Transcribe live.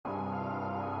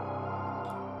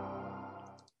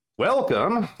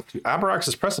Welcome to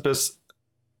Abrax's Precipice,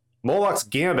 Moloch's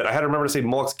Gambit. I had to remember to say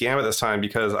Moloch's Gambit this time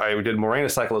because I did Morena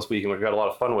Cycle this week, and which we got a lot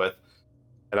of fun with.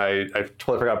 And I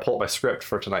totally forgot to pull up my script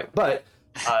for tonight. But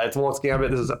it's Moloch's Gambit.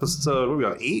 This is episode, what are we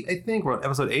on, 8, I think? We're on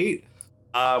episode 8.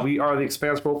 We are the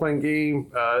Expanse role-playing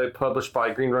game published by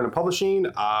Green Ronin Publishing.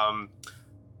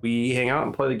 We hang out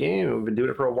and play the game, and we've been doing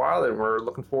it for a while, and we're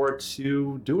looking forward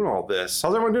to doing all this.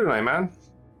 How's everyone doing tonight, man?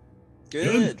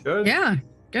 Good. Yeah.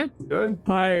 Good.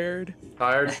 Tired.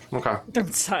 Okay. I'm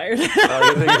tired.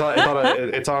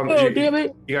 It's on. Oh, damn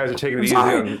it. You guys are taking it easy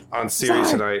on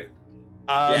series tonight.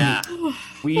 Yeah.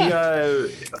 We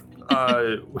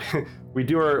we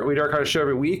do our kind of show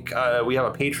every week. We have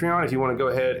a Patreon. If you want to go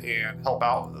ahead and help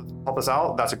us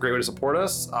out, that's a great way to support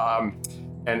us. And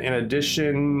in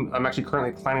addition, I'm actually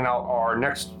currently planning out our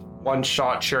next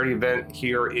one-shot charity event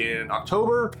here in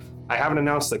October. I haven't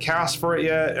announced the cast for it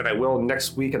yet, and I will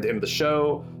next week at the end of the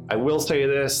show. I will say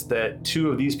this, that 2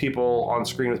 of these people on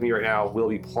screen with me right now will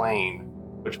be playing.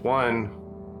 Which one?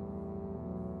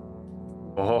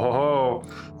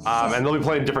 And they'll be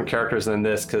playing different characters than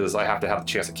this because I have to have the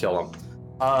chance to kill them.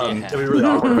 It'd be really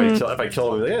awkward if I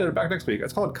kill them. Yeah, they're back next week.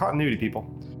 It's called continuity, people.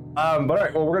 But all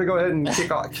right, well, we're going to go ahead and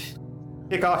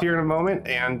kick off here in a moment,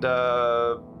 and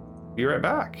be right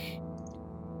back.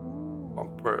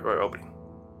 We're opening.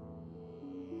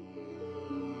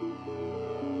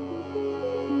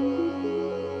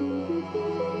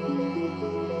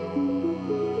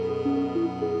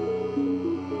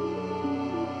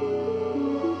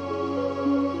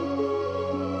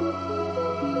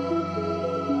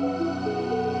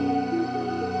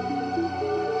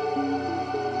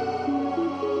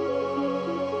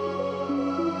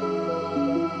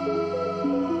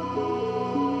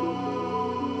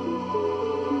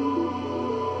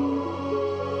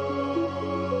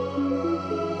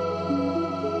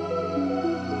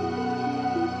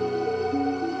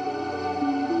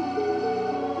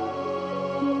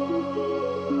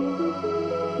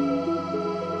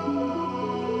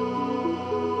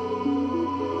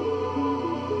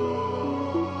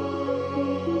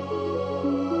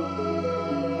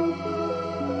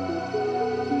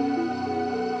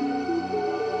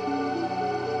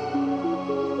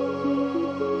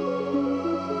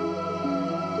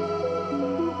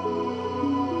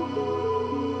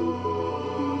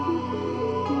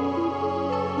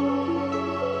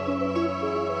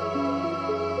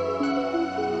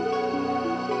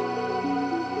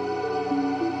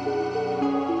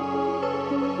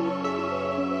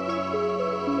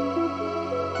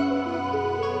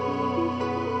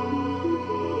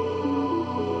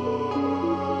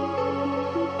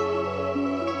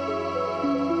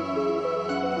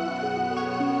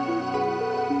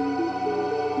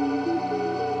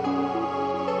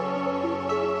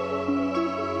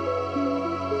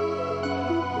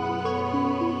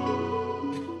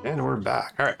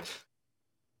 Back. All right.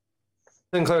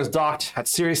 Sinclair is docked at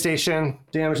Sirius Station.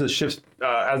 Damage to the ship,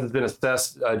 as has been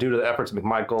assessed due to the efforts of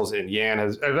McMichaels and Yan,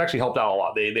 has actually helped out a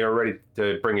lot. They were ready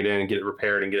to bring it in and get it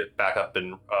repaired and get it back up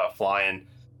and flying.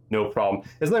 No problem.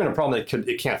 It's not even a problem that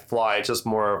it can't fly. It's just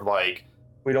more of like,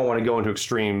 we don't want to go into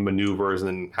extreme maneuvers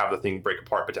and have the thing break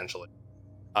apart potentially.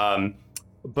 But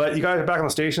you guys are back on the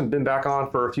station, been back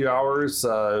on for a few hours.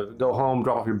 Go home,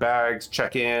 drop off your bags,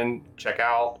 check in, check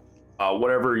out.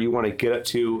 Whatever you want to get up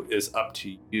to is up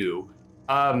to you.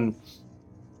 And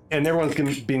everyone's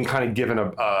being kind of given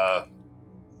the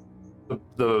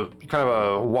kind of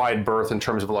a wide berth in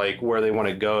terms of like where they want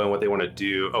to go and what they want to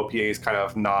do. OPA is kind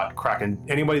of not cracking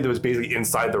anybody that was basically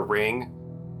inside the ring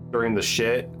during the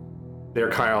shit.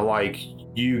 They're kind of like,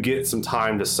 you get some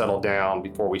time to settle down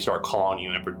before we start calling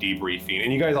you in for debriefing.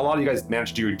 And a lot of you guys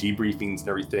managed to do your debriefings and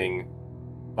everything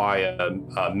via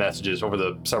messages over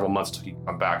the several months until you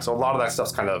come back. So a lot of that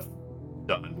stuff's kind of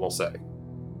done, we'll say.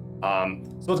 So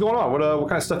what's going on? What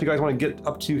kind of stuff do you guys want to get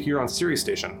up to here on Sirius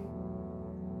Station?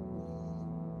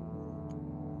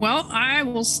 Well, I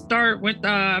will start with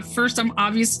first. I'm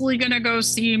obviously gonna go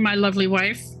see my lovely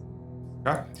wife,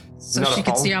 so she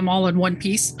can see I'm all in one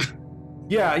piece.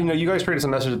 Yeah, you guys traded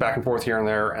some messages back and forth here and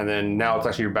there, and then now it's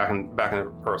actually you're back in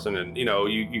person, and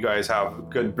you guys have a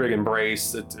good big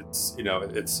embrace. It's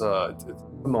a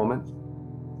moment,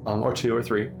 or 2 or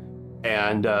 3,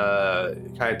 and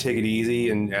kind of take it easy,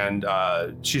 and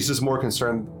she's just more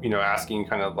concerned, asking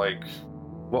kind of like,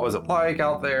 what was it like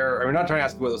out there? I mean, not trying to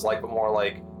ask what it was like, but more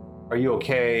like, are you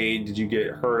okay? Did you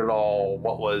get hurt at all?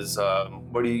 What was,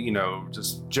 what do you,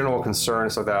 just general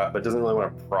concerns like that, but doesn't really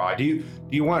want to pry. Do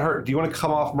you want to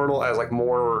come off, Myrtle, as like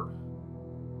more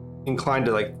inclined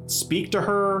to like speak to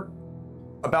her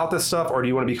about this stuff, or do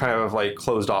you want to be kind of like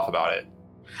closed off about it?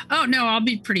 Oh no, I'll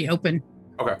be pretty open.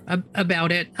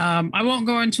 about it. I won't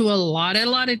go into a lot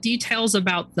of details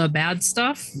about the bad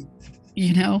stuff,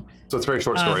 you know. So it's a very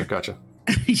short story. Gotcha.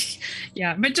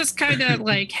 Yeah, but just kind of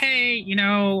like, hey,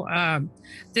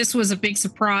 this was a big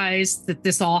surprise that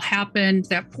this all happened.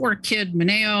 That poor kid,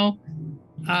 Mineo.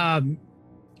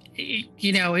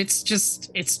 It's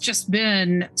just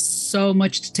been so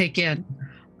much to take in.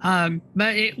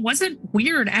 But it wasn't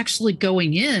weird actually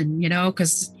going in,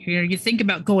 because you think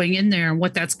about going in there and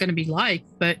what that's going to be like,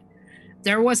 but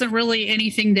there wasn't really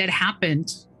anything that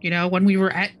happened, when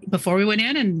before we went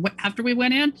in and after we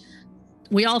went in,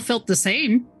 we all felt the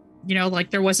same,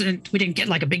 like we didn't get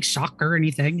like a big shock or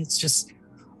anything. It's just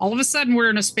all of a sudden we're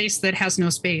in a space that has no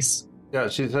space. Yeah,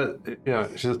 she said, yeah,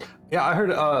 I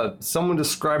heard someone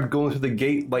described going through the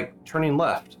gate like turning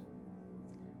left.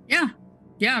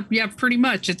 Yeah, pretty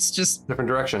much. It's just different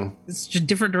direction. It's just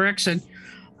different direction.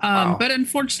 Wow. But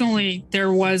unfortunately,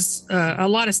 there was a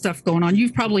lot of stuff going on.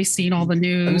 You've probably seen all the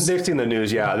news. And they've seen the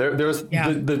news, yeah. There's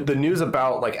the news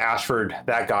about like Ashford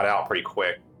that got out pretty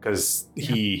quick because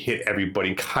he hit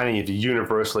everybody, kind of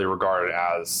universally regarded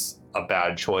as a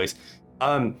bad choice.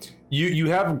 You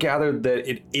have gathered that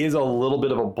it is a little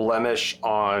bit of a blemish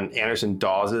on Anderson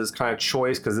Dawes's kind of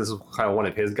choice because this is kind of one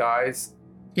of his guys.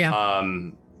 Yeah.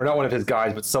 Or not one of his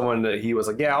guys, but someone that he was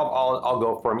like, yeah, I'll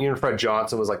go for him. Even Fred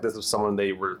Johnson was like, this is someone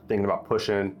they were thinking about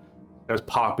pushing. That was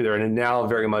popular, and now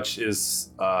very much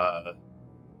is,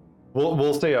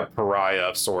 we'll say a pariah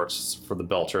of sorts for the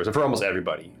Belchers and for almost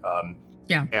everybody.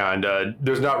 And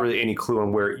there's not really any clue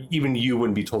on where even you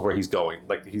wouldn't be told where he's going.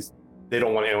 Like they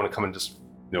don't want anyone to come and just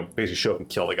basically show up and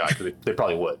kill the guy because they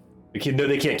probably would.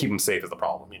 They can't keep him safe is the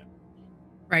problem.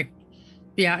 Right.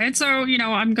 Yeah, and so,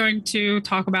 I'm going to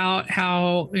talk about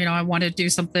how, I want to do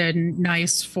something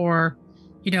nice for,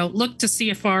 look to see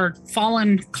if our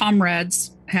fallen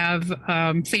comrades have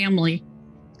family,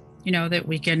 that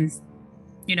we can,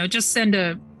 just send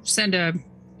a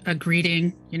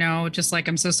greeting, just like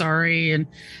I'm so sorry, and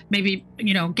maybe,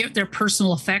 get their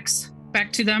personal effects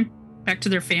back to them, back to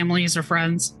their families or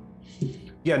friends.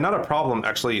 Yeah, not a problem,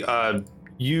 actually.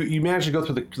 You managed to go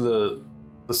through the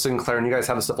Sinclair, and you guys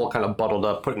have the stuff all kind of bundled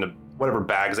up, put into whatever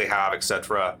bags they have,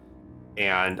 etc.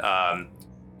 And not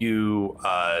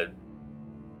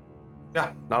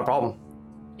a problem.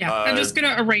 Yeah, I'm just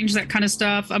gonna arrange that kind of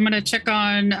stuff. I'm gonna check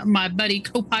on my buddy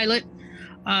co-pilot,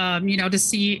 to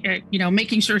see,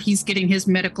 making sure he's getting his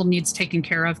medical needs taken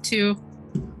care of too.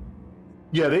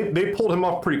 Yeah, they pulled him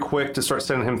off pretty quick to start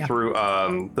sending him through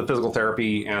the physical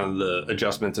therapy and the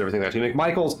adjustments and everything like that.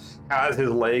 McMichaels has his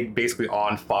leg basically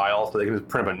on file, so they can just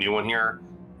print up a new one here.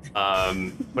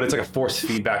 But it's like a force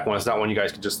feedback one. It's not one you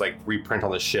guys could just like reprint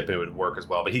on the ship and it would work as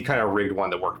well. But he kind of rigged one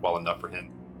that worked well enough for him.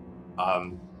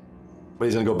 But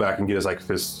he's gonna go back and get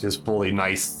his fully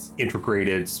nice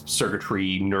integrated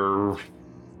circuitry nerve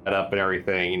set up and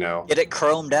everything, Get it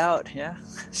chromed out, yeah.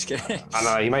 Just kidding. I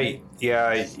know he might.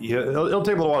 Yeah, it'll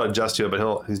take a little while to adjust to it,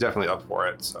 but he's definitely up for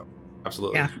it. So,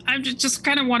 absolutely. Yeah, I just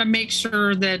kind of want to make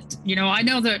sure that I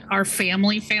know that our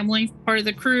family part of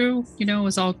the crew,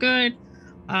 is all good,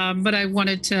 but I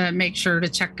wanted to make sure to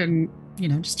check and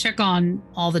just check on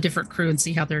all the different crew and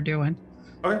see how they're doing.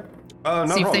 Okay.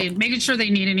 See if making sure they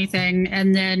need anything,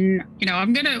 and then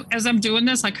as I'm doing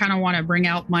this, I kind of want to bring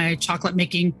out my chocolate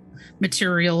making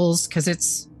materials because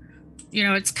it's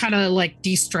kind of like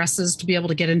de-stresses to be able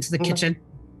to get into the kitchen.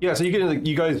 Yeah, so you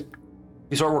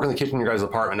start working in the kitchen in your guys'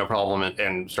 apartment, no problem,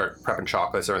 and start prepping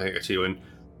chocolates and everything too. And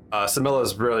Samilla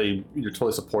is really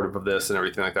totally supportive of this and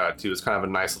everything like that too. It's kind of a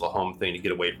nice little home thing to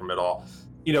get away from it all.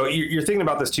 You're thinking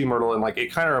about this too, Myrtle, and like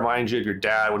it kind of reminds you of your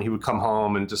dad when he would come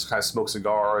home and just kind of smoke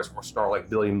cigars or start like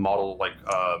building model like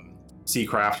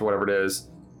Seacraft or whatever it is.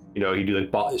 He'd do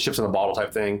like ships in a bottle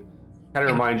type thing. Kind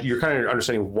of remind you're kind of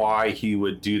understanding why he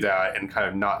would do that and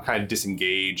kind of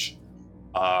disengage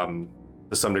to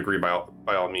some degree by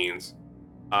all means.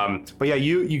 But yeah,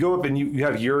 you go up and you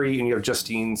have Yuri and you have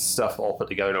Justine's stuff all put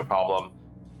together, no problem.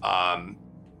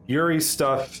 Yuri's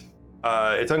stuff,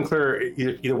 it's unclear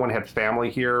either one had family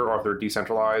here or if they're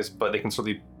decentralized, but they can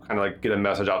certainly kind of like get a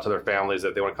message out to their families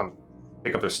that they want to come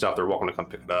pick up their stuff. They're welcome to come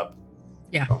pick it up.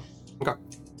 Yeah. So, okay,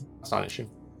 that's not an issue.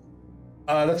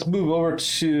 Let's move over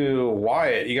to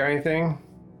Wyatt. You got anything?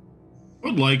 I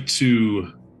would like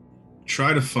to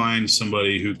try to find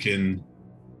somebody who can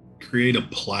create a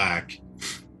plaque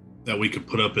that we could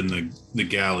put up in the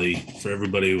galley for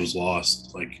everybody who was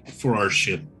lost, like for our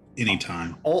ship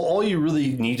anytime. All you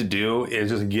really need to do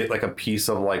is just get like a piece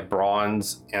of like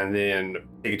bronze and then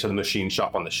take it to the machine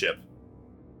shop on the ship.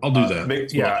 I'll do that.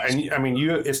 And I mean,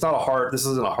 this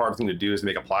isn't a hard thing to do, is to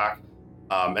make a plaque.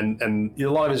 And a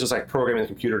lot of it's just like programming the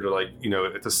computer to like,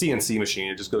 it's a CNC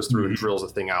machine. It just goes through and drills the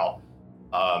thing out.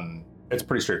 It's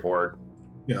pretty straightforward.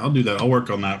 Yeah, I'll do that. I'll work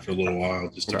on that for a little while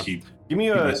just to Okay. keep. Give me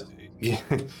we're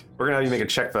gonna have you make a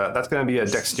check for that. That's gonna be a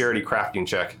dexterity crafting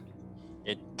check.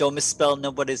 Don't misspell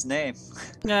nobody's name.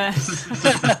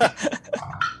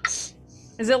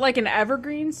 Is it like an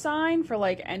evergreen sign for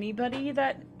like anybody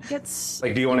that gets?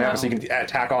 Like, do you want to have it so you can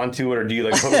tack onto it, or do you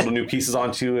like put little new pieces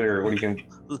onto it, or what do you can?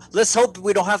 Let's hope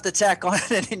we don't have to tack on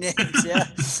any names. Yeah.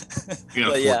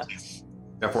 But yeah.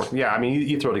 Yeah, I mean,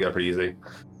 you throw it together pretty easy.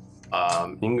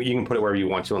 You can put it wherever you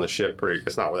want to on the ship.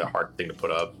 It's not really a hard thing to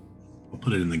put up. I'll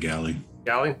put it in the galley.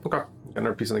 Galley? Okay. Got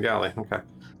another piece in the galley. Okay.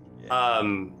 Yeah.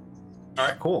 All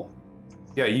right, cool.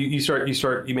 Yeah, you make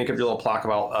up your little plaque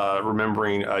about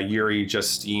remembering Yuri,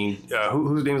 Justine.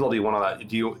 Whose names all do you want on that?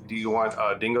 Do you want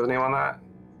Dingo's name on that?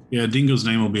 Yeah, Dingo's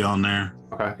name will be on there.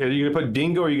 Okay. Are you gonna put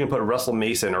Dingo, or you can put Russell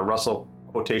Mason, or Russell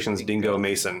quotations Dingo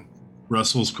Mason?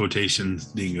 Russell's quotations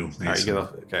Dingo Mason. All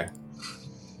right, okay.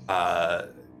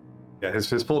 Yeah,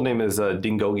 his full name is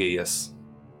Dingogius.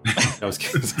 I was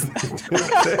kidding.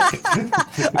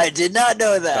 I did not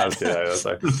know that. I was kidding.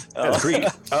 That's Greek.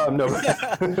 No,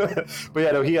 but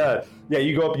yeah, no.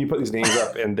 You go up and you put these names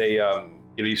up, and they,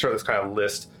 you start this kind of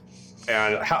list.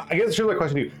 And I guess here's my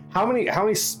question to you: how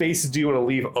many spaces do you want to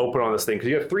leave open on this thing? Because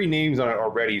you have 3 names on it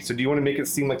already. So do you want to make it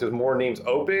seem like there's more names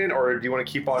open, or do you want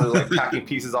to keep on like packing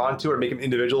pieces onto it, or make them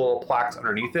individual little plaques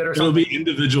underneath it, or something? It'll be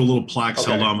individual little plaques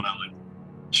held on by like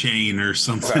chain or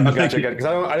something. Okay, gotcha. Because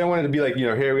I don't want it to be like,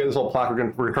 here we have this whole plaque. We're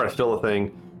gonna try to fill the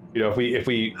thing. If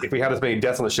we have this many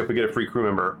deaths on the ship, we get a free crew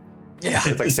member. Yeah.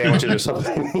 It's like sandwiches or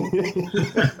something.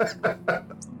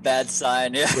 Bad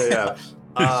sign. Yeah. Yeah.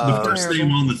 The first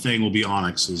name on the thing will be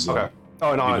Onyx's. Okay.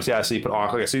 Oh, and Onyx, yeah. So you put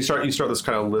Onyx. Okay, so you start this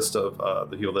kind of list of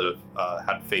the people that have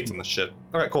had fates on the ship.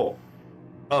 All right, cool.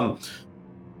 And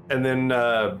then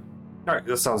all right,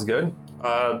 that sounds good.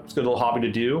 It's a good little hobby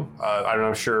to do. I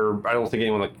don't think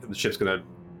anyone on the ship's gonna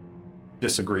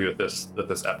disagree with this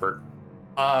effort.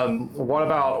 What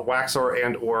about Waxor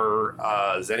and or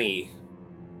Zenny?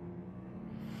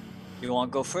 You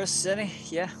want to go first, Zenny?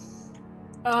 Yeah.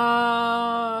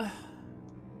 I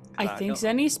think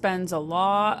Zenny spends a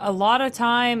lot of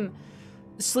time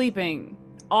sleeping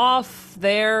off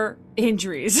their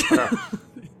injuries. You're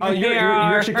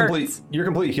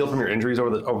completely healed from your injuries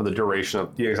over the duration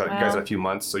of you guys had a few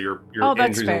months, so your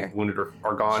injuries and wounded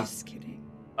are gone. Just kidding.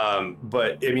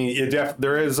 But I mean,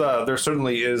 there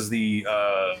certainly is the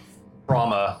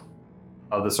trauma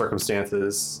of the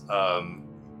circumstances.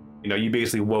 You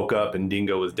basically woke up and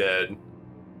Dingo was dead.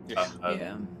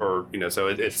 Yeah. Or so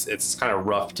it's kind of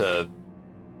rough to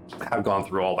have gone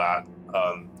through all that.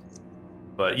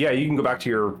 But yeah, you can go back to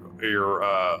your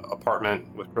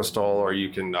apartment with Crystal, or you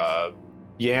can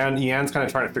Yan's kind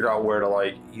of trying to figure out where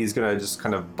to he's gonna just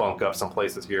kind of bunk up some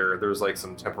places here. There's like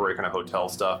some temporary kind of hotel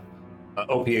stuff.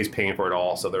 OPA's paying for it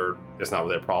all, so it's not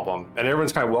really a problem. And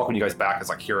everyone's kind of welcoming you guys back as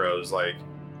like heroes.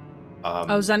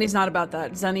 Zenny's not about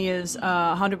that. Zenny is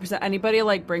 100%. Anybody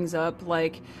brings up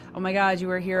oh my god, you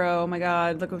were a hero. Oh my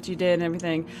god, look what you did and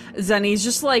everything. Zenny's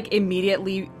just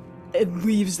immediately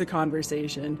leaves the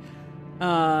conversation.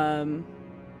 And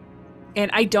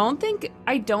I don't think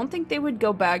they would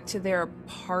go back to their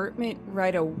apartment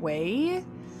right away.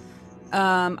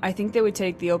 I think they would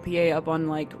take the OPA up on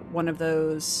one of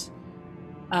those.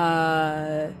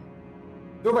 They're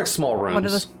like small rooms. One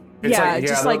of those. It's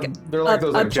they're like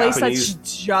those a place Japanese,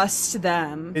 that's just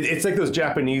them. It's like those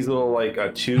Japanese little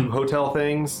tube hotel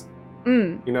things. I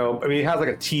mean, it has a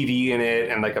TV in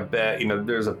it and a bed.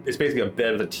 It's basically a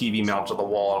bed with a TV mounted to the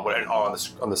wall and on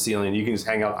the ceiling. You can just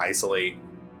hang out and isolate.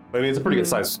 But, I mean, it's a pretty good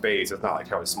sized space. It's not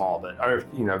terribly small, but they're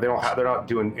not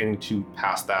doing anything too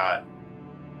past that.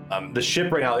 The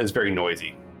ship right now is very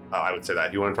noisy. I would say that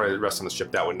if you want to try the rest on the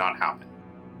ship, that would not happen.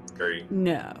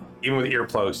 No. Even with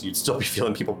earplugs, you'd still be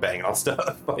feeling people banging on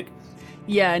stuff.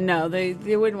 Yeah, no, they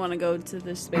wouldn't want to go to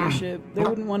the spaceship. They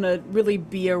wouldn't want to really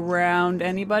be around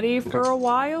anybody for a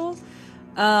while.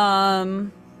 They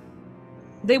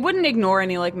wouldn't ignore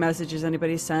any messages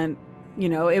anybody sent.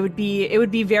 It would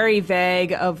be very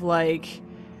vague of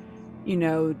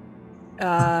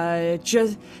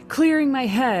just clearing my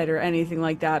head or anything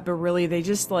like that. But really, they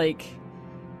just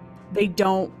they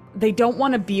don't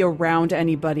want to be around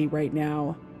anybody right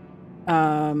now.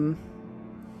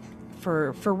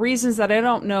 For reasons that I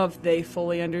don't know if they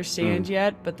fully understand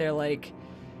yet, but they're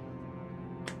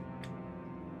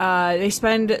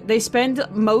they spend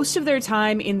most of their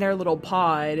time in their little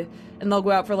pod, and they'll go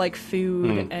out for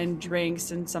food and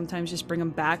drinks, and sometimes just bring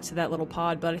them back to that little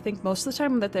pod. But I think most of the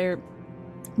time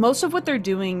most of what they're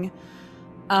doing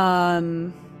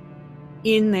in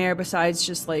there besides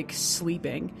just like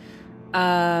sleeping.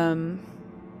 They're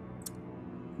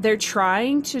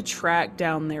trying to track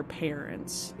down their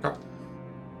parents. Okay.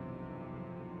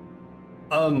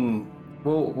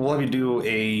 We'll have you do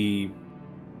a.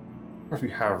 If you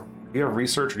have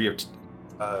research, or do you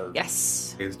have?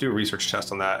 Yes. Okay, let's do a research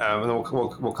test on that, and then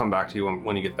we'll come back to you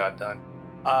when you get that done.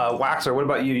 Waxer, what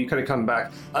about you? You kind of come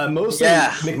back. Mostly,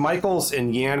 McMichaels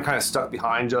and Yan kind of stuck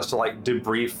behind just to like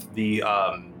debrief the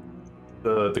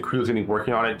crew who's gonna be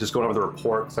working on it, just going over the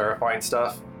report, clarifying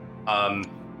stuff.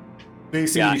 They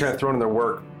seem to be kind of thrown in their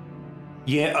work.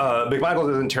 Yeah,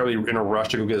 McMichaels isn't terribly in a rush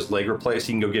to go get his leg replaced.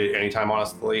 He can go get it anytime,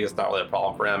 honestly. It's not really a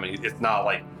problem for him. And it's not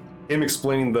like him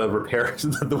explaining the repairs,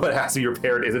 what has to be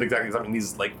repaired isn't exactly something he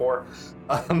needs his leg for.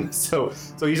 So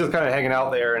he's just kind of hanging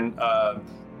out there, and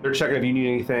they're checking if you need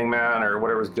anything, man, or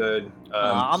whatever's good.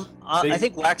 I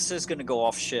think Waxer's going to go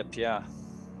off ship, yeah.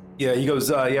 Yeah, he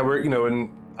goes, we're, and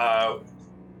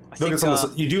look at some of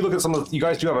the, you do look at some of the, you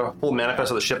guys do have a full manifest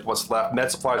of the ship, what's left.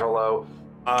 Med supplies are low.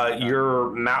 Your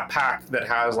map pack that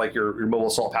has like your mobile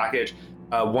assault package,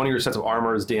 one of your sets of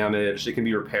armor is damaged. It can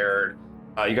be repaired.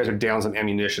 You guys are down some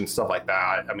ammunition, stuff like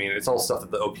that. I mean, it's all stuff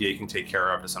that the OPA can take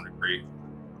care of to some degree.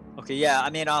 Okay, yeah. I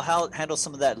mean, I'll handle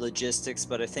some of that logistics,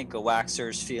 but I think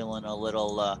Waxer's feeling a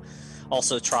little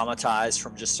also traumatized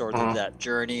from just sort of that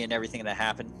journey and everything that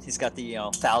happened. He's got the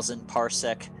 1,000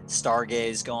 parsec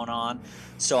stargaze going on,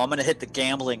 so I'm gonna hit the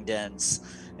gambling dens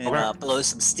and blow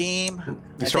some steam.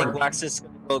 I think Waxer's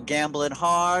gonna go gambling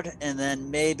hard, and then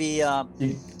maybe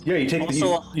you take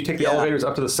the elevators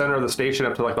up to the center of the station,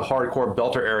 up to like the hardcore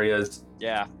belter areas.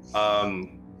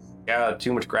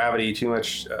 Too much gravity, too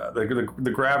much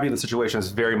the gravity of the situation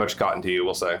has very much gotten to you,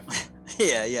 we'll say.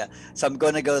 yeah. So I'm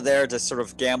going to go there to sort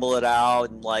of gamble it out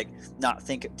and like not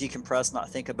decompress, not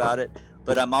think about it.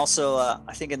 But I'm also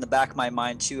I think in the back of my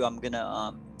mind too, I'm going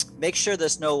to make sure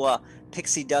there's no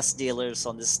pixie dust dealers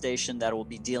on this station that will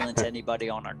be dealing to anybody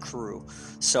on our crew.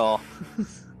 So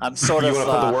I'm sort of. You want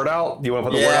to put the word out? You want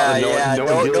to put the word out?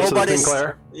 Nobody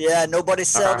Sinclair. Yeah, nobody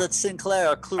said that Sinclair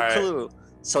or Clue.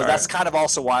 So that's kind of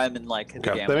also why I'm in like the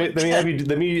gambling.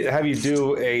 Let me have you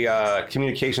do a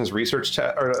communications research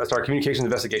check, or sorry, communications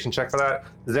investigation check for that.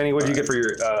 Zanny, what did you get for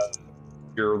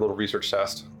your little research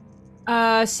test?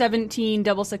 17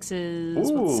 double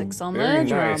sixes with 6 on the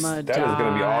drama. That is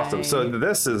going to be awesome. So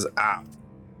this is apt.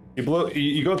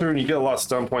 You go through and you get a lot of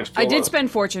stun points. I did spend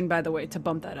fortune, by the way, to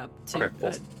bump that up to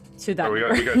that.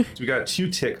 We got a 2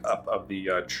 tick up of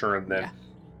the churn then. Yeah.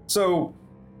 So.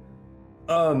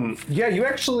 You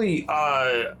actually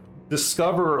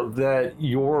discover that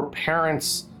your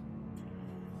parents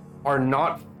are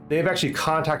not. They've actually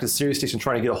contacted Sirius Station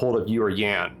trying to get a hold of you or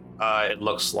Yan. It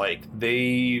looks like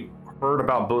they heard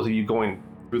about both of you going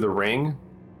through the ring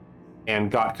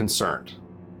and got concerned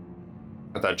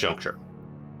at that juncture.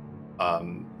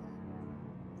 And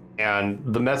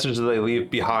the messages that they leave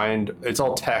behind, it's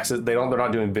all text. They're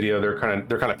not doing video. They're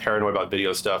kind of paranoid about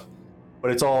video stuff. But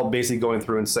it's all basically going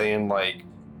through and saying like,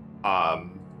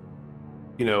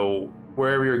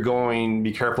 wherever you're going,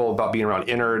 be careful about being around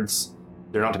innards.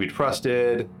 They're not to be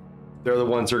trusted. They're the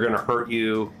ones who are going to hurt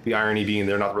you. The irony being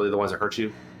they're not really the ones that hurt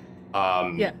you.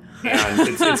 And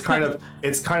it's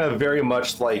kind of very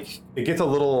much like it's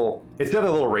definitely a little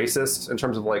racist in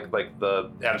terms of like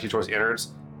the attitude towards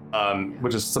innards,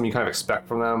 which is something you kind of expect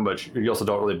from them, but you also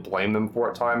don't really blame them for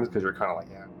at times because you're kind of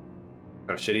like kind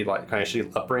of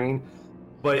shitty upbringing.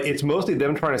 But it's mostly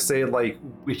them trying to say, like,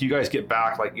 if you guys get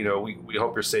back, like, we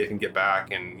hope you're safe and get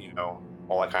back and,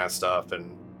 all that kind of stuff.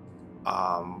 And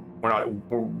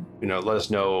let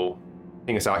us know,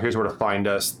 hang us out. Here's where to find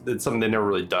us. It's something they've never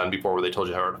really done before where they told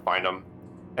you how to find them.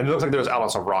 And it looks like there's out on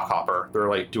some rock hopper. They're,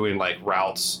 like, doing, like,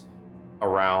 routes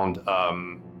around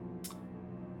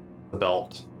the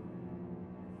belt.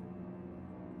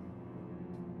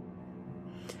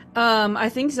 I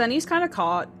think Zenny's kind of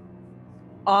caught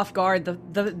off guard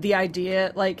the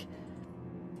idea, like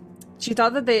she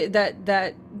thought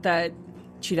that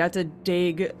she'd have to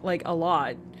dig like a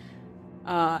lot,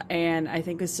 and I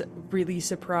think was really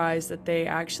surprised that they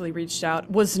actually reached out.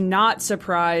 Was not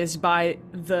surprised by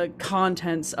the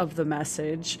contents of the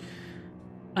message.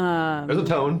 There's a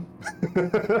tone.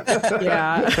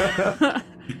 Yeah.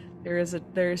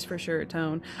 There's for sure a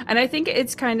tone, and I think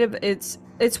it's kind of it's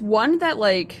one that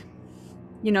like,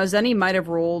 Zenny might have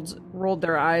rolled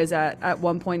their eyes at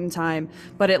one point in time,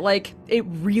 but it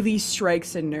really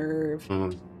strikes a nerve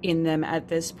in them at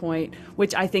this point,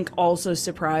 which I think also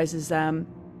surprises them,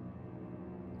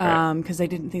 because they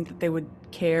didn't think that they would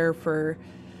care for,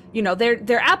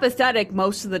 they're apathetic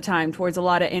most of the time towards a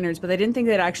lot of innards, but they didn't think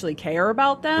they'd actually care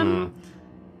about them.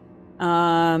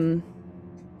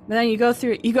 But then you go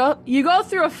through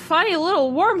a funny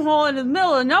little wormhole into the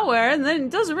middle of nowhere, and then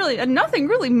it doesn't really, nothing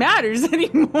really matters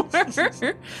anymore.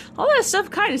 All that stuff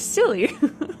kind of silly.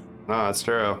 No, that's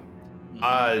true.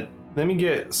 Let me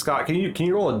get Scott. Can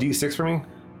you roll a d6 for me?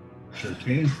 Sure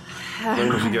can. How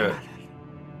many did you get?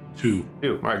 2.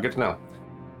 2. All right, good to know.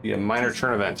 Be a minor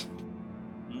churn event.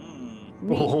 Neat.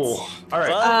 Oh, all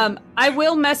right. I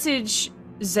will message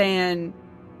Zan,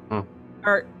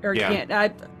 or Yeah.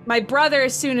 can't. My brother,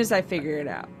 as soon as I figure it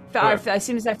out, as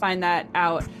soon as I find that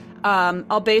out,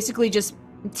 I'll basically just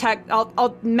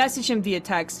I'll message him via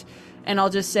text, and I'll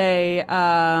just say,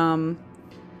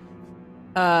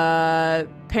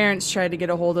 parents tried to get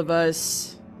a hold of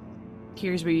us.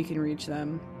 Here's where you can reach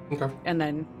them. Okay. And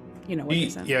then, what they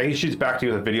send. He shoots back to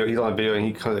you with a video. He's on a video, and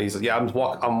he says, "Yeah, I'm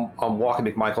walking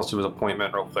McMichaels to his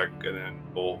appointment real quick, and then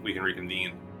we can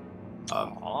reconvene."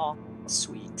 Aw,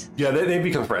 sweet. Yeah, they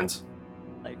become friends.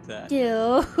 Like that.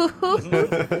 Ew.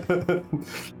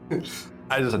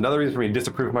 Just another reason for me to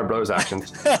disapprove of my brother's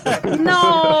actions.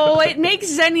 No, it makes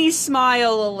Zenny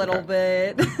smile a little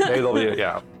bit. Maybe they'll be,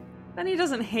 yeah. Zenny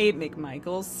doesn't hate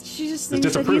McMichaels. She just Just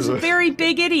thinks that he's a disapproves of it. very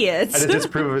big idiot. I just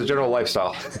disapprove of his general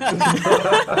lifestyle.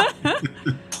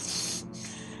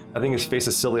 I think his face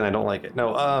is silly and I don't like it.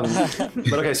 No,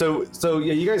 but okay, so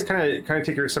yeah, you guys kind of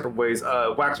take your separate ways.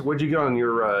 Wax, what'd you get on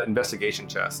your investigation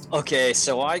chest? Okay,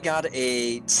 so I got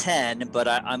a 10, but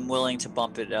I'm willing to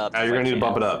bump it up. You're gonna need to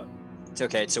bump it up. It's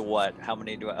okay. To what? How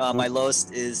many do I? My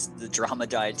lowest is the drama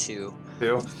die 2.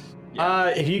 2. Yeah.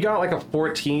 If you got like a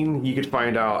 14, you could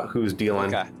find out who's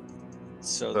dealing. Okay.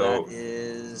 So that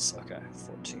is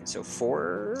 14. So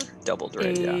 4 doubled,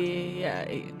 right? Yeah.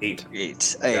 8.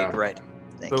 8. Yeah. Right.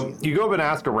 Thank So you. you go up and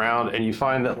ask around, and you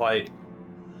find that like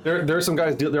there are some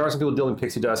guys. There are some people dealing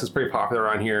pixie dust. It's pretty popular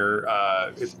around here.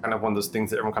 It's kind of one of those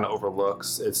things that everyone kind of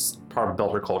overlooks. It's part of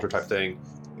Belter culture type thing.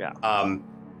 Yeah.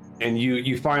 And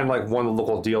you find like one of the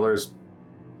local dealers.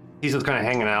 He's just kind of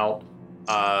hanging out.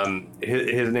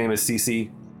 His name is CC.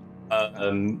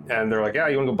 And they're like, yeah,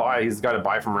 you want to go buy? He's got to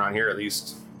buy from around here at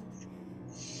least.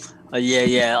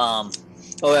 Yeah.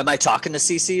 Oh, am I talking to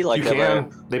CC? Like, You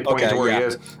can. They point to where he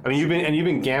is. I mean, you've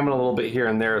been gambling a little bit here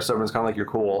and there, so everyone's kind of like you're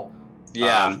cool.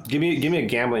 Yeah. Give me a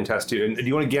gambling test too. And do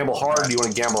you want to gamble hard? Or do you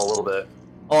want to gamble a little bit?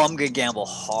 Oh, I'm gonna gamble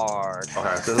hard.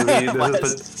 Okay.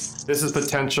 This is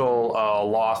potential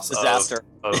loss. Disaster.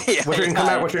 What's your income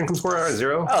at? What's your income score at?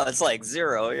 0? Oh, it's like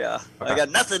 0. Yeah. Okay. I got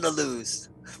nothing to lose.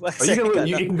 You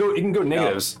can go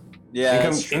negatives.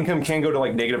 Yeah. Income can go to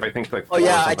like negative. I think like. Oh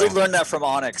yeah, I did learn that from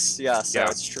Onyx. Yeah, so Yeah.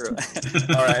 it's true.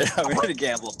 All right, I'm gonna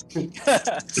gamble.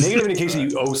 Negative indication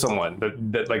you owe someone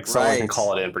that like someone can Right.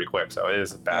 call it in pretty quick. So it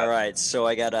is bad. All right, so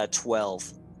I got a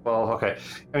 12. Well, okay.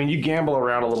 I mean, you gamble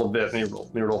around a little bit, and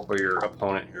you roll for your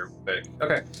opponent here.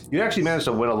 Okay, you actually managed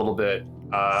to win a little bit.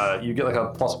 You get like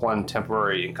a +1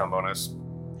 temporary income bonus.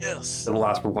 Yes. It'll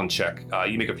last for 1 check.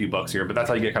 You make a few bucks here, but that's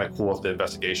how you get kind of cool with the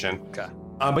investigation. Okay.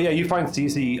 But yeah, you find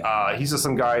CC. He's just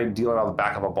some guy dealing out the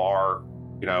back of a bar.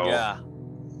 Yeah.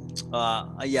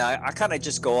 I kind of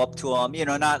just go up to him,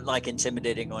 not like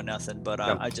intimidating or nothing, but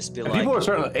Yeah. I just be And like, people are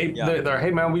starting to, hey, Yeah. they're,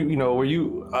 hey man, were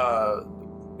you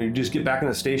just get back in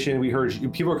the station? We heard you,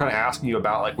 people are kind of asking you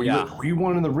about like, were you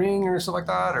one in the ring or stuff like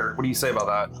that, or what do you say about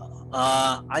that?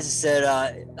 I just said,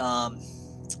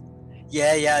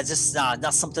 just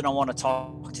not something I want to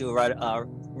talk to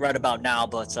right about now,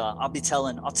 but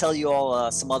I'll tell you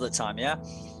all some other time. Yeah.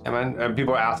 Yeah, man. And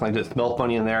people are asking like, does it smell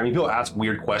funny in there? I mean, people ask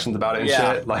weird questions about it and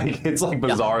Yeah. shit. Like it's like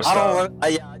bizarre I stuff.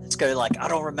 I just go like, I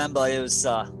don't remember. It was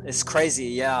it's crazy.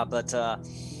 Yeah, but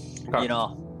Okay.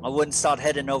 I wouldn't start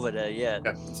heading over there yet.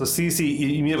 Yeah. So CC,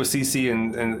 you meet up with CC,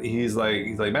 and he's like,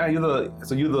 man, you're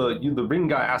the ring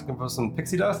guy asking for some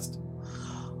pixie dust.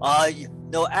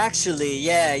 No, actually,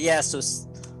 yeah.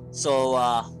 So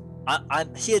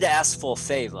I'm here to ask for a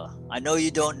favor. I know you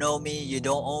don't know me. You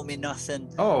don't owe me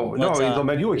nothing. Oh no, But, he's like,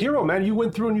 man, you're a hero, man. You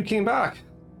went through and you came back.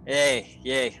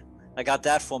 Hey, I got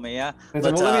that for me, yeah. And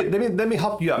But, so, well, let me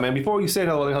help you out, man. Before you say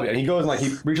no, let me help you. And he goes and like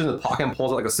he reaches in his pocket and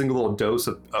pulls out like a single little dose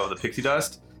of the pixie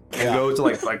dust and goes to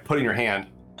like put in your hand.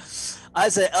 I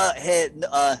said, hey,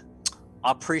 I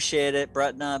appreciate it,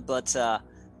 Bretna, but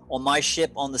on my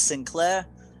ship on the Sinclair,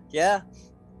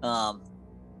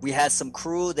 we had some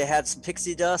crew. They had some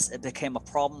pixie dust. It became a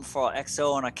problem for our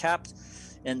XO and our cap.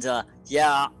 And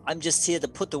I'm just here to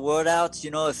put the word out.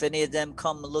 If any of them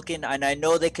come looking, and I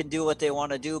know they can do what they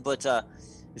want to do, but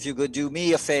if you could do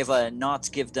me a favor and not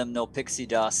give them no pixie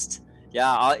dust,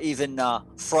 I'll even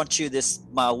front you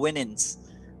my winnings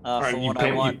for what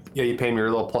I want. You pay me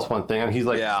your little +1 thing, and he's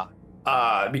like,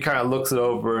 he kind of looks it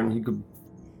over, and he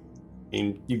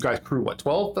mean, you guys crew what,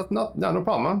 12? That's no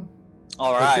problem, huh?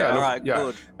 All right, Yeah, all right, yeah.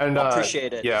 good. And I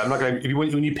appreciate it. Yeah, I'm not gonna. If you,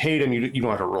 when you paid him, you don't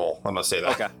have to roll. I'm gonna say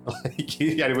that. Okay.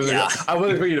 Yeah, I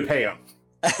wasn't for you to pay him.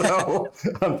 So,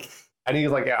 and he's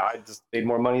like, yeah, I just made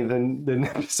more money than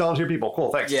selling to your people.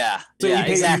 Cool, thanks. Yeah, So yeah, you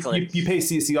pay, exactly. You pay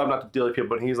CC. I'm not to deal with people,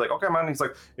 but he's like, okay, man. He's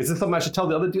like, is this something I should tell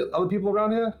the other people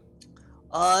around here?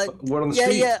 Word on the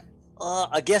street? Yeah.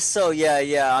 I guess so.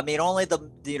 Yeah. I mean, only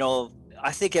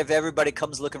I think if everybody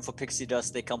comes looking for pixie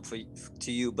dust, they come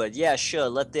to you. But yeah, sure,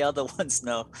 let the other ones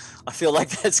know. I feel like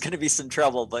that's going to be some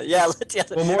trouble. But yeah, let the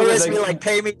other. Well, Or be like,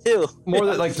 pay me too. More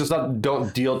than like, just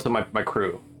don't deal to my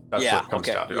crew. That's Yeah, what it comes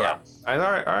okay, down to. yeah. All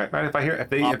right. If I hear if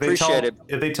they appreciate it.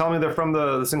 if they tell me they're from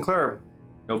the Sinclair,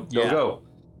 they'll go.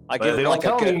 I But give if they them don't like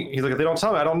tell me, he's like, if they don't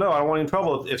tell me, I don't know. I don't want any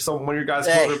trouble if one of your guys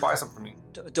comes over to buy something from me.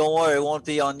 Don't worry, it won't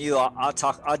be on you.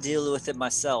 I'll deal with it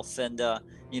myself, and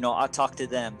I'll talk to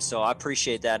them. So I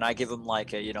appreciate that, and I give them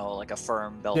like a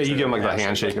firm belt. Yeah, you give them like the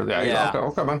handshake. Yeah.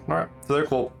 Okay, man. All right. So they're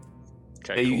cool.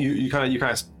 Okay. Hey, Cool. you kind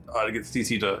of get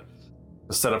CC to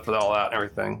set up for all that and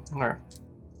everything. All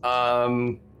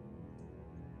right.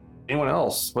 Anyone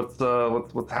else? What's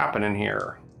happening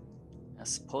here? I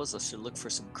suppose I should look for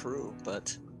some crew,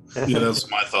 but Yeah, that's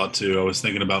my thought too. I was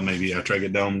thinking about maybe after I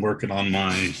get done working on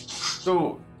my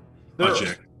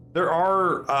project. There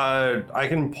are I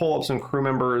can pull up some crew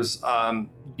members.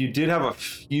 You did have a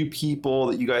few people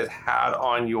that you guys had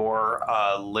on your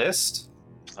list.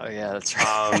 Oh yeah, that's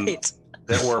right.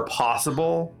 That were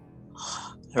possible.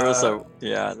 There was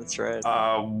that's right.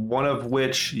 One of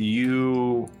which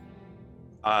you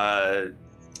let's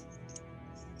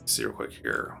see real quick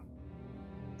here.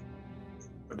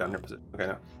 Go down your position. Okay,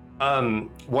 no.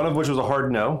 One of which was a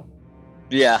hard no.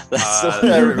 Yeah, that's what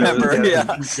I remember. Yeah.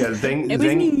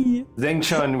 Zeng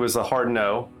Chun was a hard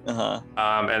no.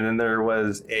 And then there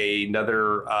was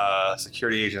another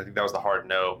security agent. I think that was the hard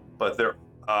no. But there,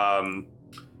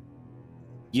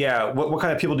 what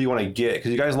kind of people do you want to get?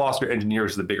 Because you guys lost your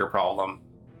engineers is the bigger problem.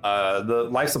 The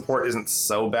life support isn't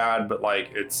so bad, but like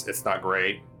it's not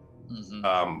great.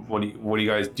 What do you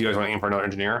guys want to aim for another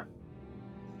engineer?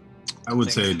 I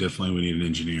would say definitely we need an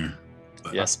engineer.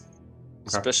 But yes.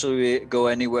 Okay. Especially we go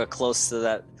anywhere close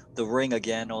to the ring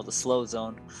again or the slow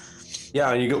zone.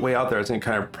 Yeah, and you get way out there, it's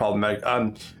kind of problematic.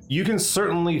 You can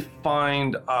certainly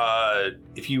find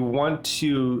if you want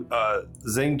to.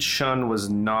 Zeng Chun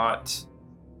was not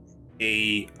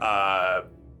a.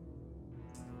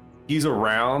 He's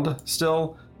around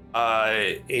still,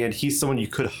 and he's someone you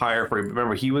could hire for.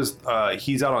 Remember, he's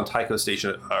out on Tycho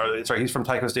Station. He's from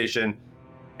Tycho Station,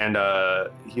 and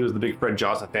he was the big Fred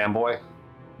Johnson fanboy.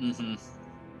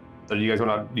 So do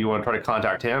you want to try to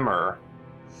contact him, or?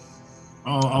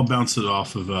 I'll bounce it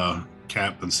off of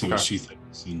Cap and see what she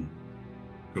thinks and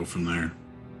go from there.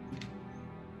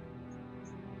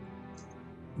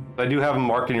 I do have him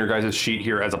marked in your guys' sheet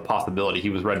here as a possibility. He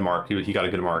was red marked. He got a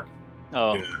good mark.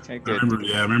 Oh, yeah. Okay, good.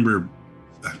 I remember.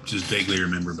 I just vaguely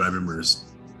remember, but I remember it's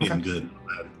being good.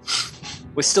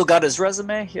 We still got his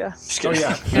resume, yeah. Oh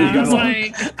yeah. I was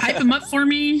like, hype him up for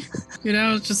me.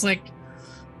 It's just like,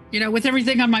 with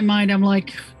everything on my mind, I'm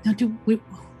like, now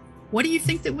what do you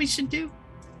think that we should do?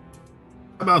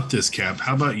 How about this, Cap?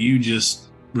 How about you just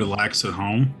relax at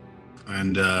home,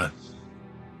 and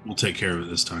we'll take care of it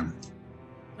this time.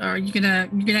 Are you gonna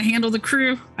handle the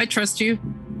crew? I trust you.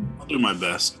 I'll do my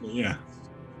best. Yeah.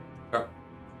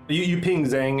 You ping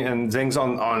Zeng, and Zeng's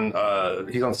on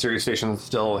he's on Sirius Station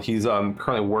still. He's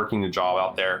currently working a job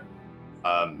out there,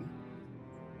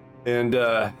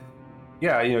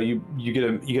 you get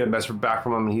a message back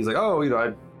from him, and he's like, oh,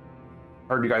 I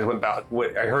heard you guys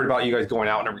I heard about you guys going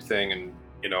out and everything, and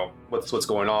what's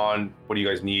going on? What do you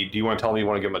guys need? Do you want to tell me? You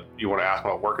want to ask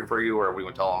him about working for you, or we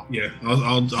want to tell him? Yeah,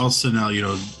 I'll send out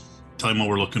tell him what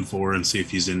we're looking for and see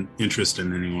if he's interested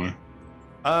in any way.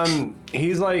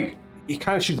 He's like. He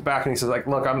kind of shoots back and he says, like,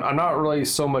 look, I'm not really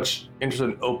so much interested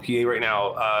in OPA right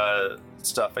now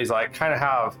stuff. He's like,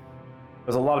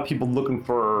 there's a lot of people looking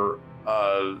for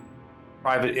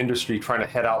private industry trying to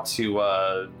head out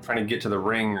to trying to get to the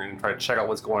ring and try to check out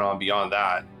what's going on beyond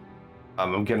that.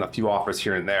 I'm getting a few offers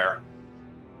here and there.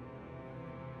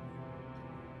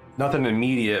 Nothing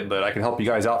immediate, but I can help you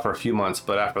guys out for a few months.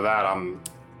 But after that,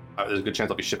 there's a good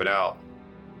chance I'll be shipping out.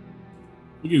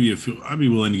 I'd be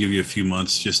willing to give you a few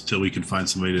months just till we can find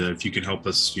somebody that, if you could help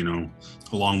us,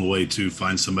 along the way to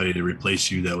find somebody to replace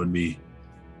you, that'd be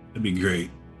great.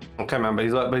 Okay, man. But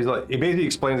he's like, he basically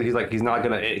explains that he's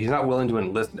not willing to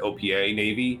enlist an OPA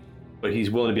Navy, but he's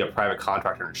willing to be a private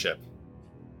contractor on a ship.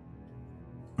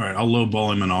 All right, I'll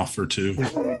lowball him an offer too.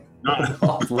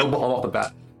 Lowball off the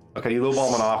bat. Okay, you lowball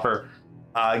him an offer.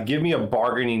 Give me a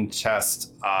bargaining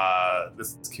test.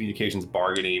 This is communications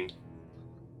bargaining.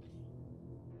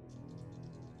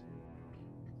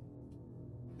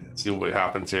 Let's see what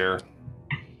happens here.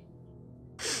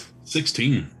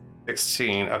 16.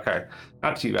 16. Okay,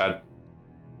 not too bad.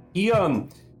 He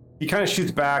kind of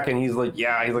shoots back and he's like,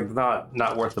 yeah, he's like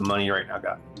not worth the money right now,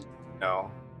 guy.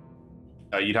 No.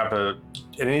 You'd have to,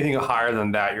 and anything higher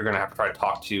than that, you're gonna have to try to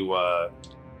talk to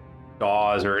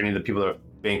Dawes or any of the people that are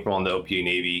bankrolling the OPA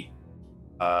Navy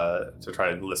to try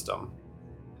to enlist them.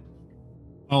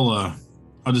 I'll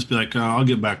just be like, I'll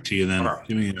get back to you then. Right.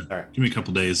 Give me a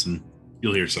couple days and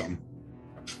you'll hear something.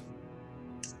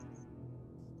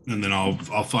 And then I'll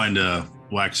find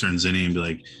Waxer and Zinni and be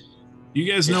like,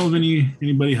 you guys know of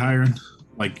anybody hiring?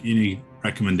 Like any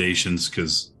recommendations?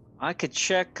 Because I could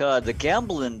check the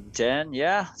gambling den.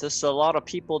 Yeah, there's a lot of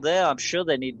people there. I'm sure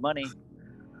they need money.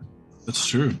 that's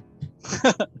true.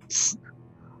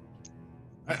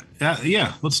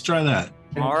 Yeah, let's try that.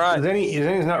 All right.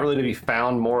 Zinni's not really to be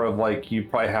found. More of like you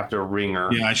probably have to ring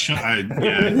her. Yeah, I sent him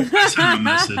a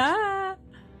message.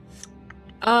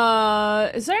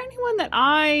 Is there anyone that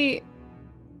I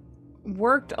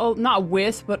worked not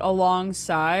with but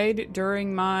alongside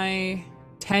during my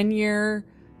tenure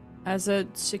as a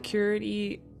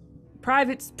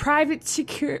private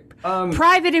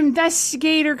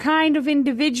investigator kind of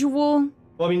individual?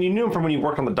 Well, I mean, you knew him from when you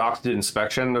worked on the docks, did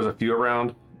inspection. There's a few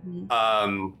around.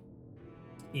 Mm-hmm.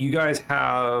 You guys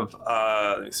have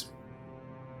let me see.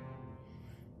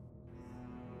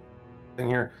 Thing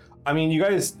here. I mean, you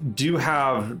guys do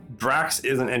have Drax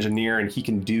is an engineer and he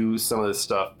can do some of this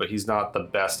stuff, but he's not the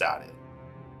best at it.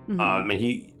 Mm-hmm. And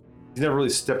he's never really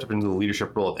stepped up into the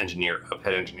leadership role of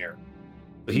head engineer.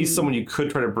 But he's someone you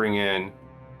could try to bring in,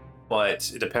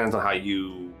 but it depends on how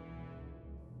you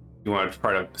want to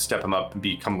try to step him up and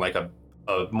become like a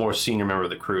more senior member of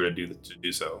the crew to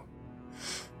do so.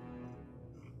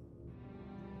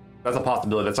 That's a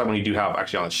possibility. That's someone you do have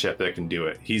actually on the ship that can do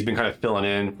it. He's been kind of filling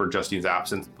in for Justine's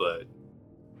absence, but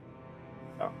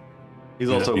he's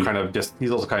also kind of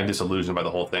disillusioned by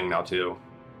the whole thing now too.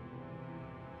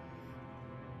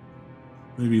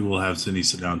 Maybe we'll have Cindy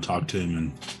sit down and talk to him,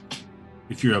 and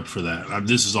if you're up for that,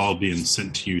 this is all being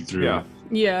sent to you through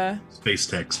space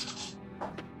text.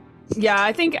 Yeah,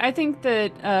 I think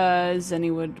that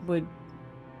Zenny would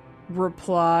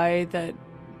reply that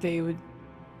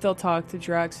they'll talk to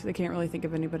Drax. They can't really think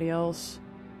of anybody else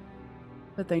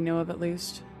that they know of, at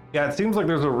least. Yeah, it seems like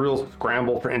there's a real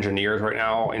scramble for engineers right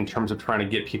now in terms of trying to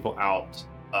get people out,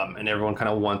 and everyone kind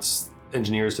of wants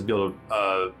engineers to be able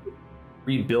to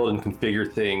rebuild and configure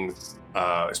things,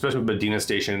 especially with Medina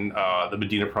Station, the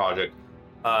Medina project.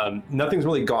 Nothing's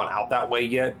really gone out that way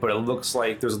yet, but it looks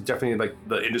like there's definitely like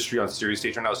the industry on Sirius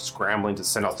Station now is scrambling to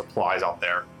send out supplies out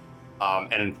there,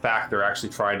 and in fact, they're actually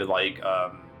trying to like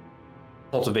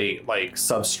cultivate like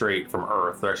substrate from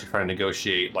Earth. They're actually trying to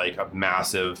negotiate like a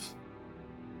massive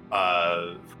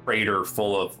freighter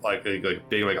full of like big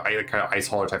like kind of ice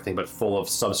hauler type thing, but full of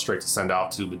substrate to send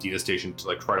out to Medina Station to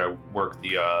like try to work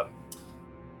the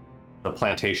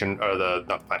plantation or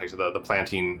the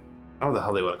planting. I don't know the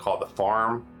hell they want to call it, the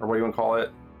farm or what do you want to call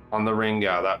it on the ring.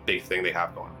 Yeah, that big thing they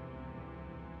have going on.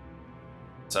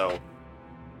 So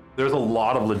there's a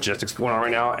lot of logistics going on right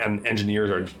now, and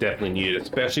engineers are definitely needed,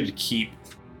 especially to keep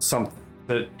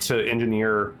to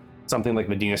engineer something like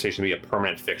Medina Station to be a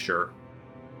permanent fixture.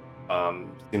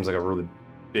 Seems like a really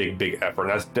big effort,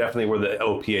 and that's definitely where the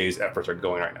OPA's efforts are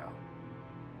going right now.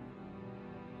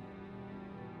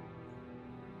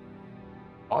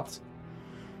 Thoughts?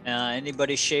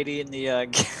 Anybody shady in the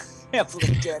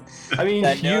gambling den? I mean,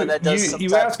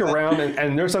 you ask around,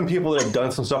 and there's some people that have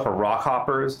done some stuff for rock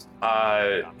hoppers,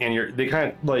 and they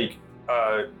kind of like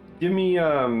give me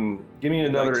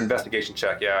another investigation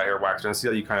check, here, Waxer, and see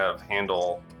how you kind of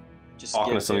handle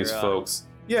talking to some of these folks.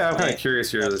 Yeah, I'm kind of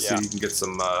curious here to see if you can get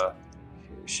some. All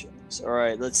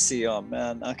right, let's see. Oh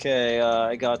man, okay,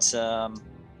 I got a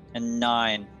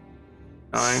 9.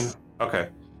 9. Okay.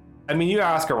 I mean, you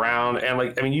ask around,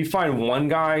 and you find one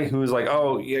guy who's like,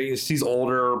 oh yeah, he's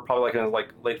older, probably like in his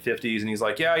late 50s, and he's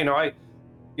like, he's like,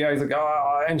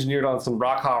 I engineered on some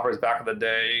rock hoppers back in the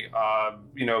day,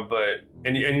 but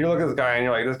and you look at this guy and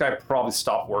you're like, this guy probably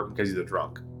stopped working because he's a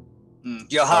drunk.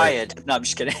 You're hired. No, I'm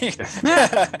just kidding.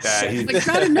 He's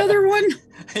got another one.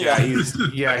 He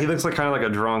looks like kind of like a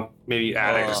drunk, maybe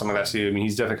addict or something like that too. I mean,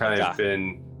 he's definitely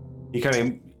kind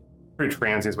of pretty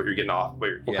transient is what you're getting off.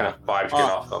 What kind of vibes you're getting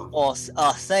off them?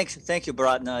 Thank you,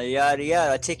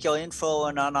 Bratna. I take your info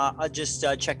and I'll just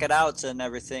check it out and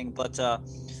everything. But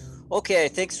okay,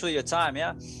 thanks for your time.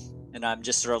 Yeah, and I'm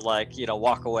just sort of like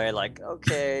walk away like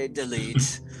okay,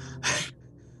 delete.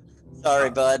 Sorry,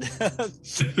 bud.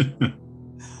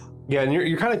 Yeah, and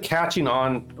you're kind of catching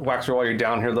on, Waxer, while you're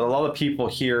down here, that a lot of people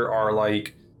here are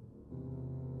like,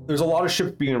 there's a lot of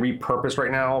ships being repurposed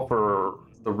right now for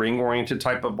the ring-oriented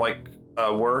type of like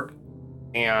work,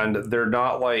 and they're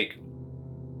not like,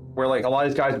 where like a lot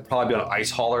of these guys would probably be on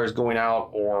ice haulers going out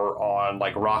or on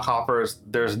like rock hoppers.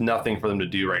 There's nothing for them to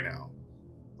do right now.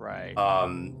 Right.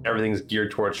 Everything's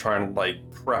geared towards trying to like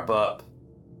prep up.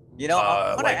 You know,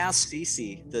 I'm gonna like- ask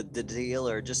Cece, the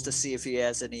dealer, just to see if he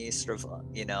has any sort of,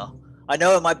 I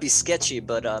know it might be sketchy,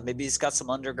 but maybe he's got some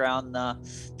underground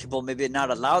people maybe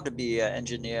not allowed to be an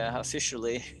engineer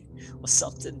officially or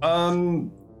something.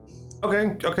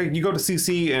 Okay. You go to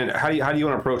CC, and how do you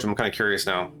want to approach him? I'm kind of curious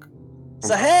now.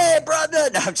 So, hey,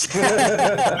 brother! No, I'm just... You're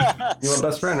my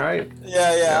best friend, right?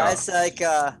 Yeah. It's like,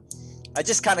 I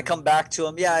just kind of come back to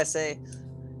him. Yeah, I say,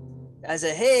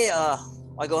 hey,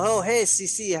 I go, oh, hey,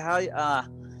 CC, how,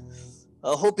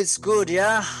 I hope it's good,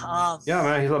 yeah? Yeah,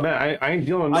 man. He's like, man, I ain't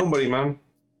dealing with nobody, man.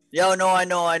 Yeah, no, I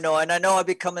know. And I know I'll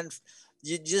be coming,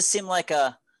 you just seem like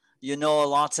you know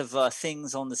lots of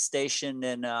things on the station,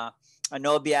 and I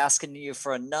know I'll be asking you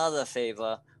for another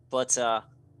favor, but,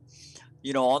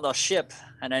 on the ship,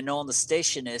 and I know on the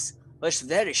station it's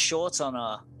very short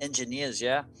on engineers,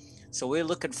 yeah? So we're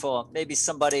looking for maybe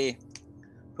somebody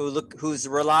who's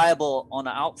reliable on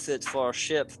an outfit for our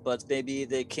ship, but maybe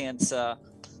they can't,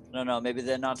 maybe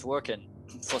they're not working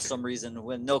for some reason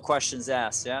when no questions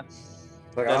asked, yeah?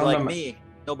 Like, They're like me,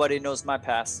 nobody knows my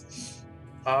past.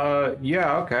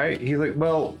 Yeah, okay. He's like,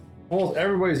 well, almost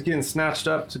everybody's getting snatched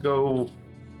up to go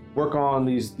work on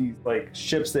these like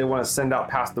ships they want to send out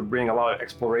past the ring. A lot of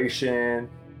exploration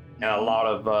and a lot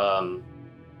of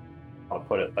how to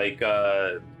put it,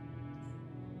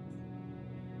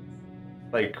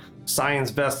 like science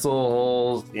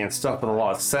vessels and stuff with a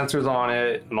lot of sensors on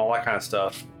it and all that kind of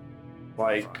stuff.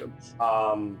 Like,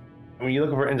 when you're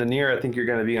looking for an engineer, I think you're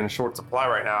going to be in short supply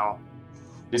right now.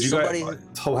 Did you Somebody-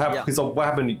 guys? So what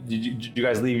happened? Did you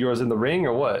guys leave yours in the ring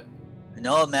or what?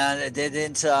 No, man, they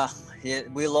didn't.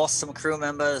 We lost some crew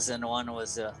members, and one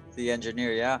was the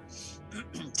engineer. Yeah,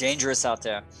 dangerous out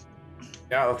there.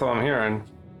 Yeah, that's what I'm hearing.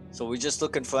 So we're just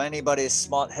looking for anybody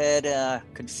smart head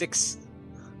can fix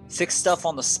stuff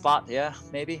on the spot. Yeah,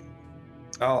 maybe.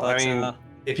 Oh, But, I mean,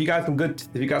 if you got some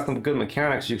good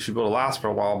mechanics, you should be able to last for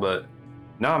a while. But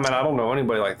no, man, I don't know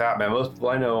anybody like that, man. Most people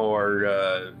I know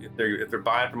are if they're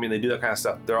buying from me, and they do that kind of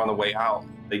stuff. They're on the way out.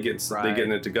 They get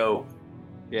it to go.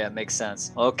 Yeah, makes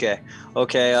sense. Okay. All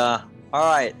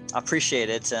right. I appreciate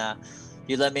it.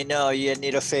 You let me know. You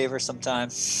need a favor sometime.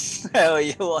 How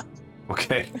you want?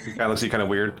 Okay, that looks kind of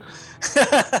weird.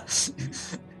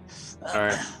 All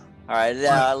right. All right.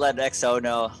 Yeah, I'll let XO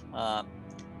know.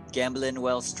 Gambling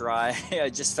wells dry. I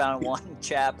just found one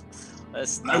chap.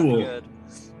 That's not good.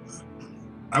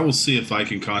 I will see if I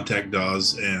can contact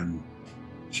Dawes and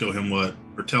show him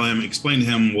explain to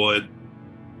him what,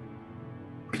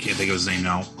 I can't think of his name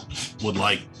now, would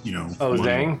like, Oh,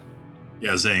 Zhang?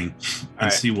 Yeah, Zhang. And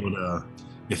right. see what,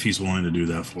 if he's willing to do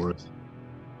that for us.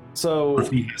 So, Or if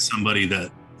he has somebody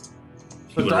that.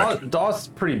 Dawes is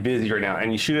pretty busy right now,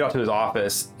 and you shoot it out to his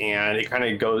office, and it kind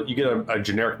of goes. You get a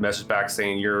generic message back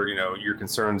saying your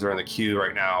concerns are in the queue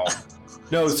right now.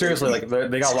 No, seriously, like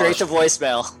they got straight to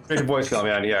voicemail. Straight to voicemail,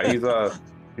 man. Yeah,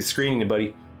 he's screening you,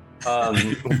 buddy. He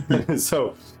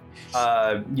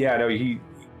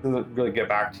doesn't really get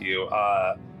back to you.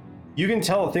 You can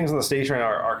tell the things on the station right now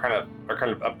are kind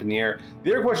of up in the air.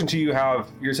 The other question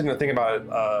you're sitting there thinking about it,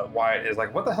 Wyatt, is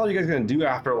like, what the hell are you guys gonna do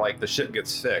after like the ship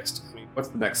gets fixed? I mean, what's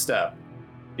the next step?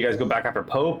 You guys go back after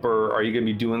Pope, or are you gonna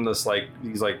be doing these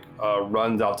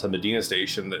runs out to Medina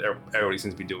Station that everybody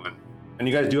seems to be doing? And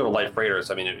you guys do have a light freighter,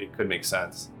 so I mean, it could make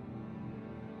sense.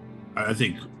 I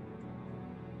think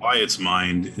Wyatt's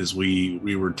mind is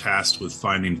we were tasked with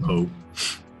finding Pope,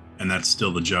 and that's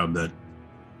still the job that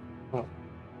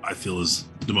I feel is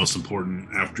the most important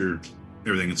after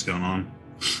everything that's going on.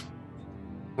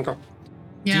 Okay.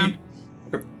 Yeah.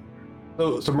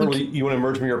 So Myrtle, you want to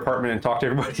emerge from your apartment and talk to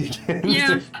everybody again?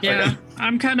 Yeah. Okay.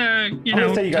 I'm kind of, I'm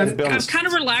gonna say you guys I'm kind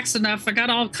of relaxed enough. I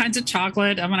got all kinds of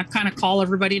chocolate. I'm going to kind of call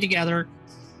everybody together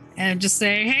and just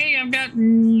say, hey, I've got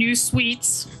new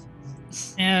sweets.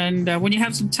 And when you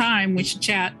have some time, we should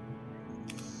chat.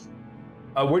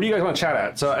 Where do you guys want to chat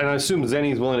at? So, and I assume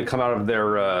Zenny's willing to come out of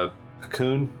their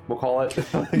cocoon, we'll call it.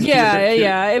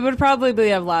 Yeah. It would probably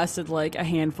have lasted like a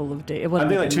handful of days. I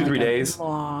think like 2-3 days.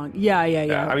 Long. Yeah.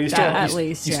 I mean, you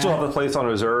still have the place on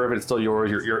reserve. It's still yours.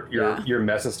 Your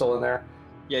mess is still in there.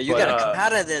 Yeah, you gotta come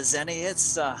out of there, Zenny.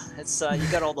 It's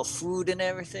you got all the food and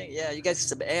everything. Yeah, you got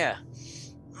some air.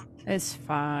 It's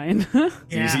fine.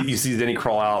 Yeah. You see Denny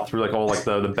crawl out through like all like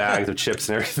the bags of chips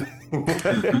and everything.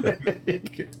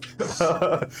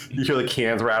 You hear the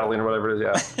cans rattling or whatever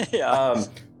it is. Yeah. Yeah.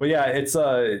 But yeah, it's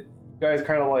you guys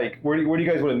kind of like where do you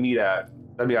guys want to meet at?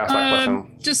 Let me ask that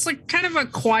question. Just like kind of a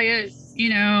quiet,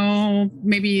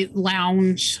 maybe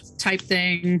lounge type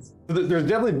thing. There's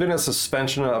definitely been a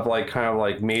suspension of like kind of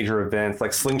like major events.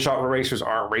 Like slingshot racers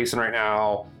aren't racing right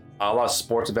now. A lot of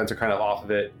sports events are kind of off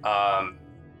of it.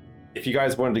 If you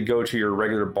guys wanted to go to your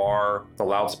regular bar, the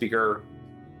loudspeaker,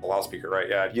 right?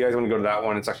 Yeah. If you guys want to go to that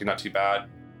one, it's actually not too bad.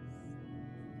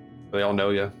 They all know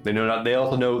you. They know not. They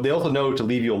also know to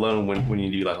leave you alone when you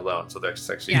do let alone. So that's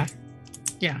actually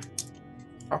Yeah.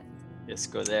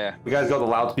 Just go there. You guys go to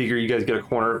the loudspeaker. You guys get a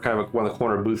corner, kind of one of the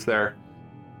corner booths there.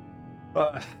 They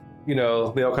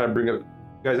all kind of bring up.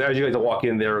 Guys, as you guys walk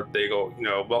in there, they go,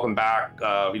 welcome back.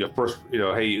 First,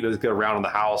 hey, let's get a round in the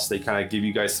house. They kind of give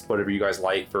you guys whatever you guys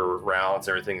like for rounds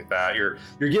and everything like that. You're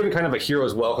giving kind of a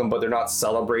hero's welcome, but they're not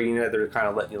celebrating it. They're kind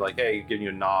of letting you like, hey, giving you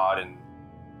a nod and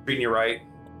treating you right.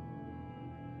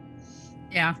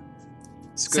 Yeah.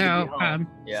 It's good to be So, home.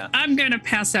 Yeah. I'm gonna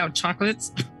pass out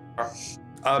chocolates.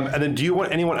 And then, do you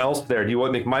want anyone else there? Do you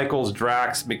want McMichaels,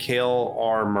 Drax, Mikhail,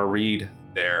 or Mareed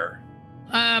there?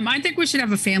 I think we should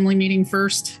have a family meeting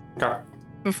first Okay.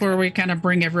 before we kind of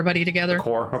bring everybody together.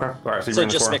 Core. Okay. All right. So, So you're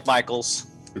just the core. McMichaels.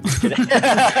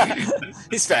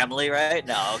 His family, right?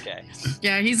 No, okay.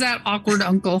 Yeah, he's that awkward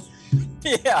uncle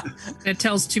Yeah. that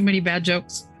tells too many bad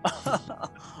jokes.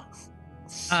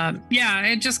 Yeah,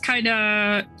 it just kind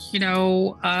of,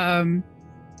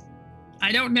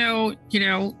 I don't know,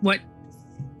 what,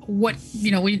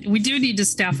 we do need to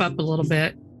staff up a little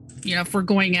bit, if we're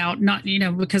going out, not,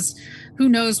 because who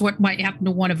knows what might happen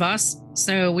to one of us.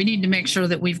 So we need to make sure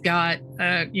that we've got,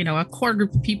 a core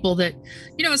group of people that,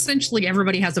 essentially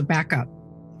everybody has a backup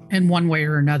in one way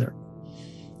or another.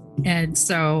 And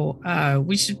so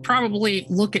we should probably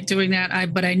look at doing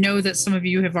that. But I know that some of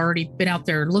you have already been out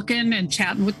there looking and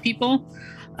chatting with people.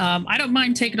 I don't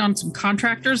mind taking on some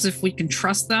contractors if we can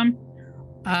trust them.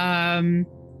 I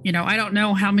don't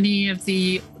know how many of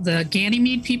the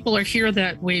Ganymede people are here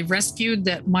that we rescued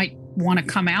that might want to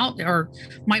come out or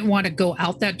might want to go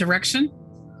out that direction.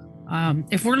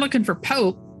 If we're looking for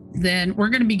Pope, then we're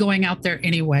going to be going out there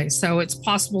anyway. So it's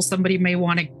possible somebody may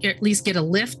want to at least get a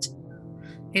lift.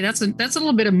 Hey, that's a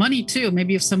little bit of money too.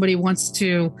 Maybe if somebody wants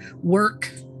to work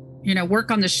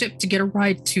on the ship to get a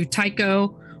ride to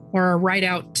Tycho or a ride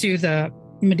out to the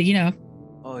Medina.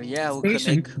 Oh yeah,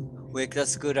 station.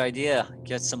 That's a good idea.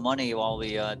 Get some money while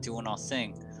we doing our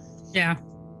thing. Yeah.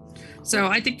 So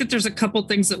I think that there's a couple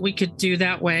things that we could do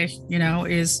that way,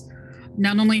 is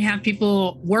not only have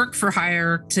people work for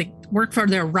hire to work for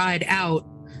their ride out,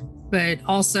 but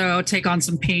also take on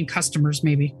some paying customers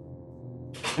maybe.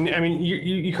 And, I mean,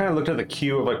 you kind of looked at the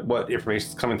queue of like what information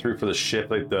is coming through for the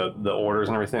ship, like the orders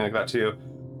and everything like that too.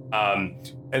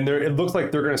 And it looks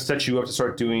like they're going to set you up to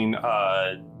start doing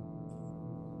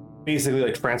basically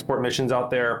like transport missions out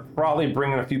there. Probably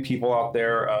bringing a few people out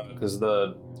there because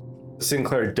the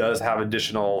Sinclair does have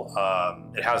additional.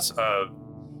 It has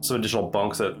some additional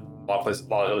bunks that a lot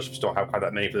of other ships don't have quite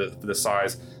that many for the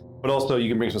size. But also you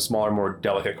can bring some smaller, more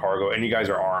delicate cargo, and you guys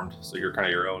are armed, so you're kind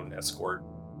of your own escort.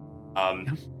 So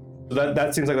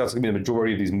that seems like that's going to be the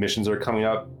majority of these missions that are coming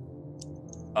up.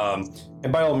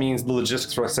 And by all means, the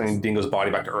logistics for sending Dingo's body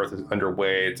back to Earth is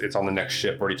underway. It's on the next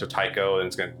ship ready to Tycho, and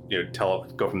it's going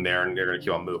to go from there, and they're going to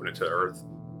keep on moving it to Earth.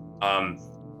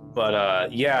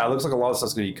 Yeah, it looks like a lot of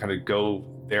stuff's going to kind of go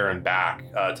there and back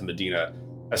to Medina.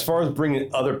 As far as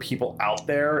bringing other people out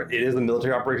there, it is a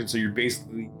military operation, so you'd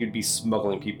be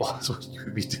smuggling people. That's what you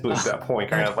would be doing at that point,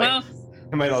 kind of like.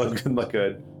 It might not look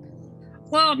good.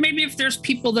 Well, maybe if there's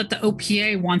people that the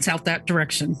OPA wants out that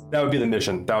direction. That would be the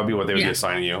mission. That would be what they would be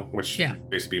assigning you, which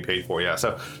basically be paid for. Yeah.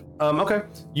 So, okay,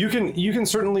 you can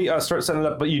certainly start setting it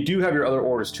up, but you do have your other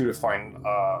orders too to find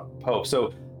Pope.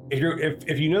 So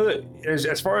if you know that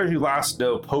as far as you last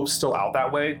know, Pope's still out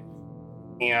that way,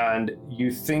 and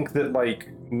you think that like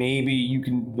maybe you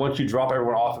can, once you drop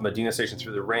everyone off at Medina Station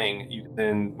through the ring, you can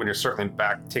then when you're circling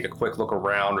back take a quick look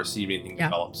around or see if anything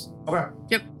develops. Okay.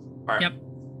 Yep. All right. Yep.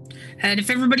 And if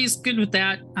everybody's good with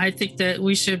that, I think that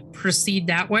we should proceed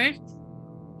that way.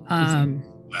 Bad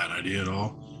idea at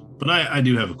all. But I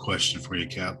do have a question for you,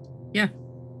 Cap. Yeah.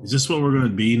 Is this what we're going to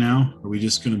be now? Are we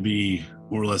just going to be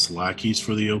more or less lackeys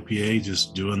for the OPA,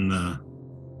 just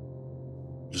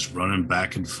running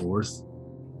back and forth?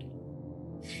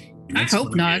 I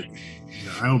hope not.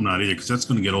 I hope not either, because that's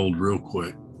going to get old real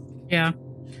quick. Yeah.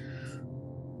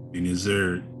 I mean, is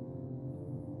there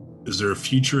a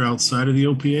future outside of the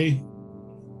OPA?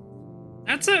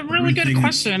 That's a really good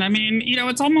question. I mean,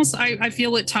 it's almost, I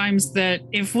feel at times that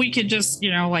if we could just,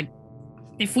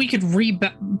 if we could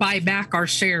buy back our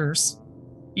shares,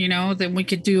 then we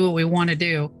could do what we want to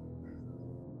do.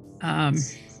 But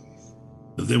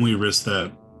then we risk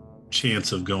that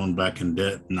chance of going back in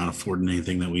debt and not affording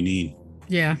anything that we need.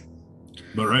 Yeah.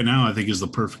 But right now, I think is the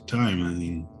perfect time. I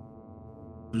mean,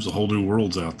 there's a whole new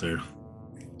worlds out there.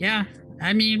 Yeah.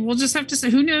 I mean, we'll just have to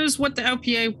say, who knows what the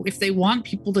LPA, if they want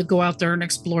people to go out there and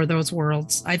explore those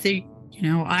worlds. I think,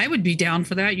 I would be down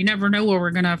for that. You never know where we're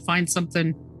going to find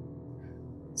something,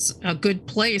 a good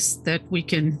place that we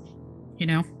can, I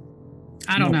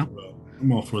don't know.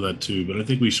 I'm all for that too, but I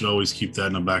think we should always keep that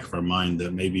in the back of our mind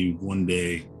that maybe one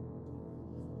day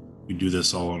we do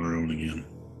this all on our own again.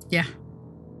 Yeah,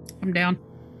 I'm down.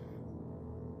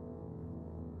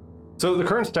 So the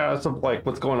current status of like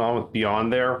what's going on with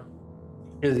Beyond there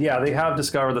is, they have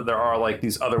discovered that there are like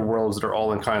these other worlds that are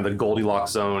all in kind of the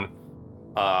Goldilocks zone,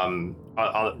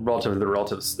 relative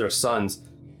to their suns.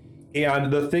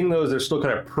 And the thing though is they're still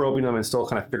kind of probing them and still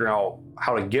kind of figuring out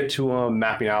how to get to them,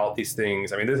 mapping out these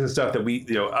things. I mean, this is stuff that we,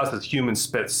 us as humans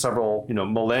spent several,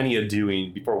 millennia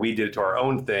doing before we did it to our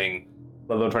own thing,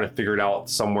 let alone trying to figure it out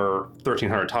somewhere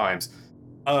 1,300 times.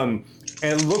 And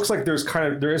it looks like there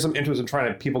is some interest in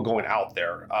trying to people going out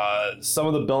there. Some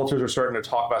of the Belters are starting to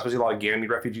talk about, especially a lot of Gambit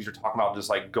refugees are talking about just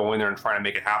like going there and trying to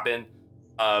make it happen.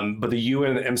 But the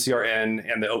UN, the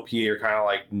MCRN, and the OPA are kind of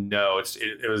like, no,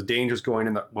 it was dangerous going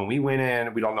in. When we went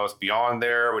in, we don't know what's beyond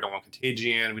there. We don't want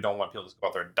contagion. We don't want people to go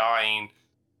out there dying.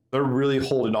 They're really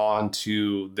holding on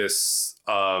to this,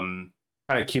 kind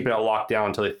of keeping it locked down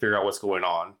until they figure out what's going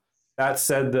on. That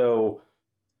said, though,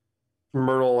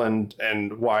 Myrtle and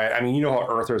Wyatt, I mean, you know how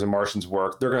Earthers and Martians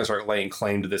work. They're going to start laying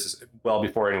claim to this well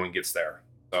before anyone gets there.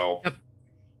 So, yep.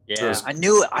 Yeah, I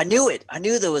knew it. I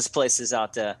knew there was places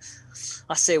out there.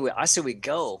 I say we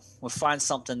go. We'll find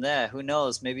something there. Who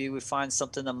knows? Maybe we find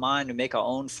something to mine to make our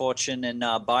own fortune and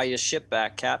buy your ship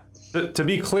back, Cap. To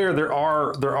be clear, there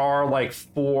are like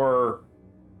 4.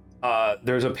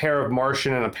 There's a pair of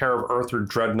Martian and a pair of Earther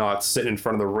dreadnoughts sitting in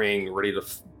front of the ring, ready to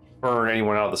burn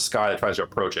anyone out of the sky that tries to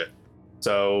approach it.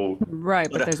 So right,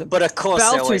 but there's of course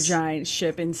Belter giant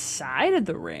ship inside of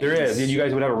the ring. There is. You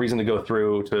guys would have a reason to go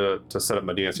through to set up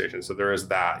Medina Station. So there is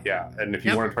that, yeah. And if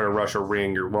you want to try to rush a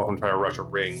ring, you're welcome to try to rush a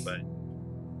ring. But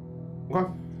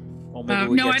okay. Well,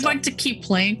 no, I'd like to keep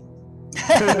playing.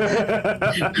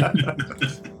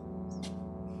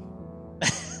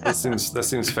 That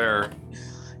seems fair.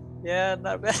 Yeah,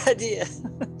 not a bad idea.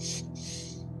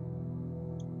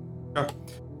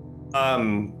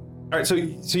 All right, so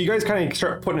you guys kind of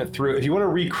start putting it through. If you want to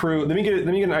recruit, let me get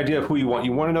an idea of who you want.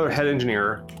 You want another head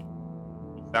engineer.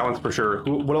 That one's for sure.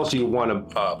 What else do you want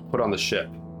to put on the ship?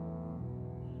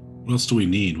 What else do we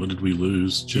need? What did we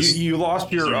lose? Just you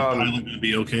lost your pilot going to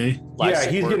be okay?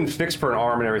 He's getting fixed for an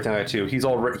arm and everything like that too.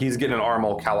 He's getting an arm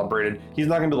all calibrated. He's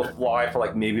not going to be able to fly for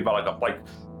like maybe about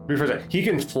he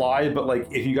can fly, but like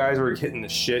if you guys are hitting the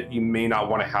shit, you may not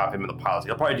want to have him in the pilot.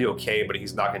 He'll probably do okay, but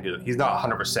he's not going to do it. He's not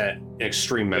 100% in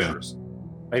extreme measures.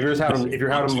 Like if you're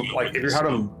having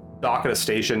him dock at a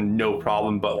station, no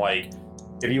problem. But like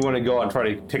if you want to go and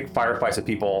try to take firefights at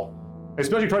people,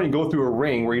 especially trying to go through a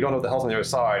ring where you don't know what the hell's on the other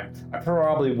side, I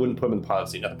probably wouldn't put him in the pilot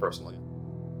seat, nothing personally.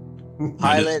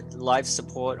 Pilot, life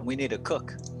support, and we need a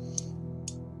cook.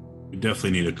 We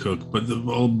definitely need a cook. But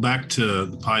back to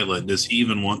the pilot, does he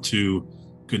even want to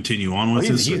continue on with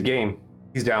this? He's game.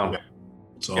 He's down. Okay.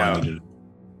 That's all I needed.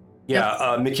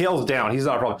 Yeah, Mikhail's down. He's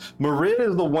not a problem. Marin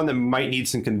is the one that might need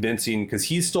some convincing because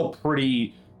he's still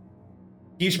pretty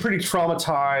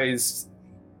traumatized.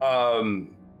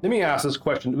 Let me ask this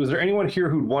question: was there anyone here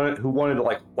who wanted to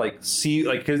like see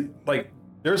because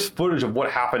there's footage of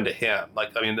what happened to him?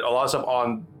 Like, I mean, a lot of stuff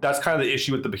on. That's kind of the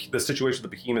issue with the situation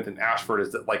with the Behemoth and Ashford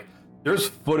is that like there's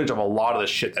footage of a lot of the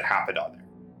shit that happened on there.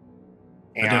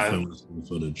 And, I definitely want to see the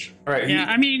footage. All right. Yeah,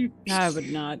 I mean, I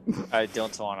would not. I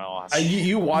don't want to watch.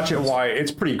 You watch it. Why?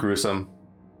 It's pretty gruesome.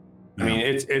 Yeah. I mean,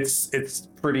 it's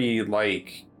pretty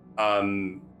like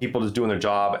people just doing their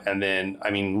job, and then I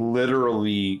mean,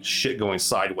 literally shit going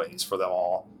sideways for them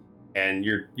all. And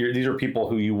these are people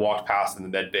who you walked past in the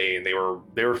med bay, and they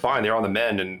were fine. They were on the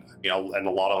mend, and and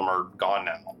a lot of them are gone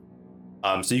now.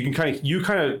 So you can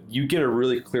you get a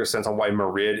really clear sense on why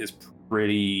Marid is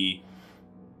pretty.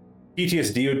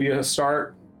 PTSD would be a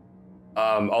start,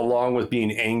 along with being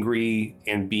angry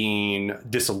and being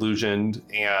disillusioned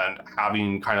and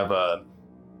having kind of a.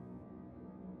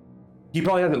 He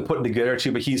probably hasn't put it together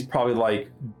too, but he's probably like,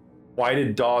 why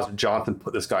did Dawes Johnson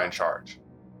put this guy in charge?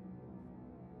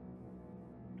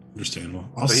 Understandable.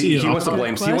 I'll So see. he wants to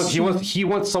blame. Good He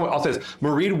wants someone. I'll say this: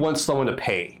 Mareed wants someone to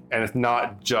pay, and it's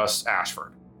not just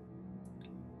Ashford.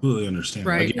 Completely understand.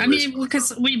 Right. I mean,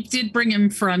 because we did bring him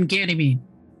from Ganymede.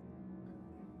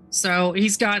 So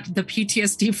he's got the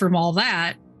PTSD from all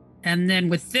that. And then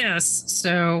with this,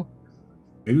 so.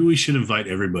 Maybe we should invite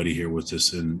everybody here with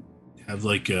us and have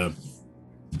like a.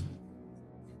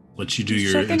 Let you do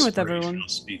Just your check in with everyone. inspirational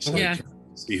speech. Yeah.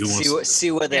 See who wants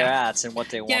see where they're Yeah. at and what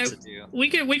they want Yeah. to do. We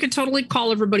could totally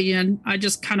call everybody in. I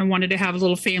just kind of wanted to have a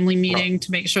little family meeting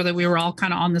to make sure that we were all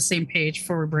kind of on the same page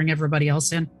before we bring everybody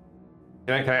else in.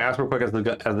 Can I ask real quick as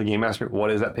the game master,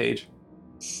 what is that page?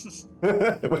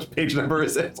 Which page number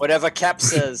is it? Whatever Cap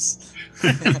says.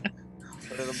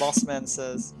 Whatever the boss man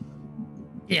says.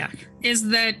 Yeah, is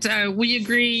that we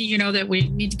agree, that we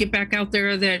need to get back out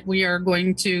there, that we are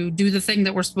going to do the thing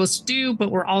that we're supposed to do,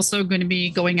 but we're also going to be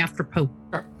going after Pope.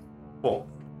 Cool.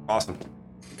 Awesome.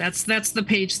 That's the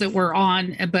page that we're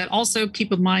on, but also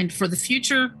keep in mind for the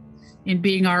future in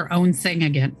being our own thing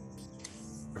again.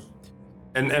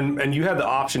 And you had the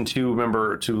option to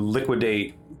remember to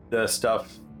liquidate the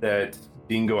stuff that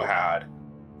Dingo had.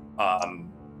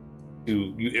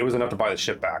 It was enough to buy the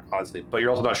ship back, honestly. But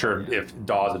you're also not sure if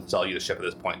Dawes would sell you the ship at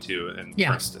this point too. And Yeah.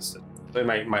 for instance, they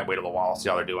might wait a little while, see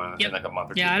how they're doing in like a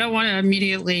month or two. Yeah, I don't want to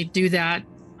immediately do that.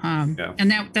 Yeah.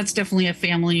 And that's definitely a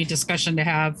family discussion to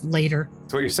have later.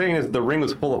 So what you're saying is the ring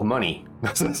was full of money.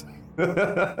 Yeah.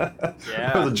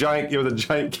 It was a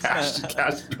giant cash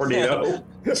tornado.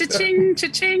 Cha-ching,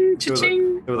 cha-ching,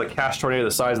 cha-ching. It was a cash tornado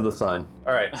the size of the sun.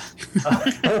 All right.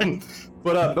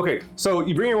 But okay, so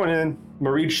you bring everyone in.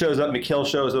 Mareed shows up, Mikhail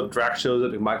shows up, Drax shows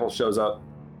up, Michael shows up,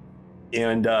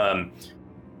 and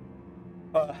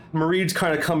Mareed's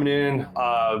kind of coming in,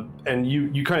 and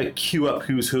you kind of queue up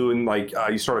who's who, and like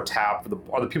you sort of tap for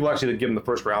the people actually that give him the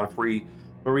first round free.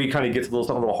 Mareed kind of gets stuff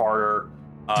a little harder.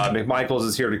 McMichaels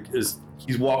is here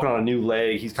he's walking on a new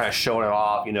leg. He's kind of showing it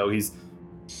off. He's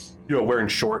wearing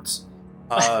shorts.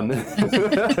 He's ready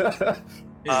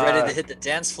to hit the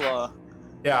dance floor.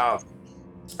 Yeah.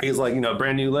 He's like,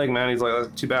 brand new leg, man. He's like,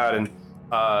 that's too bad, and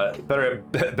better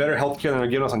healthcare than they're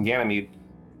giving us on Ganymede.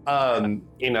 And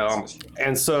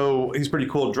so he's pretty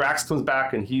cool. Drax comes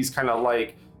back and he's kind of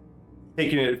like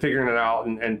figuring it out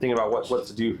and thinking about what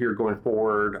to do here going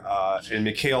forward. And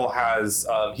Mikhail has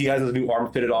his new arm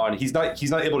fitted on. He's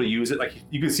not able to use it. Like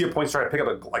you can see at points trying to pick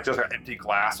up just an empty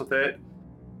glass with it,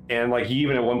 and like he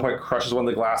even at one point crushes one of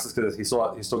the glasses because he's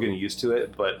still getting used to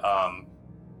it. But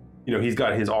he's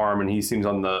got his arm and he seems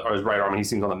or his right arm and he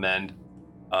seems on the mend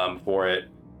for it.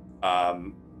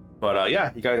 But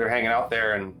yeah, you guys are hanging out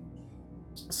there and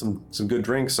some good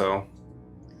drinks. So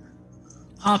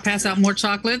I'll pass out more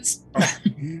chocolates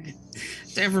to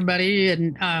everybody,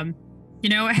 and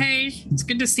hey, it's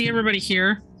good to see everybody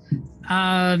here.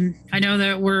 I know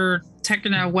that we're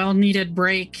taking a well-needed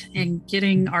break and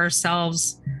getting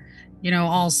ourselves,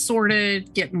 all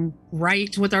sorted, getting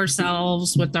right with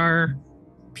ourselves, with our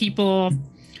people,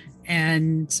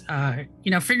 and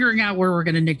figuring out where we're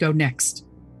going to go next.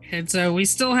 And so we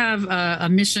still have a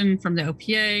mission from the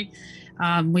OPA.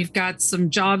 We've got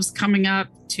some jobs coming up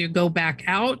to go back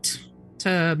out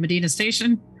to Medina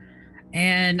Station,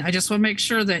 and I just want to make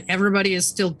sure that everybody is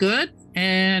still good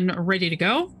and ready to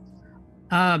go.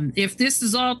 If this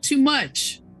is all too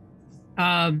much,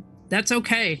 that's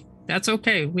okay. That's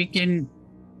okay. We can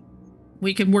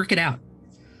work it out.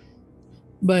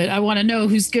 But I want to know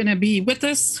who's going to be with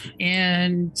us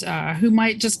and who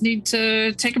might just need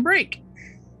to take a break.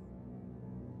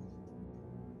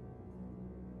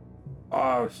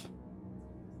 They'll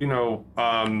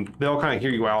kind of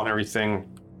hear you out and everything.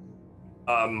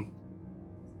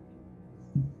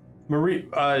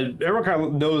 Everyone kind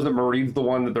of knows that Mareed's the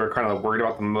one that they're kind of worried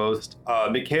about the most.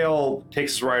 Mikhail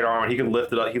takes his right arm and he can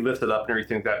lift it up. He lifts it up and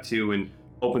everything like that too, and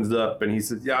opens it up and he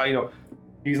says, "Yeah,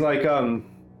 he's like, I'm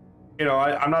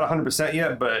not 100%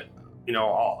 yet, but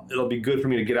it'll be good for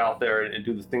me to get out there and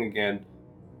do the thing again.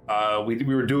 We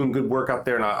were doing good work out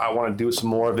there, and I want to do some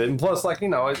more of it. And plus, you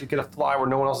get to fly where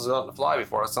no one else is out to fly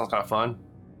before. That sounds kind of fun."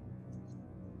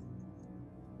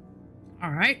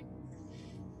 All right.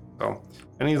 So,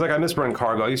 and he's like, "I miss running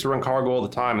cargo. I used to run cargo all the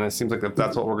time, and it seems like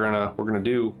that's what we're gonna do. We're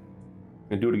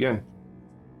gonna do it again."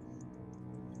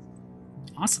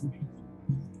 Awesome.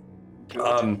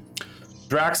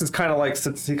 Drax is kind of like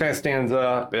he kind of stands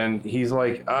up and he's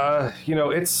like,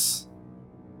 it's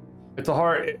a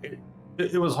hard.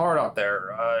 It was hard out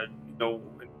there, and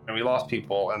we lost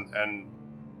people, and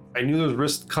I knew there was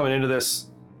risk coming into this,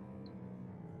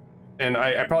 and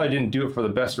I probably didn't do it for the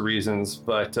best of reasons,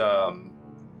 but I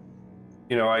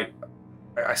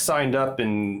signed up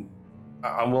and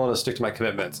I'm willing to stick to my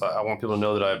commitments. I want people to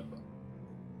know that I'm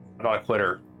not a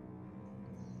quitter.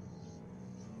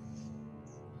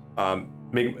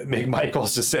 Make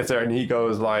Michaels just sits there and he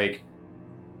goes like,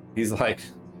 he just kind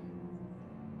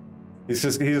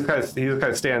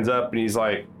of stands up and he's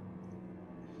like,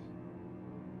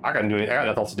 I got nothing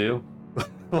else to do.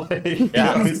 He's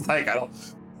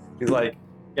like,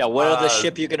 yeah, what other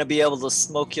ship you gonna be able to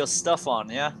smoke your stuff on?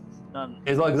 Yeah, none.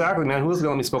 He's like, exactly, man. Who's gonna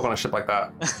let me smoke on a ship like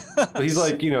that? But he's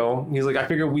like, I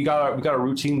figure we got a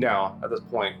routine down at this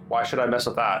point. Why should I mess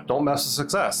with that? Don't mess with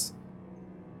success.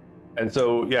 And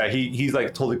so, yeah, he's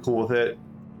like totally cool with it.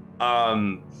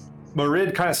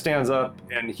 Marid kind of stands up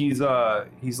and he's like,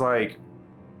 he's like,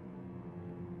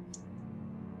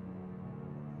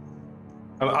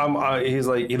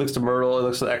 he looks to Myrtle, he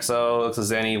looks to XO, looks to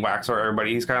Zenny, Waxor,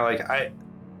 everybody. He's kind of like,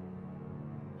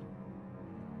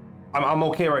 I'm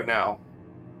okay right now,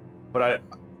 but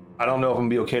I don't know if I'm gonna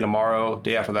be okay tomorrow,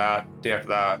 day after that.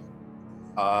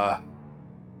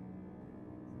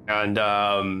 And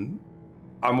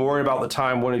I'm worried about the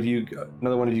time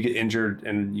another one of you get injured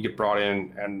and you get brought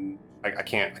in, and I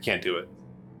can't do it.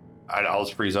 I'll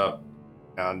just freeze up,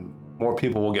 and more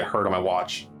people will get hurt on my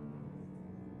watch.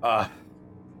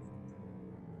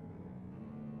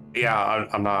 Yeah,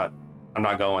 I'm not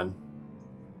going.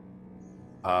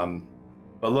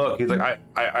 But look, he's like,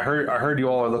 I heard you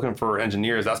all are looking for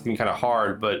engineers. That's gonna be kind of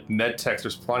hard, but med techs,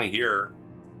 there's plenty here.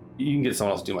 You can get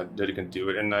someone else that can do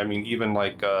it. And I mean, even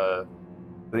like, I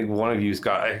think one of you's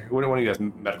got, one of you has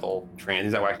medical training.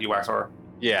 Is that Waxor?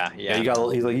 Yeah. You got a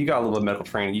little bit of medical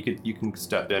training. You can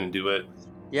step in and do it.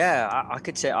 Yeah, I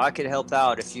could say I could help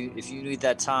out if you need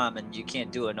that time and you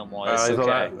can't do it no more. That's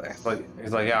okay.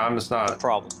 He's like, yeah, I'm just not. No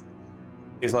problem.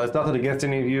 He's like, it's nothing against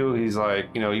any of you. He's like,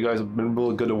 you guys have been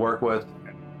really good to work with,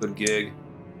 good gig.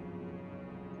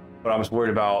 But I'm just worried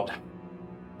about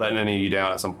letting any of you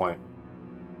down at some point.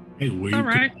 Hey, well, you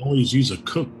could always use a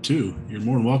cook too. You're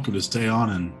more than welcome to stay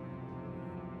on and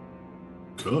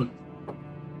cook.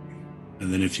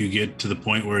 And then if you get to the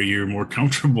point where you're more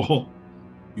comfortable,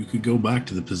 you could go back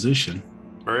to the position.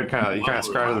 Or he kind of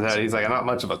scratches his head. He's like, I'm not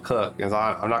much of a cook. Because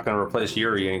I'm not going to replace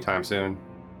Yuri anytime soon.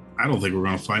 I don't think we're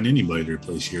going to find anybody to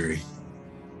replace Yuri.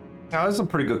 Now, there's some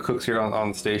pretty good cooks here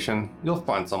on the station. You'll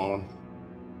find someone.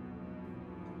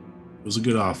 It was a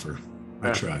good offer.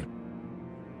 I tried.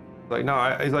 Like,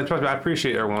 no, he's like, trust me, I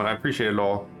appreciate everyone. I appreciate it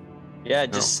all. Yeah,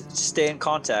 just stay in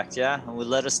contact, yeah? And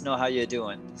let us know how you're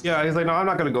doing. Yeah, he's like, no, I'm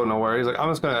not going to go nowhere. He's like, I'm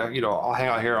just going to, I'll hang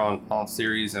out here on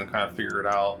Sirius and kind of figure it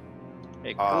out.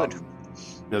 Hey, good.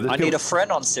 I need a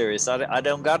friend on Sirius. I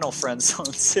don't got no friends on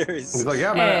Sirius. He's like,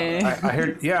 yeah, man, I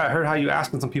heard how you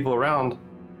asking some people around.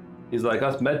 He's like,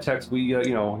 us med techs, we, he's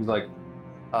like,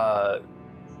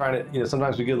 trying to,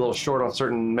 sometimes we get a little short on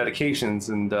certain medications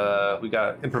and we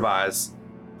got to improvise.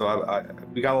 So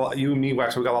we got a lot, you and me,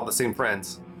 Wax, we got a lot of the same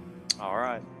friends. All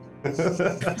right.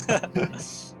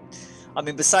 I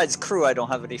mean, besides crew, I don't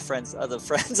have any other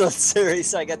friends on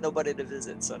Sirius. I got nobody to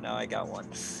visit, so now I got one.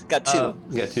 Got two.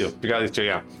 You got two. You got these two,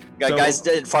 yeah. Got guys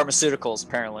in pharmaceuticals,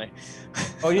 apparently.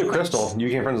 Oh, you have Crystal. You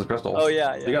became friends with Crystal. Oh,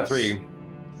 yeah. You got three.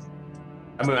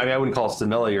 I mean, I wouldn't call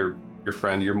Stamella your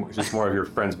friend. You're just more of your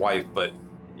friend's wife, but...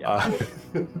 Yeah.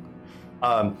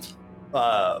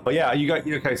 But yeah, you got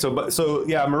okay. So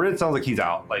yeah, Marid sounds like he's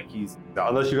out. Like he's out.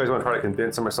 Unless you guys want to try to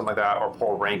convince him or something like that, or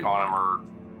pull rank on him, or.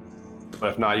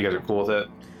 But if not, you guys are cool with it.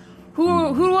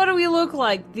 What do we look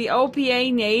like? The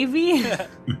OPA Navy?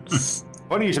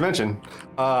 Funny you should mention.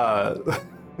 But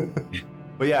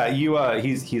yeah,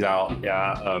 he's out.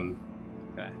 Yeah.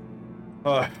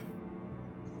 Okay.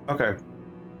 Okay.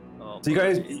 So you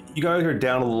guys are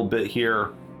down a little bit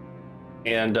here.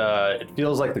 And it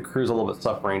feels like the crew's a little bit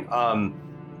suffering.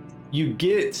 You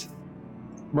get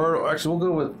Myrtle. Actually, we'll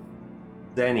go with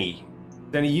Zenny.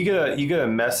 Zenny, you get a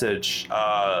message,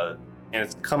 and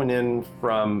it's coming in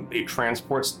from a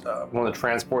one of the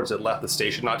transports that left the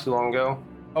station not too long ago.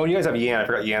 Oh, and you guys have Yan. I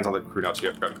forgot Yan's on the crew now too.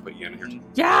 I forgot to put Yan in here.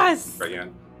 Yes. Right,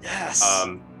 Yan. Yes.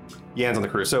 Yan's on the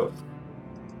crew. So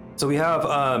we have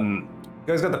you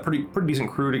guys got the pretty decent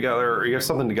crew together, or you have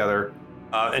something together.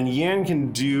 And Yan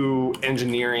can do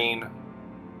engineering.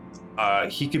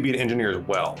 He could be an engineer as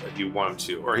well if you want him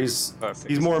to, or he's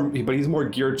more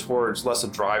geared towards less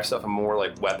of drive stuff and more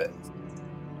like weapons.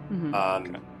 Mm-hmm.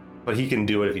 Okay. But he can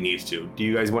do it if he needs to. Do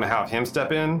you guys want to have him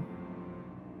step in?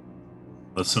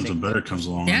 Unless something better comes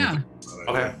along. Yeah.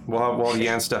 Okay. We'll have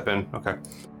Yan step in. Okay.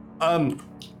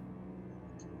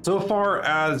 So far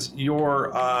as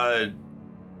your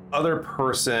other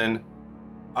person.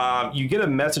 You get a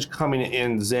message coming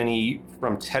in, Zenny,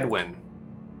 from Tedwin.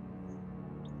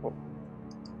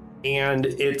 and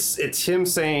it's him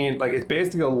saying like it's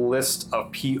basically a list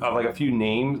of like a few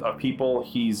names of people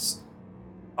he's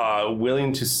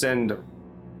willing to send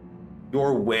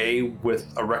your way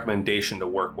with a recommendation to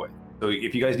work with. So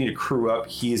if you guys need to crew up,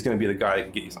 he's going to be the guy that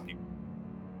can get you some people.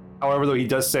 However, though, he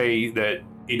does say that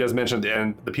he does mention at the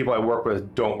end, the people I work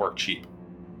with don't work cheap.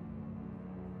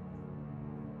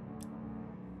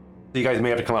 So you guys may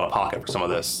have to come out of pocket for some of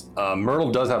this.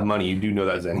 Myrtle does have money. You do know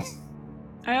that, Zenny.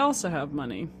 I also have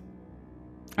money.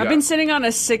 I've been sitting on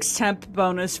a 6 temp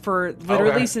bonus for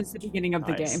literally since the beginning of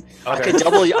the game. Okay.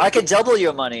 I could double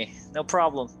your money, no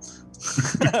problem.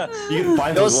 You can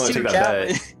find those to take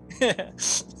that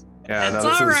bet. Yeah, it's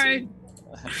all right.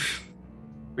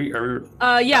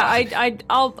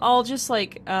 I'll just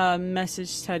like message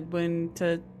Tedwin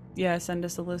to send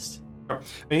us a list.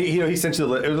 He sent you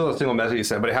the list. It was a single message he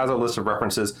sent, but it has a list of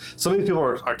references. Some of these people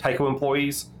are Tycho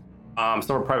employees.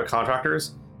 Some are private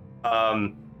contractors.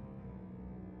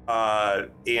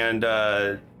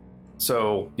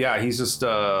 So yeah, he's just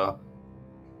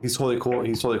he's totally cool.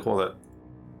 He's totally cool with it.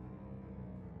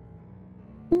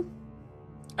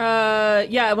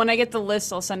 When I get the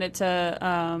list, I'll send it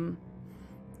to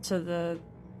the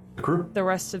crew, the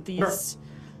rest of these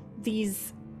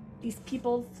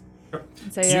people. Sure.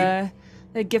 Say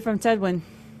a gift from Tedwin.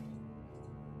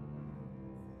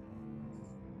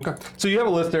 Okay, so you have a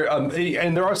list there,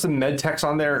 and there are some med techs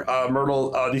on there.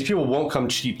 Myrtle, these people won't come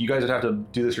cheap. You guys would have to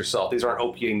do this yourself. These aren't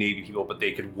OPA Navy people, but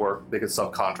they could work. They could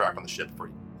subcontract on the ship for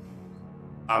you.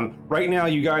 Right now,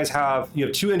 you guys have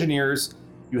 2 engineers.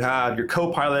 You have your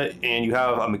co-pilot, and you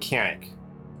have a mechanic,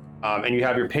 and you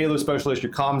have your payload specialist,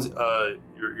 your comms,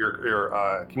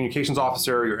 your communications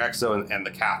officer, your XO, and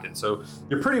the captain. So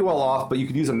you're pretty well off, but you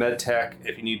could use a med tech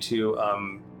if you need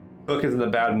to. Cook isn't a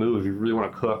bad move if you really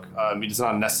want to cook. It's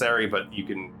not necessary, but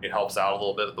it helps out a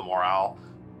little bit with the morale.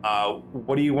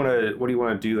 What do you want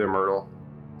to do there, Myrtle?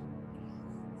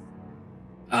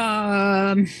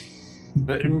 Tell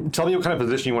me what kind of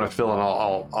position you want to fill, and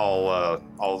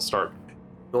I'll start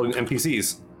building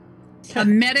NPCs. A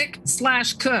medic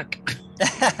 / cook.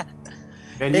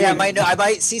 I might know.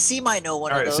 CC might know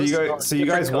one of those. So you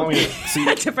guys want me to see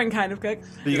a different kind of cook?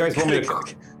 So you guys want me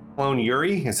to clone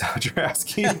Yuri? Is that what you're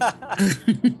asking?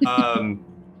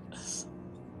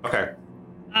 Okay.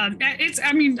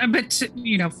 But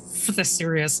for the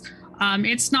serious,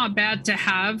 it's not bad to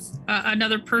have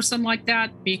another person like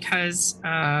that, because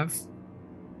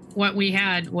what we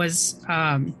had was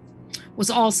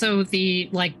also the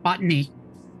botany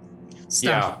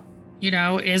stuff.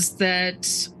 Yeah. Is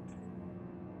that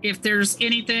if there's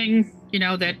anything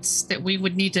that we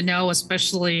would need to know,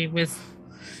 especially with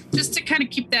just to kind of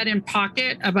keep that in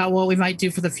pocket about what we might do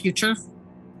for the future.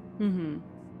 Mm-hmm.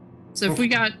 So if we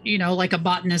got a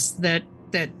botanist that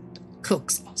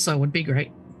cooks also would be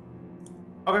great.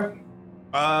 Okay.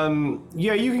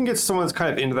 You can get someone that's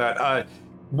kind of into that.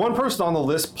 One person on the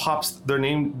list pops their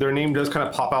name does kind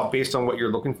of pop out based on what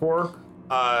you're looking for.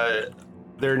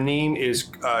 Their name is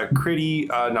Kriti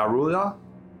Narula,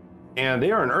 and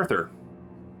they are an Earther.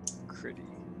 Kriti.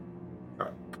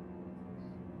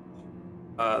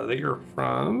 They are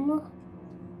from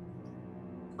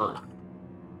Earth.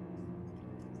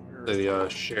 The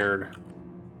shared.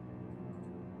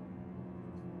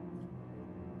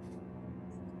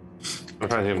 I'm trying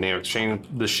to think of the name.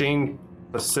 The Shane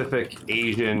Pacific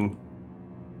Asian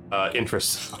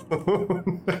interest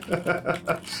zone.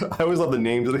 I always love the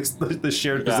names of the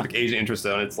shared Pacific Asian interest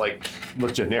zone. It's like the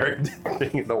most generic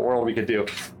thing in the world we could do.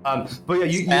 But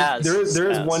yeah, there is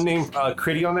one name,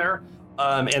 Kriti, on there,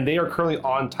 and they are currently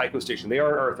on Tycho Station. They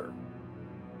are an Earther.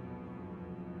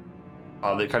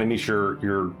 They kind of meet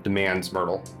your demands,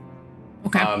 Myrtle.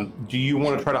 Okay. Do you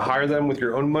want to try to hire them with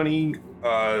your own money?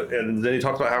 And then he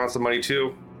talks about having some money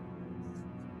too.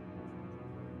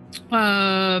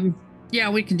 Yeah,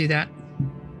 we can do that.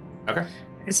 Okay.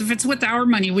 So if it's with our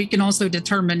money, we can also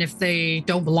determine if they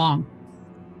don't belong.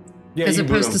 Yeah, as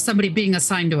opposed to somebody being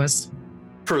assigned to us.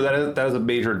 True, that is a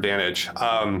major advantage.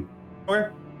 Okay.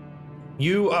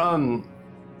 You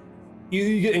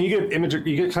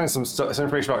get kind of some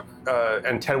information about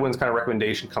and Tedwin's kind of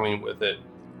recommendation coming with it.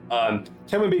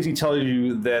 Tedwin basically tells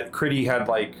you that Kriti had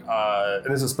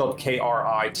and this is spelled Kriti,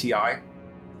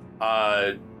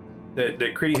 that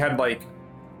Kriti had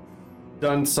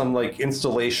done some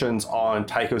installations on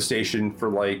Tycho Station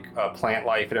for plant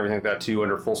life and everything like that too,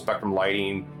 under full spectrum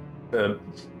lighting, to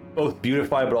both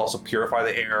beautify but also purify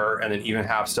the air, and then even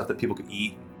have stuff that people could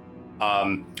eat.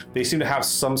 They seem to have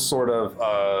some sort of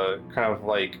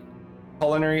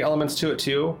culinary elements to it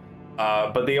too,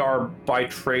 but they are by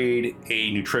trade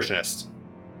a nutritionist.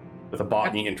 with a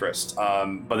botany interest.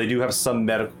 But they do have some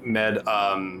medical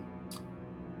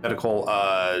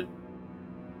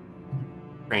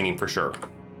training for sure.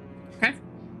 Okay.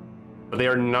 But they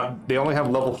are not. They only have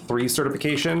level 3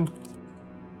 certification.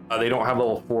 They don't have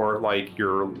level 4 like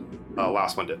your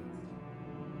last one did.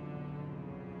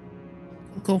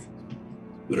 Cool.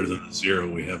 Better than the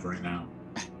 0 we have right now.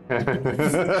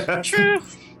 True.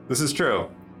 This is true.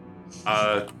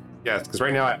 Yes, because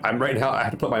right now I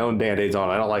have to put my own band-aids on.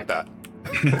 I don't like that.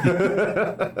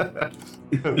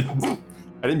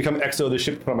 I didn't become XO of the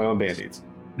ship to put on my own band-aids.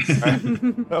 Right?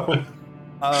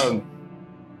 So,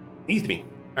 needs to be.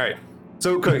 All right.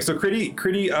 So Critty,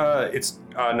 it's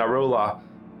Narola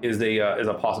is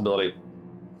a possibility.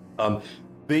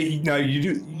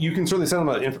 You can certainly send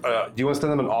them do you want to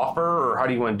send them an offer, or how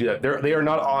do you want to do that? They are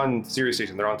not on Sirius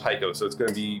Station. They're on Tycho, so it's going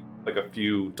to be like a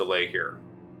few delay here.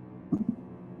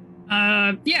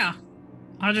 Yeah.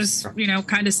 I'll just,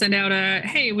 kind of send out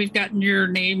hey, we've gotten your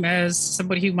name as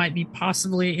somebody who might be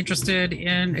possibly interested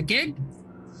in a gig.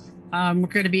 We're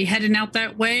going to be heading out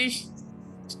that way,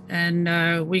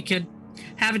 and we could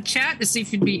have a chat to see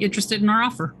if you'd be interested in our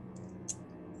offer.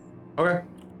 Okay.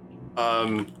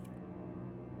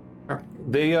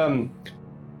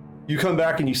 You come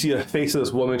back and you see a face of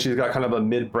this woman. She's got kind of a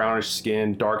mid-brownish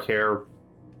skin, dark hair,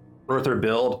 earther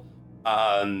build.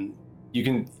 You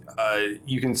can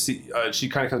see she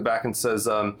kind of comes back and says,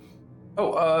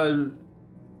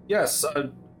 yes,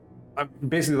 I'm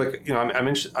basically like, I'm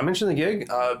interested in the gig.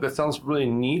 That sounds really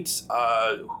neat.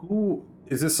 Who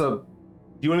is this? Do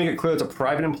you want to make it clear it's a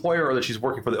private employer or that she's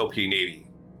working for the OPA Navy?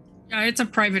 Yeah, it's a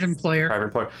private employer.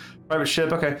 Private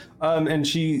ship, okay. And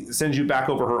she sends you back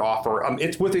over her offer.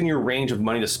 It's within your range of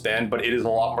money to spend, but it is a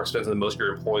lot more expensive than most of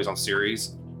your employees on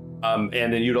Ceres. And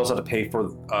then you'd also have to pay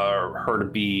for her to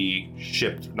be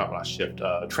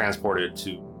transported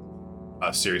to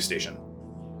Ceres Station.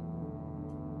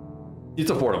 It's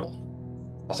affordable.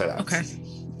 I'll say that. Okay.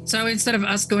 So instead of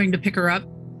us going to pick her up?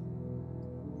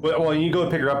 Well, when you go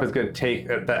to pick her up, it's going to take,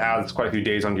 that adds quite a few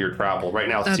days onto your travel. Right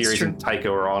now, Ceres and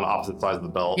Tycho are on opposite sides of the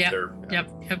belt. Yep.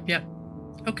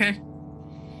 Okay.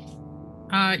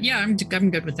 Yeah, I'm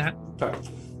good with that. Okay.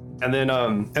 And then,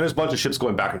 and there's a bunch of ships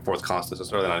going back and forth constantly, so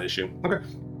it's really not an issue. Okay.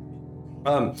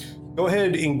 Go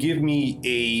ahead and give me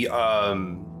a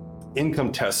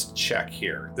income test check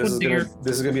here. This is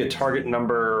gonna be a target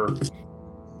number.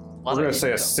 We're gonna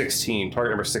say a 16.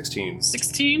 Target number 16.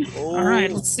 16. All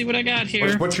right, let's see what I got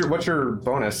here. What's your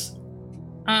bonus?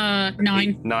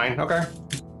 9. 9. Okay.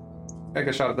 Take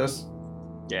a shot at this.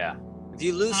 Yeah. If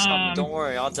you lose some, don't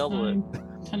worry, I'll double it.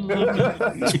 10,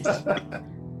 11.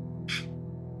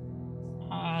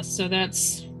 So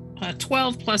that's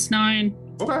 12 plus 9.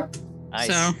 Okay. Nice.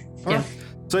 So yeah.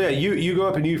 So yeah, you go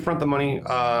up and you front the money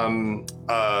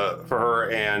for her,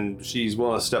 and she's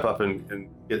willing to step up and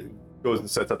goes and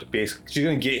sets up to base. She's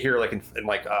gonna get here like in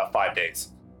 5 days.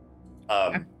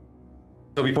 Okay.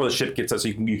 So before the ship gets up, so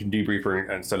you can debrief her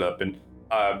and set up. And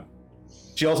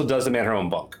she also does demand her own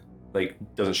bunk, like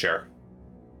doesn't share.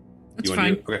 That's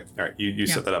fine. Okay, all right. You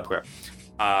set that up. Okay.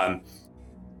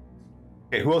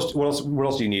 Okay. What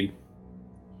else do you need?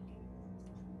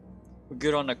 We're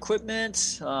good on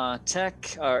equipment,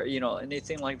 tech, or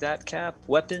anything like that. Cap,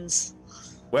 weapons.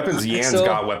 Weapons. Yan's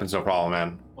got weapons, no problem,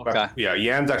 man. Okay. Yeah,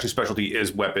 Yan's actually specialty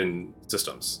is weapon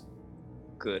systems.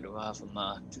 Good. We'll have them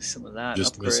do some of that.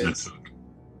 Just upgrades.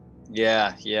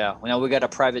 Yeah. Well, now we got a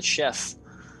private chef.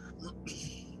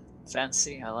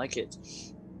 Fancy. I like it.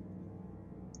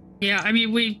 Yeah, I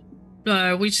mean we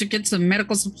should get some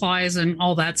medical supplies and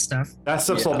all that stuff. That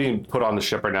stuff's all being put on the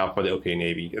ship right now for the OPA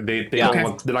Navy. They're not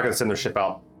going to send their ship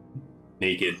out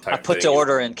naked. I put the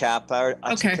order in, Cap. I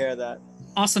took care of that.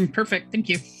 Awesome. Perfect. Thank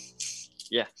you.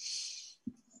 Yeah.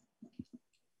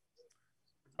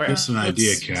 All right. Just an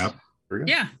idea, Cap.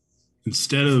 Yeah.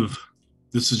 Instead of,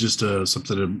 this is just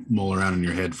something to mull around in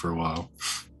your head for a while,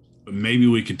 but maybe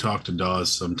we could talk to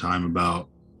Dawes sometime about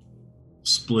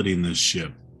splitting this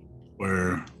ship,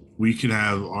 where we could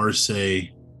have our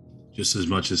say just as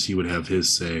much as he would have his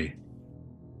say,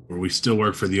 where we still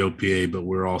work for the OPA, but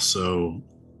we're also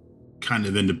kind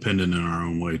of independent in our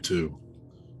own way too.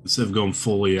 Instead of going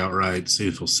fully outright, see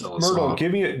if he'll sell us Myrtle, off.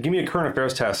 give me a current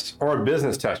affairs test or a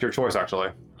business test, your choice actually.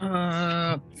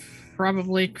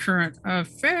 Probably current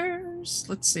affairs.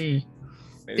 Let's see.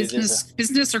 Maybe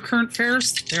Business or current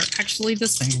affairs? They're actually the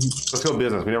same. Let's go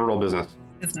business. We never roll business.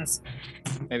 Business.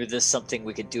 Maybe there's something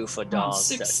we could do for dogs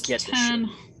 6, to get 10, the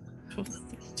ship. 12,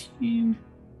 13,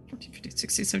 14, 15,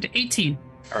 16, 17, 18.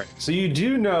 All right. So you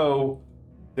do know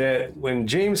that when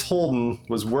James Holden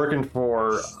was working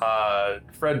for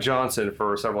Fred Johnson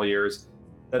for several years,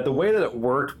 that the way that it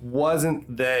worked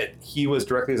wasn't that he was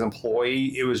directly his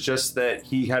employee. It was just that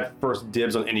he had first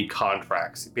dibs on any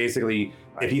contracts. Basically,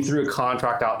 if he threw a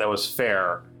contract out that was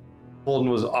fair,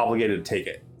 Holden was obligated to take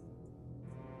it.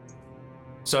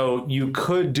 So you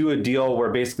could do a deal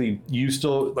where basically you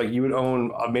still, like, you would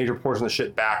own a major portion of the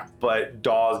shit back, but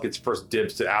Dawes gets first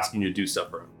dibs to asking you to do stuff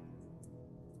for him.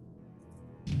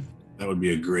 That would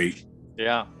be a great.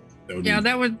 Yeah.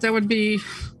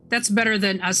 That's better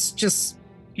than us just,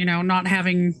 not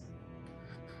having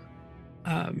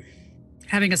a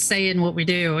say in what we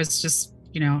do. It's just,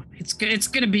 it's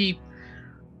going to be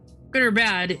good or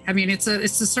bad. I mean, it's a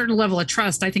certain level of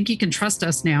trust. I think he can trust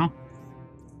us now.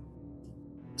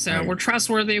 So Right. We're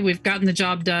trustworthy. We've gotten the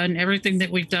job done. Everything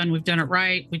that we've done it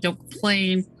right. We don't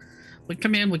complain. We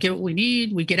come in, we get what we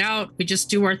need, we get out, we just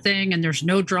do our thing, and there's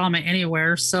no drama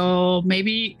anywhere. So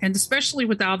maybe, and especially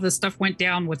with how the stuff went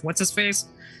down with what's his face,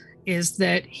 is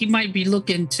that he might be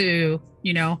looking to,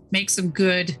 make some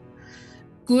good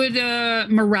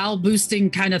morale boosting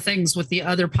kind of things with the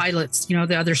other pilots, the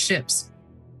other ships.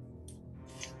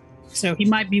 So he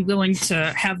might be willing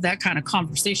to have that kind of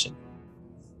conversation.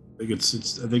 I think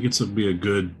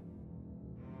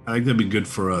that'd be good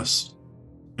for us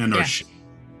and our ship.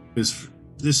 This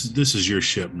is your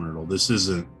ship, Myrtle. This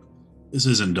isn't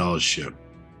Dawes' ship.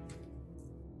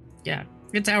 Yeah,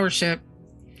 it's our ship.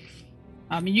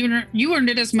 You earned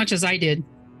it as much as I did.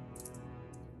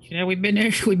 We've been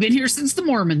here since the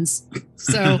Mormons.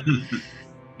 So,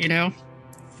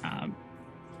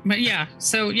 but yeah.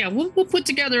 So yeah, we'll put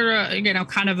together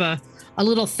kind of a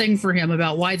little thing for him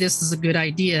about why this is a good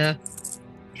idea,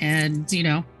 and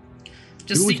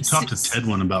just we could talk to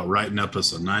Tedwin about writing up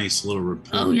us a nice little report.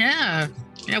 Oh yeah,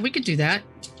 we could do that.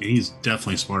 He's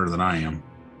definitely smarter than I am.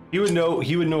 He would know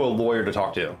a lawyer to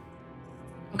talk to.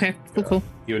 Okay, cool.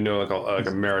 He would know like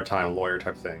a maritime lawyer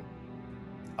type thing.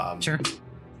 Sure.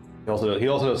 He also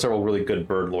knows several really good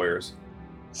bird lawyers.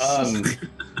 What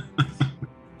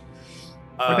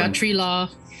about tree law?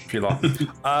 Tree law.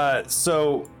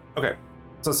 So okay,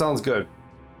 so sounds good.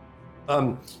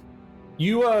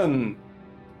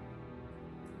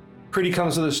 Pretty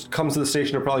comes to the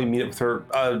station to probably meet up with her.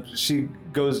 She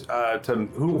goes to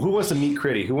who wants to meet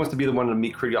Critty? Who wants to be the one to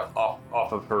meet Critty off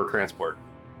of her transport?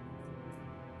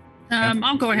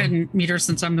 I'll go ahead and meet her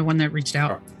since I'm the one that reached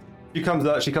out. She comes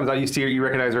out. You see her. You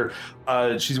recognize her.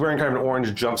 She's wearing kind of an orange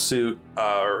jumpsuit,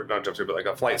 or not jumpsuit, but like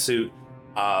a flight suit.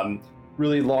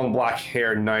 Really long black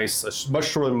hair, nice, much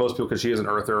shorter than most people because she is an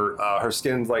earther. Her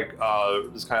skin's like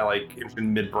this kind of like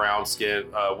mid-brown skin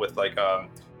with like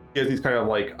she has these kind of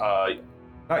like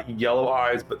not yellow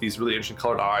eyes, but these really interesting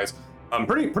colored eyes.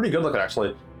 Pretty good looking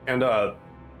actually. And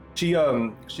she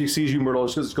sees you, Myrtle.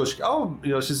 She goes,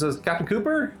 she says, Captain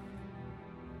Cooper.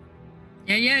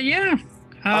 Yeah.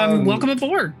 Welcome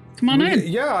aboard. Come on in.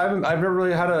 Yeah, I've never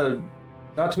really had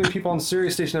not too many people on the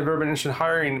Sirius station have ever been interested in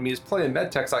hiring me. There's plenty of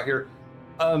med techs out here.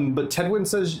 But Tedwin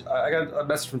says, I got a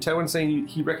message from Tedwin saying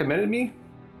he recommended me.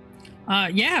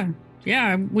 Yeah,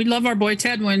 we love our boy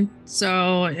Tedwin.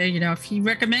 So, if he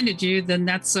recommended you, then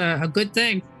that's a good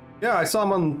thing. Yeah, I saw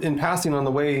him in passing on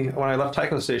the way when I left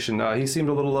Tycho Station. He seemed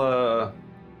a little,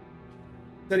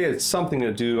 said he had something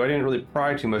to do. I didn't really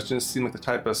pry too much. It didn't seem like the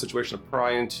type of situation to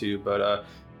pry into. But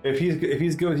if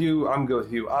he's good with you, I'm good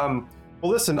with you. Well,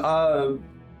 listen,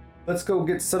 let's go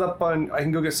get set up I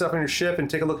can go get set up on your ship and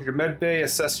take a look at your med bay,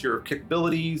 assess your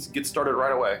capabilities, get started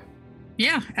right away.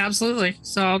 Yeah, absolutely.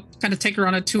 So I'll kind of take her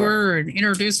on a tour and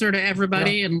introduce her to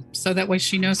everybody, and so that way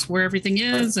she knows where everything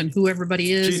is and who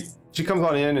everybody is. She comes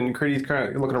on in, and Critty's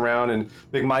kind of looking around, and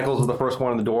Big Michael's the first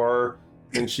one in the door,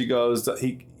 and he goes,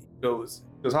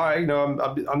 hi, I'm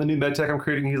the new med tech I'm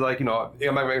creating. He's like,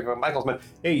 Michael's man.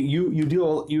 Hey, you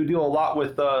deal a lot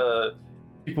with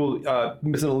people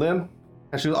missing a limb.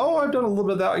 And she goes, oh, I've done a little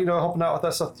bit of that, helping out with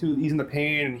that stuff too, easing the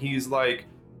pain. And he's like,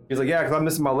 yeah, because I'm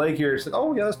missing my leg here. She said,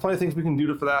 oh yeah, there's plenty of things we can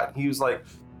do for that. And he was like,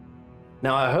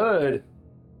 now I heard,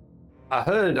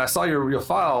 I saw your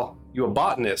file. You a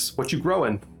botanist? What you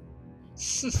growing?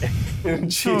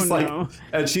 And she's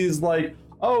like,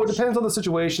 oh, it depends on the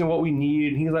situation, what we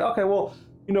need. And he's like, okay, well,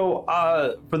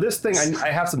 for this thing,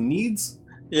 I have some needs.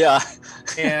 Yeah.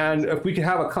 And if we can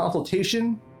have a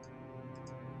consultation.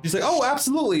 She's like, oh,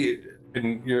 absolutely.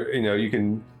 And you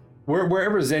can,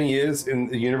 wherever Zenny is in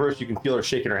the universe, you can feel her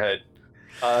shaking her head.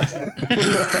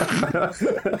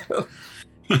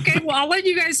 Okay, well, I'll let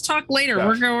you guys talk later. Yeah.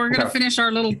 We're gonna finish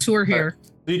our little tour here.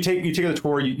 So you take the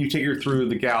tour. You take her through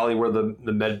the galley where the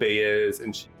med bay is,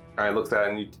 and she kind of looks at it,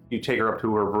 and you take her up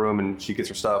to her room, and she gets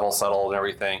her stuff all settled and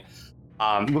everything.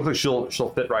 Looks like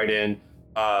she'll fit right in.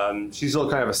 She's still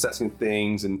kind of assessing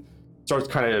things and starts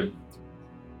kind of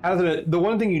The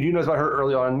one thing you do notice about her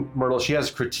early on, Myrtle, she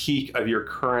has critique of your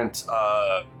current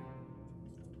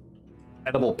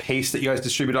edible paste that you guys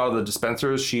distribute out of the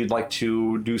dispensers. She'd like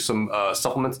to do some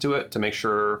supplements to it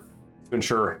to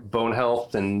ensure bone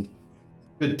health and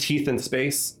good teeth and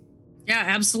space. Yeah,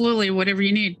 absolutely. Whatever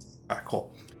you need. All right,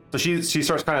 cool. So she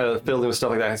starts kind of fiddling with stuff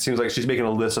like that. It seems like she's making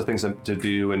a list of things to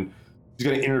do, and she's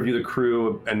going to interview the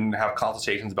crew and have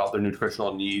consultations about their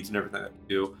nutritional needs and everything that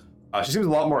they do. She seems a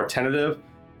lot more attentive,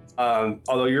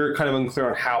 although you're kind of unclear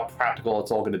on how practical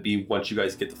it's all going to be once you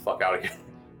guys get the fuck out of here.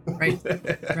 Right.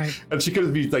 Right. And she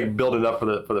could be like building up for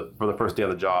the first day of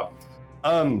the job.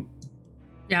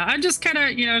 Yeah, I just kind of,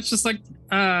 it's just like,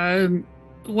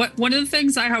 one of the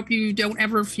things I hope you don't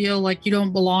ever feel like you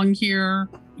don't belong here.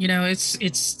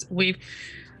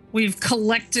 We've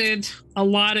collected a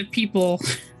lot of people,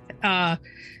 and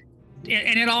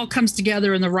it all comes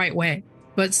together in the right way.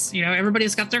 But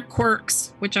everybody's got their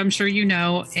quirks, which I'm sure you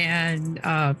know. And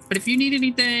but if you need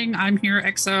anything, I'm here,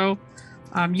 XO.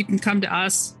 You can come to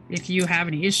us if you have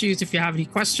any issues, if you have any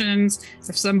questions,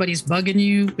 if somebody's bugging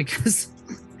you because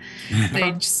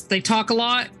they talk a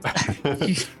lot.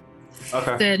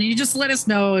 Okay. Then you just let us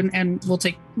know and we'll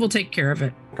take care of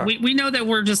it. Okay. We know that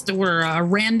we're a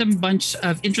random bunch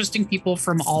of interesting people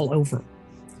from all over.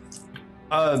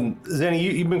 Zanny,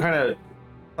 you've been kind of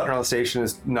around the station.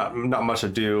 Is not much to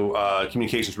do.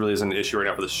 Communications really isn't an issue right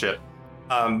now for the ship.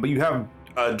 But you have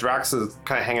Drax is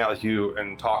kind of hanging out with you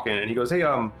and talking, and he goes, "Hey,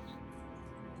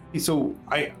 so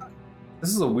this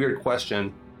is a weird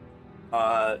question.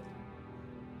 I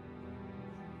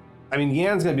mean,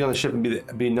 Yan's gonna be on the ship and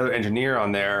be another engineer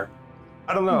on there.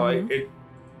 I don't know. Mm-hmm.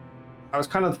 I was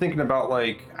kind of thinking about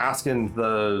like asking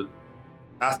the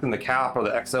Cap or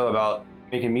the XO about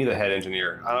making me the head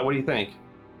engineer. What do you think?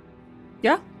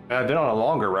 Yeah. I've been on it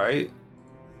longer, right?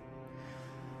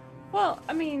 Well,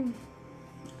 I mean,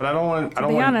 but I don't want to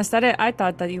be honest. I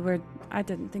thought that you were. I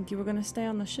didn't think you were gonna stay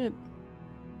on the ship.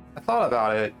 I thought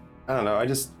about it. I don't know.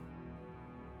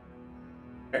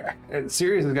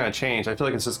 Sirius is going to change. I feel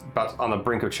like it's just about on the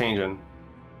brink of changing.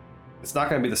 It's not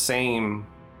going to be the same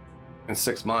in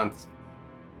 6 months.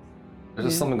 There's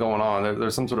just something going on.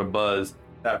 There's some sort of buzz.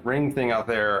 That ring thing out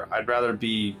there, I'd rather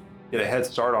get a head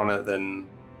start on it than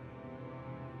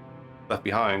left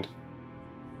behind.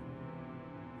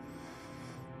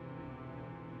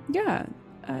 Yeah.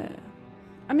 I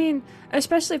mean,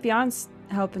 especially if Jan's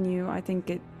helping you, I think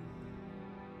it...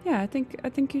 Yeah, I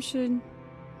think you should...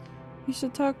 You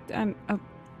should talk.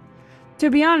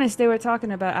 To be honest, they were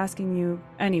talking about asking you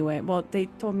anyway. Well, they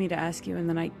told me to ask you, and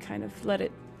then I kind of let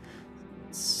it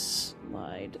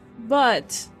slide.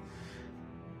 But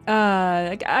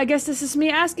I guess this is me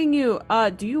asking you.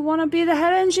 Do you want to be the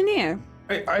head engineer?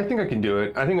 I think I can do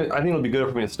it. I think it'll be good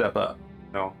for me to step up.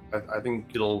 I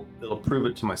think it'll prove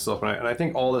it to myself, and I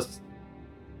think all this.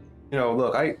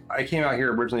 Look, I came out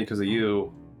here originally because of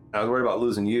you. I was worried about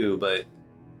losing you, but.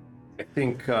 I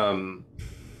think I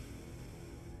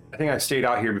stayed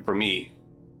out here for me,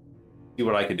 see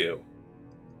what I could do,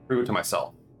 prove it to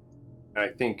myself, and I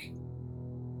think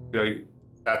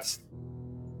that's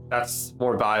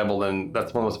more valuable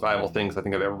that's one of the most valuable things I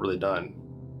think I've ever really done.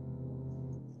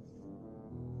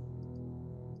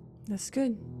 That's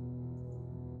good.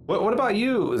 What about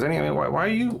you? Why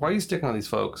are you sticking on these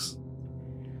folks?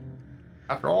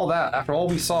 After all that, after all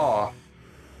we saw.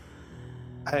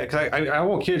 I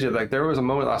won't kid you. Like there was a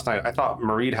moment last night. I thought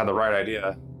Mareed had the right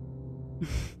idea. I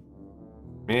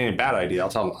mean, it ain't a bad idea.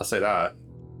 I'll say that.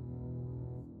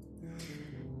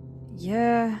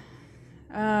 Yeah.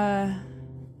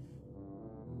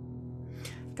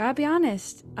 Gotta be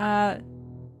honest. Yeah,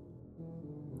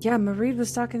 Mareed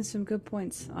was talking some good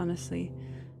points. Honestly,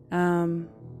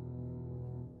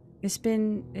 it's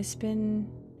been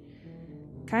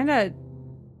kind of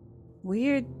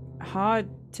weird, hard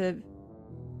to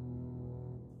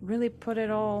really put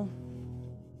it all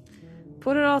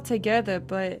together,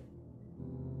 but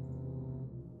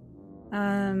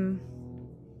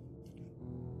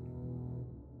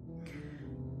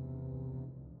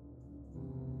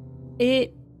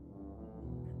it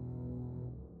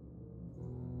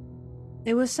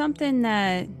was something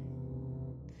that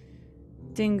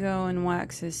Dingo and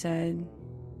Wax has said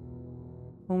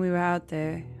when we were out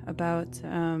there about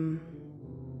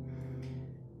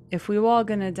if we were all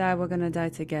gonna die, we're gonna die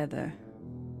together.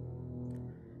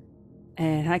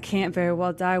 And I can't very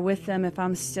well die with them if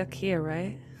I'm stuck here,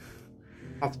 right?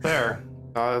 That's fair.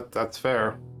 That's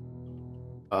fair.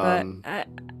 But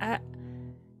I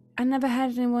never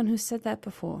had anyone who said that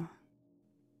before.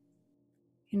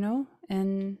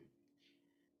 And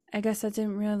I guess I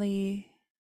didn't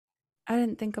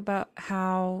think about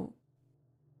how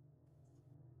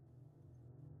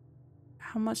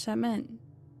how much that meant.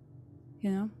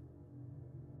 You know?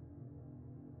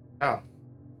 Yeah.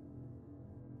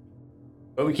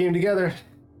 But we came together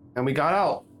and we got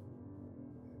out.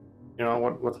 You know,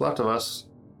 what's left of us.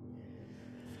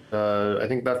 I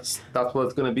think that's what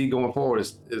it's going to be going forward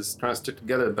is trying to stick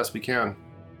together the best we can.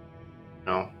 You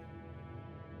know.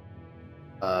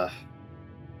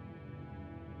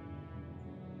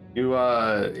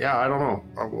 Yeah, I don't know.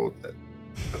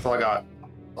 That's all I got.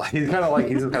 He's kind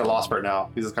of lost for it now.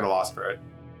 He's just kind of lost for it.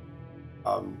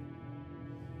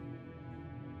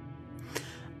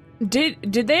 Did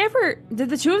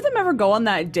the two of them ever go on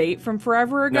that date from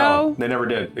forever ago? No, they never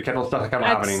did. It kept on stuff kept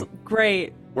happening.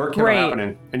 Great. Work kept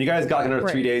happening, and you guys got another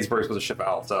 3 days before you're supposed to ship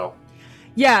out. So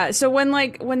yeah, so when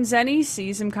Zenny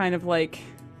sees him kind of like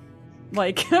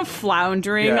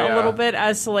floundering a little bit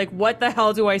as to like what the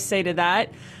hell do I say to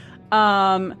that,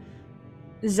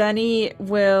 Zenny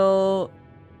will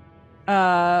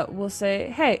say,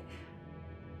 hey,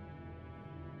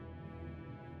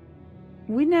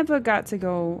 we never got to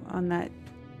go on that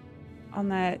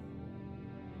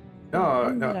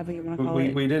no, whatever you want to call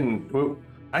it. We didn't.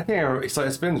 I can't remember.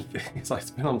 It's been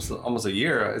almost a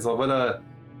year. It's like what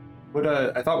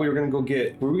I thought we were gonna go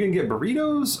get. Were we gonna get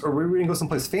burritos or were we gonna go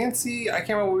someplace fancy? I can't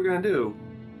remember what we were gonna do.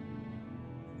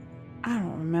 I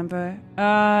don't remember.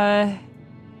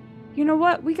 You know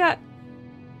what? We got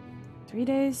 3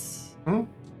 days. Hmm?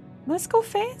 Let's go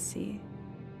fancy.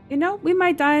 You know, we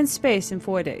might die in space in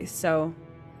 4 days, so.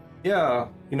 Yeah,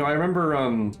 you know, I remember.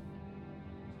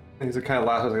 Things are kind of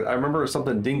last. I remember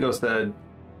something Dingo said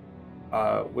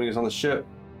when he was on the ship.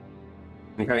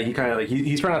 And he's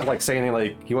trying not to like say anything.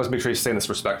 Like he wants to make sure he's saying this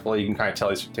respectfully. You can kind of tell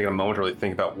he's taking a moment to really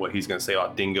think about what he's going to say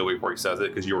about Dingo before he says it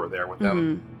because you were there with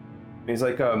him. And he's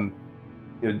like,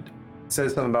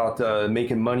 says something about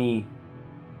making money.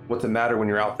 What's the matter when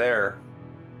you're out there?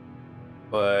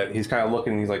 But he's kind of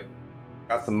looking. And he's like,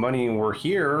 got some money and we're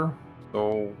here,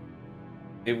 so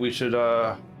maybe we should.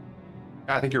 I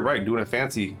think you're right. Doing it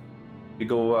fancy. We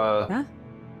go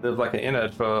live like an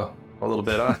innet for a little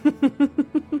bit, huh?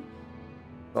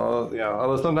 Yeah.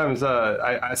 Although sometimes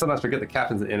I sometimes forget the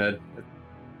captain's an innet.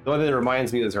 The only thing that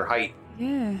reminds me is her height.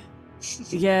 Yeah.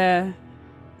 Yeah.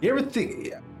 You ever think?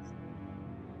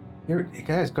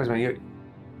 Guys, man.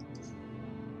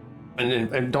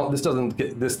 And don't. This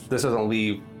doesn't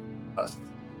leave us.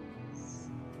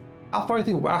 How far do you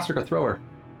think Waxer could throw her?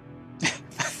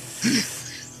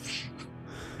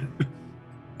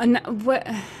 What?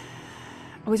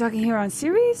 Are we talking here on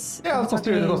series? Yeah, let's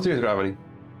do serious gravity.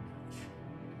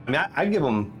 I mean, I give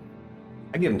him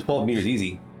 12 meters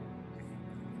easy.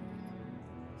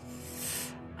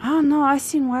 I don't know. I've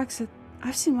seen Waxer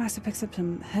picks up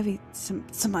some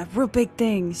like real big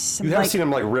things. You have seen him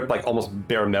like rip like almost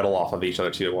bare metal off of each other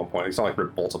too at one point. It's not like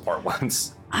rip bolts apart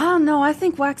once. I don't know. I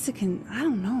think Waxer can. I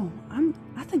don't know.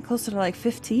 I think closer to like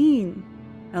 15,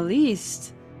 at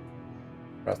least.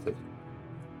 Impressive.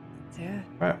 Yeah.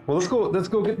 All right. Well, let's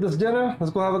go get this dinner.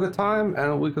 Let's go have a good time,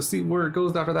 and we can see where it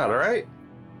goes after that. All right.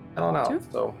 I don't know. Sure.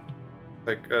 So,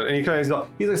 like, and he's like,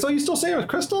 so you still staying with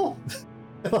Crystal?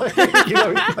 Like, you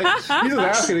know, he's just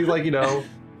asking. He's like, you know,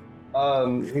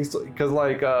 he's because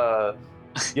like,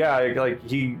 yeah, like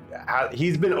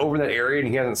he's been over that area and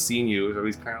he hasn't seen you, so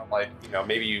he's kind of like, you know,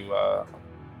 maybe you,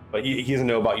 but he doesn't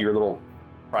know about your little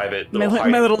private my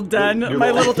little den,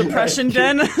 my little depression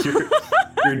den.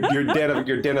 Your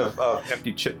den of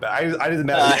empty chip bags. I just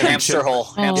imagine hamster hole.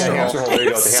 Hamster hole. There you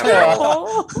go. The hamster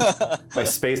hole. My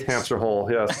space hamster hole.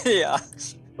 Yes. Yeah.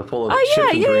 Full of chips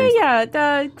and dreams. Yeah.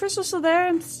 The Crystal's still there.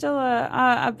 I'm still.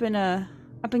 I've been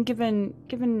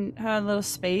giving her a little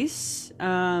space.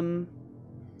 It's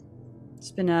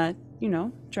been you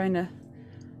know, trying to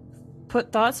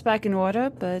put thoughts back in order,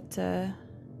 but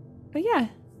yeah,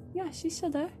 she's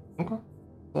still there. Okay.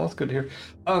 Well, that's good to hear.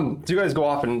 So you guys go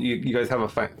off and you guys have a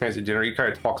fancy dinner. He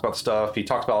kind of talks about stuff. He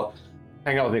talks about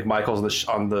hanging out with McMichaels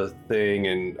on the thing,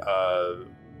 and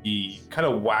he kind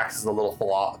of waxes a little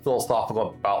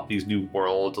philosophical about these new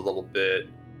worlds a little bit.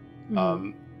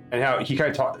 And how he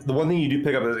kind of talks. The one thing you do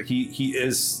pick up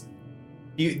is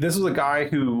that this was a guy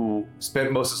who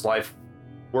spent most of his life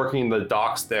working the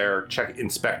docks there,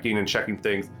 inspecting and checking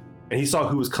things, and he saw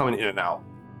who was coming in and out.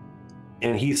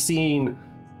 And he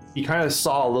kind of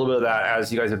saw a little bit of that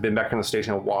as you guys have been back on the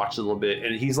station and watched a little bit,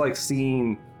 and he's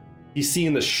seeing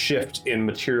the shift in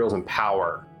materials and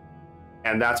power,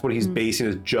 and that's what he's basing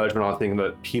his judgment on, thinking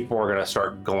that people are going to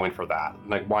start going for that.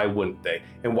 Like, why wouldn't they?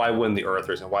 And why wouldn't the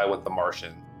Earthers? And why wouldn't the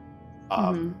Martians?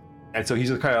 And so he's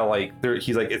just kind of like,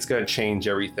 he's like, it's going to change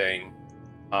everything.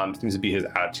 Seems to be his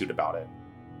attitude about it.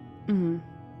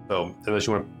 So unless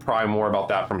you want to pry more about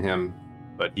that from him,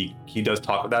 but he does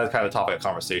talk. That is kind of the topic of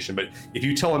conversation. But if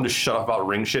you tell him to shut up about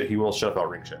ring shit, he will shut up about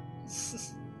ring shit.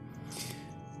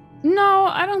 No,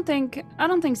 I don't think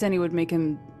Zenny would make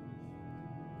him.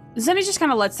 Zenny just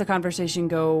kind of lets the conversation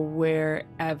go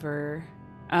wherever.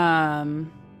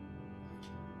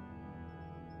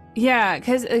 Yeah,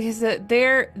 because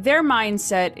their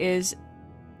mindset is,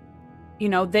 you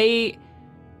know, they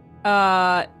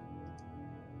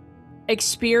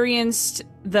experienced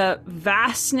the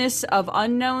vastness of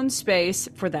unknown space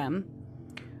for them,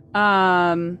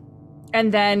 and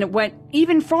then went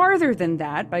even farther than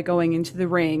that by going into the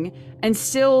ring, and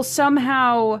still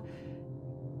somehow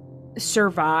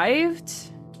survived.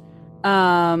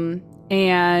 And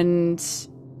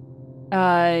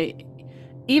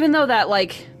even though that,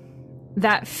 like,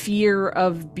 that fear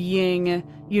of being,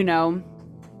 you know,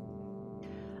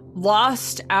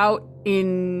 lost out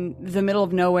in the middle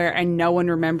of nowhere and no one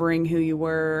remembering who you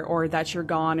were or that you're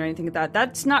gone or anything like that,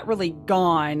 that's not really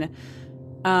gone.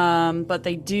 But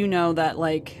they do know that,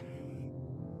 like,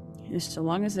 so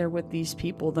long as they're with these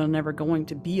people, they're never going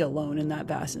to be alone in that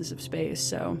vastness of space.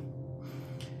 So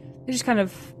they're just kind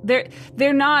of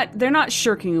they're not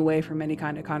shirking away from any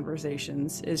kind of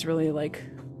conversations is really, like,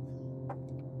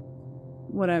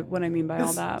 what I mean by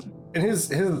all that. And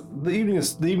the evening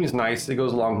is nice. It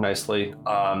goes along nicely.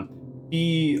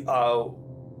 He kind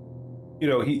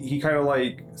of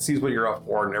like sees what you're up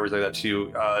for and everything like that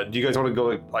too. Do you guys want to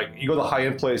go, like you go to the high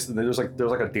end place and then there's like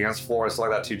a dance floor and stuff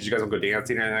like that too? Do you guys want to go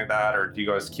dancing or anything like that, or do you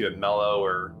guys keep it mellow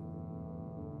or?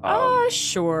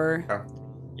 Sure. Okay.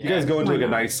 You guys go into like a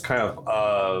nice kind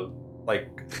of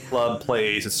like club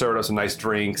place and serve us some nice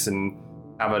drinks and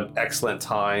have an excellent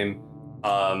time.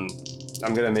 I'm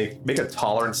gonna make a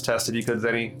tolerance test if you could,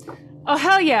 Zenny. Oh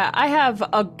hell yeah! I have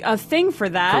a thing for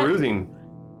that. Perusing.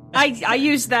 I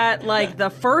used that like the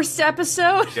first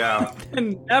episode. Yeah.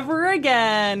 And never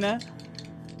again.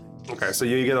 Okay, so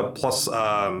you get a plus.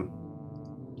 Plus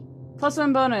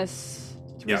 1 bonus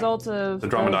to result of the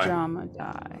drama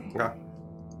die. Okay.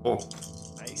 Cool.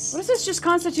 Nice. What is this? Just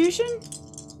Constitution?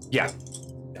 Yeah.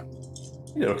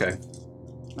 You did okay.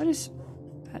 What is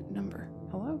that number?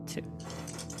 Hello, 2.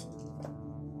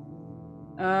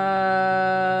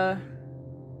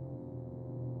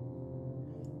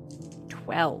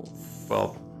 12.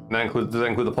 Well, does that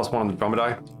include the plus 1 on the drama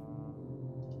die?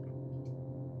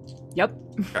 Yep.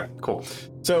 Okay, cool.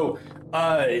 So,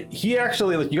 he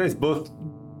actually, like, you guys both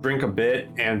drink a bit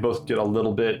and both get a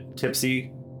little bit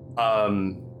tipsy.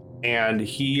 And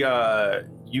he,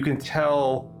 you can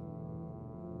tell,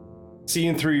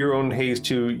 seeing through your own haze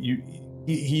too,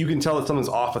 you can tell that something's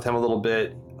off with him a little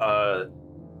bit.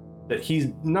 That he's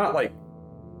not like,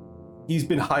 he's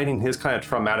been hiding his kind of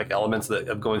traumatic elements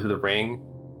of going through the ring.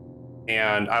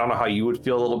 And I don't know how you would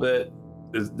feel a little bit.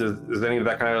 Does any of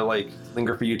that kind of like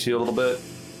linger for you too a little bit?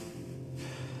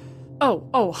 Oh,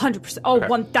 100%. Oh, okay.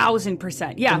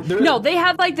 1000%. Yeah. No, they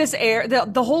have like this air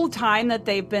the whole time that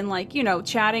they've been like, you know,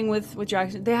 chatting with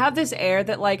Jackson. They have this air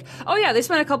that like, oh yeah, they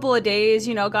spent a couple of days,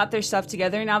 you know, got their stuff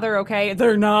together. Now they're okay.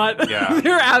 They're not. Yeah.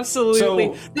 They're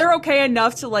absolutely. They're okay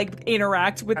enough to like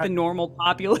interact with the normal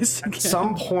populace again. At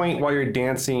some point while you're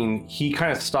dancing, he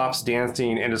kind of stops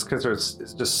dancing and is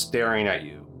just staring at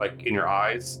you, like in your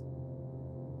eyes.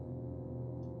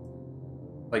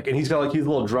 Like, and he's a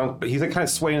little drunk, but he's like kind of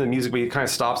swaying to the music, but he kind of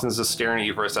stops and is just staring at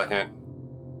you for a second.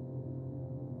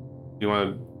 You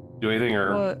want to do anything,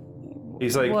 or what?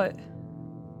 He's like, what?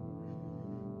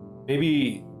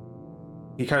 Maybe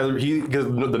because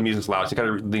the music's loud, so he kind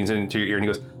of leans into your ear and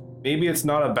he goes, maybe it's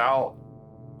not about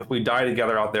if we die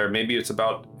together out there. Maybe it's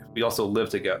about if we also live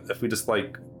together. If we just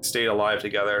like stay alive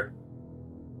together.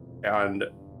 And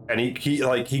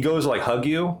he goes to like hug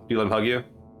you. Do you let him hug you?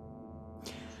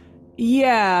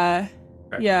 Yeah.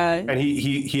 Okay. Yeah. And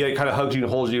he kind of hugs you and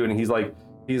holds you, and he's like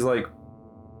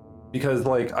because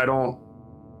like I'm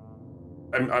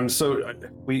so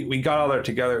we got out of there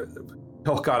together.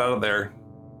 We all got out of there.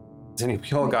 We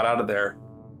all got out of there.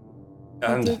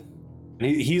 And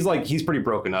he's pretty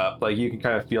broken up. Like you can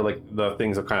kind of feel like the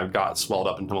things have kind of got swelled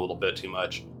up into him a little bit too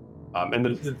much. And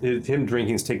him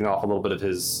drinking's taken off a little bit of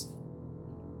his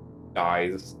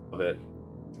eyes a bit.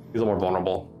 He's a little more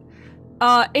vulnerable.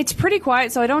 It's pretty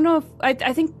quiet, so I don't know if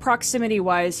I think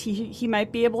proximity-wise he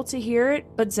might be able to hear it,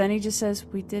 but Zenny just says,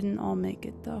 "We didn't all make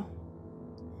it, though."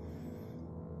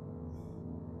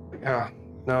 Yeah,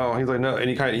 no, he's like, no,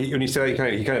 and when you say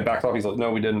that, he kind of backs off. He's like,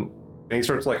 "No, we didn't," and he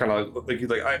starts like kind of like he's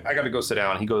like, "I got to go sit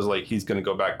down." He goes like he's gonna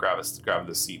go back grab the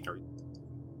seat.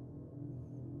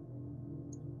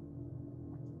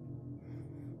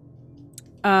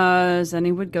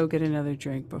 Zenny would go get another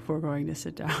drink before going to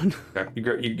sit down. Okay.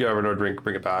 You grab another drink,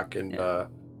 bring it back, and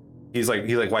he's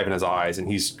like wiping his eyes, and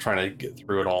he's trying to get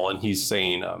through it all, and he's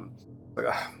saying, I'm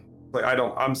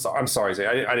sorry, Zay.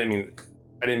 I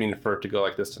didn't mean for it to go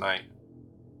like this tonight.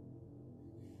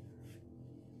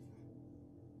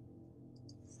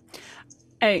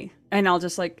 Hey, and I'll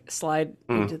just like slide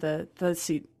into the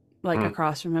seat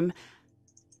across from him.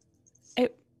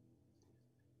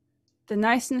 The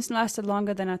niceness lasted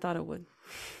longer than I thought it would.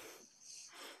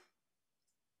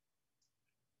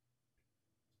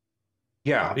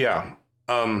 Yeah.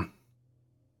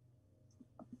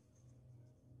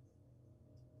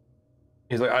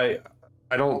 He's like,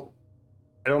 I don't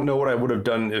know what I would have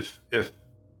done if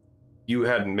you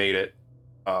hadn't made it.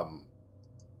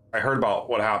 I heard about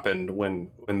what happened with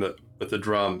the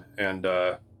drum, and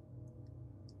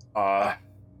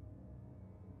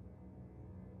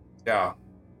yeah.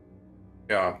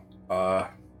 I'm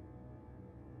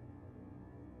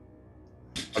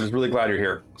just really glad you're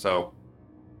here. So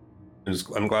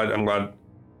I'm glad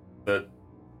that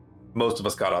most of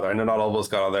us got out there. I know not all of us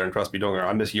got out there, and trust me, don't get me wrong,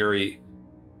 I miss Yuri.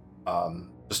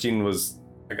 Justine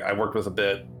I worked with a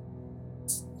bit.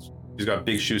 She's got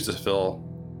big shoes to fill.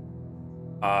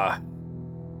 But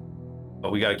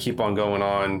we got to keep on going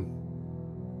on.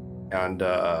 And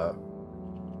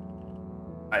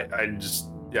I just,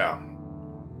 yeah.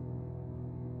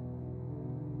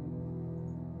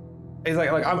 He's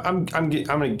like I'm gonna get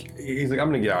out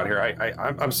of here.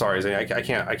 I'm sorry, Zane. I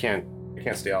can't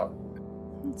stay out.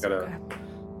 Gotta.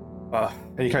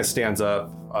 And he kind of stands up.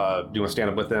 Do you want to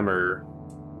stand up with him or?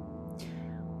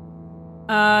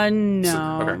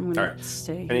 No. Okay. I'm gonna all right.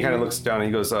 stay And he kind of looks down and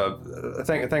he goes,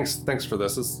 thanks for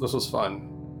this. This was fun.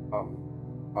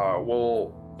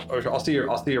 I'll see you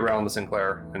around the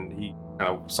Sinclair. And he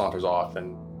kind of saunters off,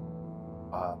 and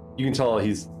you can tell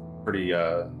he's pretty.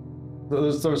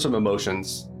 There's some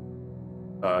emotions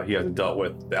he hasn't dealt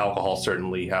with. The alcohol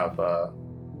certainly have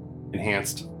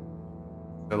enhanced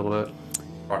a little bit,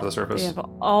 brought to the surface. They have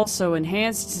also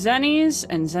enhanced Zennies,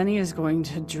 and Zenny is going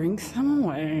to drink them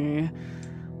away.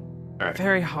 All right.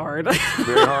 Very hard.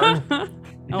 Very hard?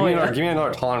 Give me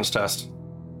another tolerance test. See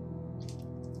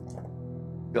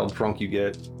how drunk you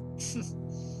get.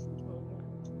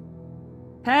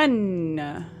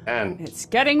 10. It's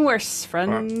getting worse,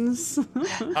 friends.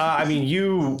 I mean,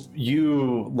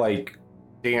 you like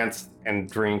dance and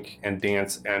drink and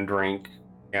dance and drink,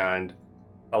 and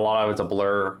a lot of it's a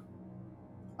blur.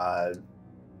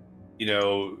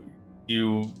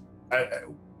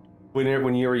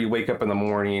 When you wake up in the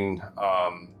morning,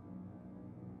 I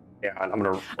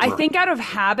think out of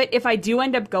habit, if I do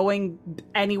end up going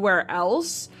anywhere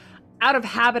else, out of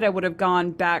habit, I would have gone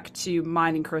back to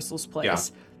mine and Crystal's place. Yeah.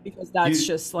 Because that's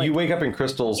just like... You wake up in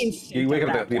Crystal's... You wake up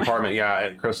at the apartment,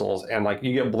 at Crystal's, and like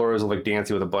you get blurs of like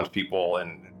dancing with a bunch of people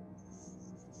and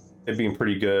it being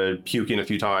pretty good, puking a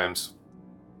few times.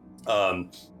 And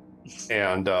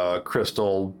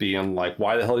Crystal being like,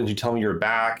 why the hell didn't you tell me you're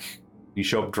back? You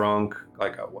show up drunk.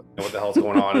 Like, what the hell's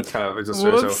going on? It's kind of... It's just, so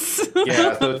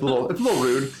yeah, so it's a little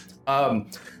rude.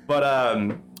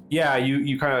 Yeah,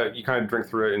 you kind of drink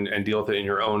through it and deal with it in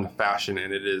your own fashion,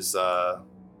 and it is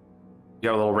you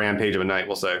have a little rampage of a night,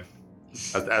 we'll say.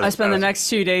 I spend the next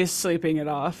 2 days sleeping it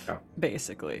off,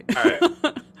 basically. All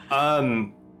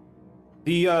right.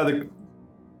 The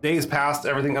days passed.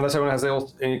 Everything, unless everyone has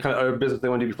any kind of other business they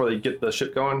want to do before they get the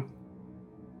ship going.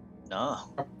 No.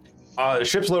 The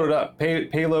ship's loaded up.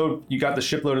 Payload. You got the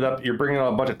ship loaded up. You're bringing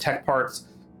on a bunch of tech parts.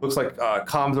 Looks like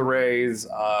comms arrays.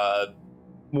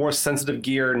 More sensitive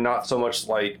gear, not so much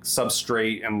like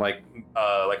substrate and like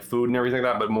food and everything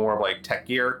like that, but more of like tech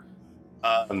gear.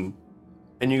 And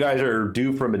you guys are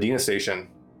due for Medina Station,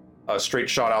 straight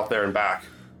shot out there and back,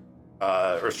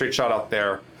 or straight shot out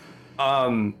there.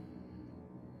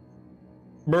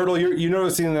 Myrtle, you're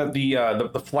noticing that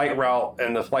the flight route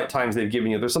and the flight times they've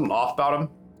given you, there's something off about them,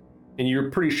 and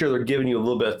you're pretty sure they're giving you a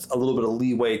little bit of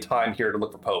leeway time here to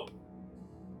look for Pope.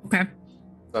 Okay.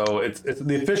 So it's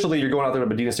officially you're going out there to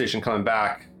Medina Station coming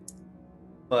back,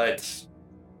 but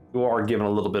you are given a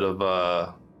little bit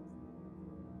of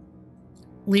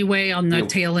leeway on the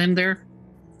tail end there.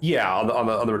 Yeah,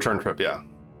 on the return trip. Yeah,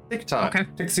 take your time. Okay.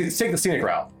 Take the scenic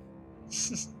route.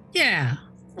 Yeah,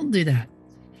 we'll do that.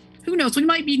 Who knows? We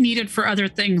might be needed for other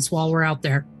things while we're out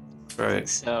there. Right.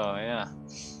 So yeah.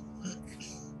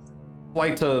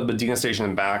 Flight to Medina Station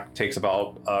and back takes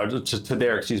about to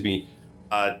there. Excuse me.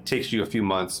 Takes you a few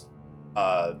months.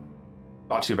 Not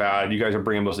too bad. You guys are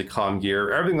bringing mostly comm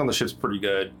gear. Everything on the ship's pretty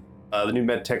good. The new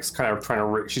med tech's kind of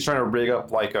she's trying to rig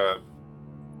up like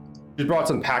She brought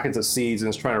some packets of seeds and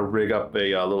is trying to rig up a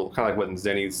little, kind of like what in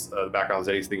Zenny's background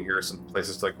Zenny's thing here. Some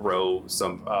places to like grow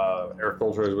some air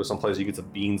filters with some places you get some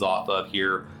beans off of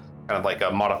here, kind of like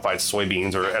modified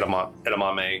soybeans or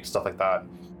edamame, stuff like that.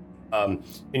 And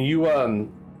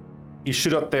you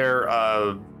shoot up there,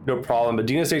 no problem. But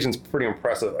Dina Station's pretty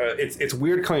impressive. It's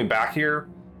weird coming back here.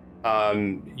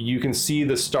 You can see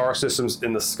the star systems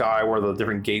in the sky where the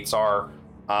different gates are.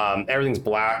 Everything's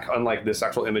black, unlike this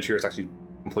actual image here. It's actually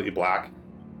completely black.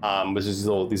 With just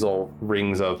these little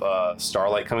rings of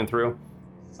starlight coming through.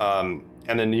 And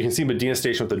then you can see Medina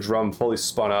Station with the drum fully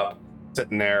spun up,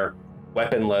 sitting there,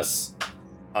 weaponless,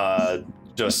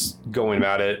 just going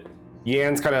at it.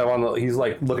 Yan's kind of he's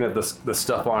like looking at the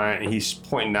stuff on it, and he's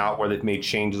pointing out where they've made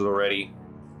changes already.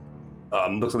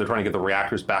 Looks like they're trying to get the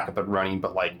reactors back up and running,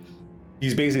 but like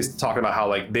he's basically talking about how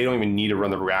like they don't even need to run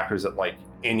the reactors at like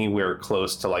anywhere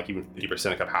close to like even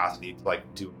 50% of capacity to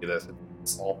like do this.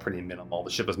 It's all pretty minimal.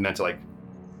 The ship was meant to like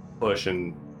push,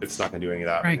 and it's not going to do any of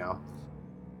that right now.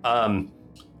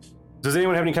 Does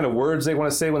anyone have any kind of words they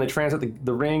want to say when they transit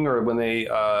the ring, or when they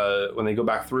go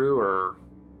back through, or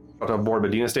aboard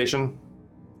Medina Station?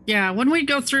 Yeah, when we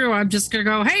go through, I'm just gonna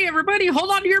go, "Hey, everybody,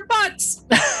 hold on to your butts."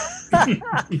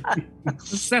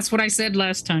 That's what I said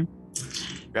last time.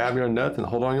 Grab your nuts and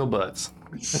hold on your butts.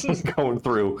 Going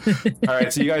through. All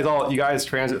right, so you guys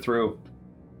transit through.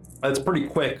 It's pretty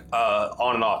quick,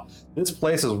 on and off. This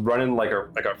place is running like a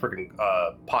freaking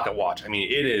pocket watch. I mean,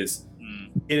 it is.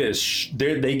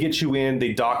 They get you in,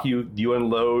 they dock you, you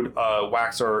unload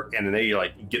Waxer, and then they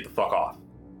like get the fuck off.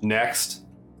 Next,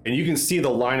 and you can see the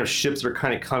line of ships that are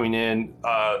kind of coming in.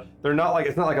 They're not like,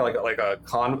 it's not like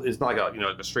it's not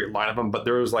like a straight line of them, but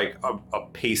there's like a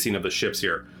pacing of the ships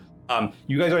here.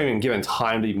 You guys aren't even given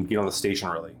time to even get on the station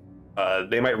really.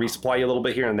 They might resupply you a little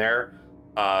bit here and there.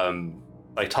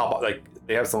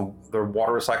 They have their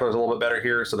water recyclers a little bit better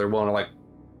here, so they're willing to like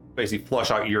basically flush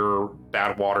out your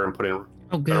bad water and put in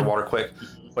better water quick.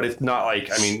 But it's not like,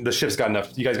 I mean, the ship's got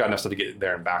enough, you guys got enough stuff to get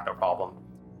there and back, no problem.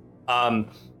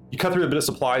 You cut through a bit of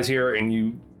supplies here, and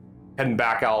you heading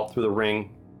back out through the ring.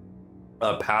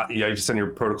 You just send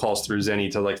your protocols through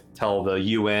Zenny to like tell the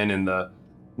UN and the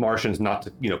Martians not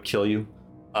to kill you.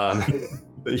 You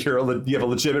have a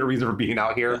legitimate reason for being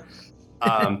out here.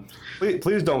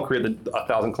 Please don't create the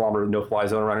 1,000-kilometer no-fly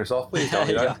zone around yourself. Please don't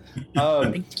do that.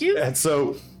 Thank you. And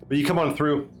so, but you come on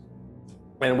through.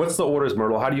 And what's the orders,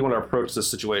 Myrtle? How do you want to approach this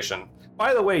situation?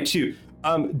 By the way, too,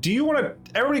 do you want to?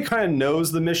 Everybody kind of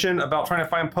knows the mission about trying to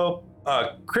find Pope.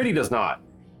 Critty does not.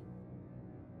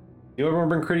 You ever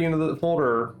bring Critty into the fold,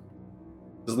 or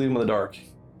just leave him in the dark?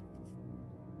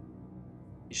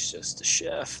 He's just a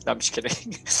chef. No, I'm just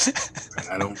kidding.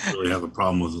 I don't really have a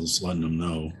problem with us letting them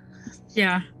know.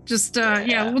 Yeah, just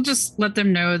we'll just let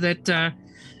them know that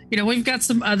we've got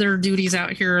some other duties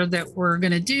out here that we're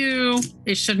gonna do.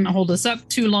 It shouldn't hold us up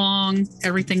too long.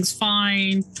 Everything's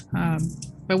fine.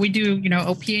 But we do,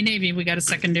 OPA Navy, we got a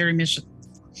secondary mission.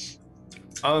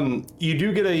 You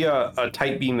do get a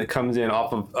tight beam that comes in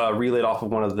off of relayed off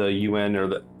of one of the UN or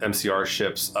the MCR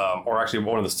ships, or actually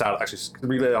one of the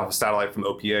relayed off a satellite from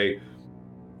OPA.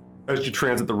 As you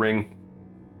transit the ring,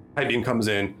 tight beam comes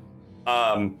in.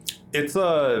 It's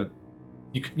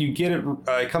you get it.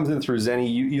 It comes in through Zenny.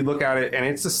 You look at it, and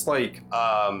it's just like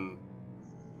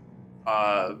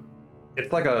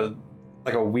it's like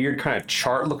a weird kind of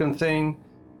chart looking thing.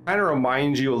 Kind of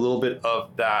reminds you a little bit of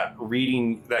that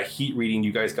heat reading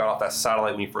you guys got off that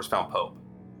satellite when you first found Pope.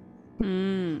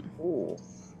 Ooh.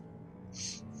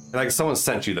 Like someone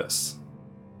sent you this.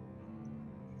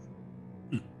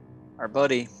 Our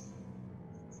buddy.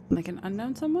 Like an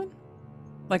unknown someone?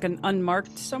 Like an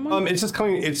unmarked someone? It's just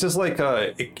coming. It's just like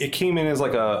it came in as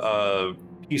like a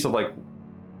piece of like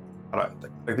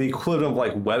the equivalent of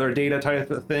like weather data type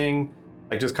of thing.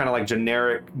 Like just kind of like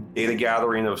generic data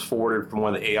gathering that was forwarded from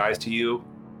one of the AIs to you.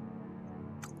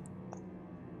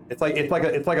 It's like a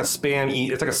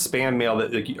spam. It's like a spam mail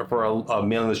that for a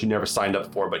mailing list you never signed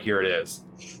up for, but here it is.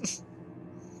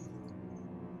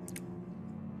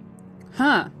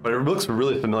 Huh. But it looks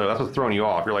really familiar. That's what's throwing you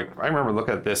off. You're like, I remember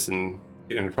looking at this and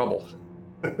getting in trouble.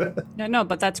 Yeah, no,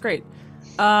 but that's great.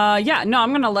 I'm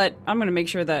gonna make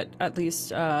sure that at least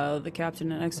the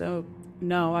captain and XO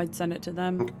know. I'd send it to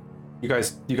them. You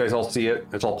guys all see it.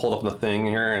 It's all pulled up in the thing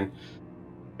here, and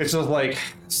it's just like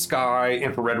sky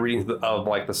infrared readings of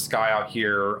like the sky out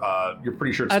here. You're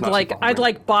pretty sure it's I'd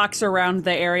like box around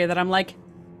the area that I'm like.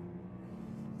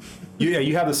 Yeah,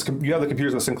 you have the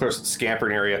computers in the Sinclair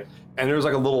scampering area, and there's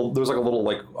like a little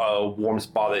warm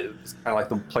spot that is kind of like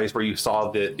the place where you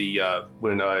saw when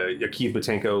Yakeev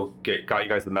Butenko got you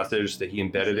guys the message that he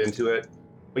embedded into it.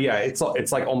 But yeah, it's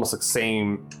like almost the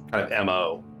same kind of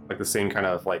MO, like the same kind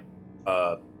of like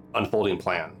unfolding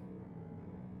plan.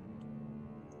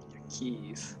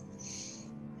 Kiev.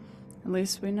 At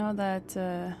least we know that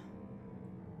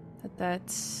that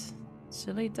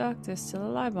silly doctor's still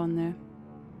alive on there.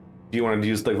 Do you want to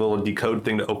use like the little decode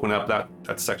thing to open up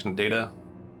that section of data?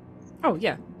 Oh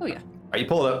yeah. Oh yeah. All right, you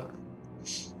pull it up.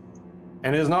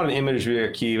 And it is not an image of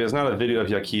Yakiv. It's not a video of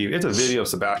Yakiv. It's a video of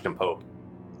Sebastian Pope.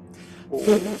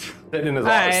 Sitting in his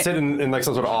office, sitting in like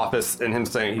some sort of office, and him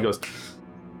saying,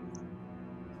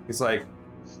 he's like,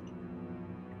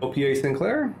 OPA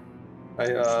Sinclair?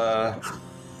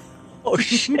 Oh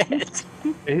shit.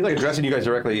 And he's like addressing you guys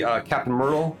directly. Captain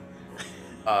Myrtle,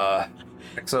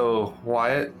 XO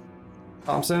Wyatt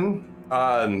Thompson.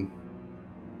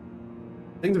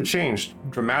 Things have changed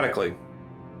dramatically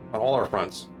on all our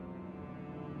fronts.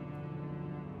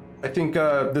 I think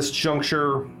this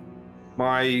juncture,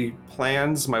 my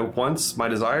plans, my wants, my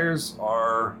desires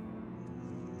have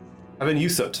been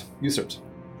usurped.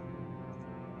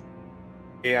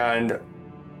 And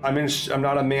I'm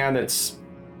not a man that's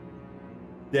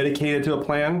dedicated to a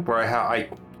plan where I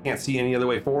can't see any other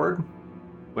way forward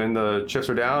when the chips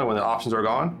are down and when the options are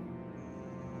gone.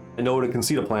 I know to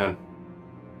concede a plan.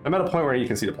 I'm at a point where you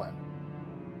concede a plan.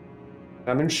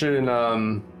 I'm interested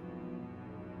in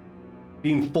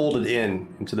being folded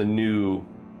into the new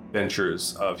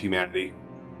ventures of humanity.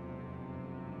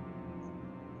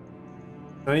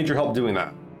 I need your help doing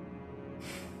that.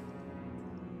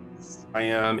 I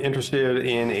am interested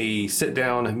in a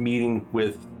sit-down meeting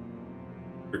with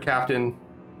your captain,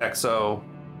 XO,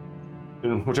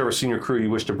 and whichever senior crew you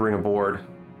wish to bring aboard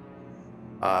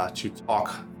to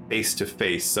talk face to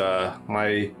face.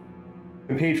 My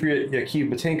compatriot Yakiv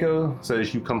Matenko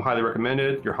says you come highly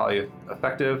recommended. You're highly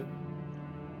effective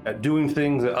at doing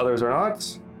things that others are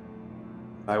not.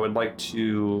 I would like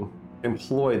to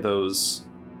employ those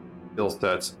skill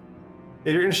sets.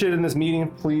 If you're interested in this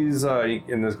meeting, please,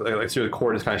 in this, like, the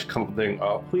coordinates kind of come up thing,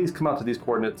 please come out to these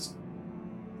coordinates,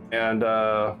 and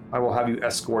I will have you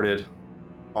escorted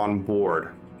on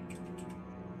board.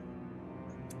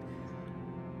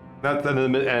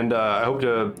 And I hope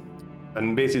to,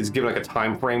 and basically it's given like a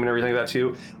time frame and everything like that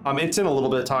too. It's in a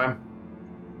little bit of time.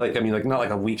 Like, I mean, like not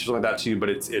like a week or something like that too, but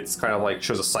it's kind of like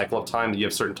shows a cycle of time that you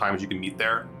have certain times you can meet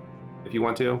there if you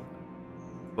want to.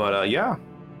 But yeah.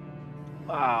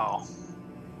 Wow.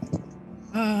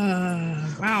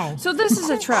 Wow. So this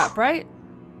is a trap, right?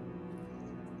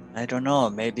 I don't know.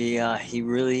 Maybe he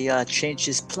really changed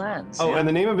his plans. Oh, yeah. and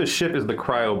the name of his ship is the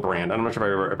Cryo Brand. I'm not sure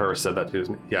if I ever said that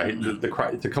too. Yeah,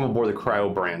 to come aboard the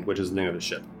Cryo Brand, which is the name of the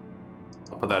ship.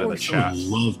 I'll put that in the I chat. would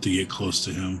love to get close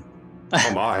to him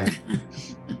Oh my.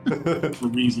 for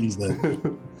reasons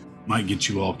that might get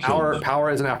you all killed.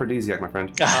 Power is an aphrodisiac, my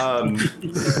friend.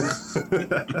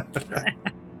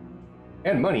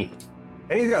 And money.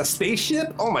 And he's got a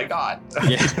spaceship? Oh my god.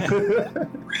 Yeah.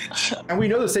 And we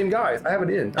know the same guys. I have it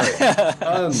in.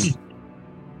 Right.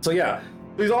 So yeah,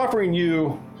 he's offering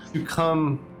you to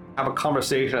come have a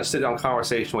conversation, a sit-down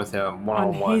conversation with him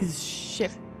one-on-one. On his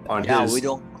ship.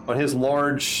 On his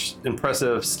large,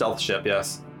 impressive stealth ship,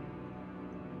 yes.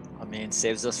 I mean,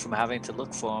 saves us from having to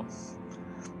look for him.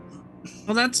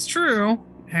 Well, that's true.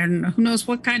 And who knows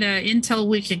what kind of intel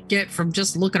we could get from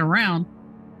just looking around.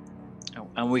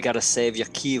 And we gotta save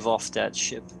Yakiv off that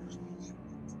ship.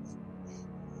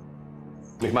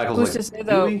 McMichael's Who's like, to say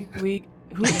though? really?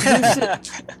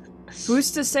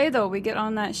 Who's to say though? We get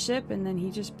on that ship and then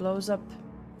he just blows up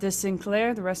this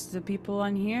Sinclair, the rest of the people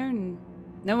on here, and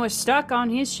then we're stuck on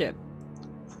his ship.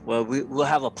 Well, we'll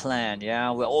have a plan.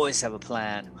 Yeah, we'll always have a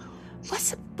plan.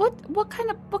 What kind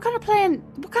of plan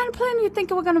do you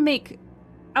think we're gonna make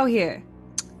out here?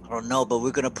 I don't know, but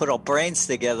we're gonna put our brains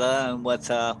together, and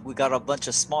we got a bunch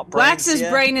of smart brains. Wax's here.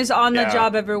 brain is on the Yeah.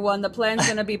 job, everyone. The plan's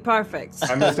gonna be perfect.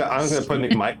 I'm just gonna put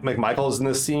McMichael's in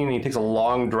this scene, and he takes a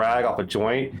long drag off a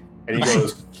joint, and he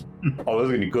goes, "Oh, this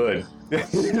is gonna be good."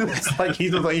 It's like he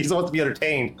just wants to be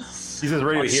entertained. He's just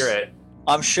ready to hear it.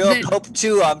 I'm sure Pope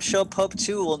 2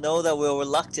 will know that we're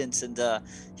reluctant, and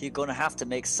he's gonna have to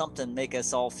make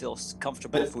us all feel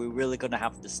comfortable if we're really gonna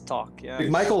have this talk. Yeah.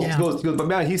 McMichael goes, but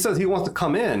man, he says he wants to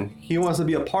come in. He wants to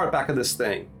be a part back of this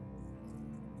thing.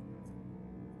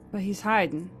 But he's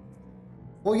hiding.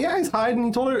 Well, yeah, he's hiding.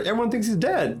 He told her everyone thinks he's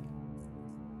dead.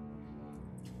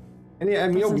 And yeah, I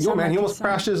mean, Doesn't man, sound like he almost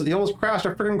he's crashed a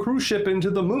freaking cruise ship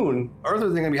into the moon. Earth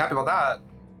isn't gonna be happy about that.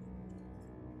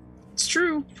 It's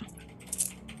true.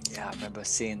 Yeah, I remember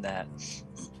seeing that.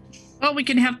 Well, we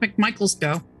can have McMichaels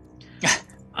go.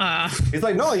 He's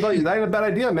like, no, that ain't a bad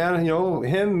idea, man. You know,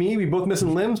 him, me, we both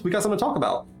missing limbs. We got something to talk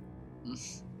about.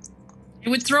 It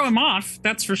would throw him off,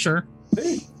 that's for sure.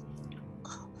 Hey.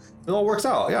 It all works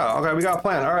out. Yeah. Okay, we got a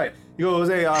plan. All right. He goes,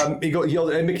 hey,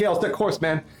 hey, Mikhail, stick course,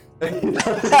 man. No,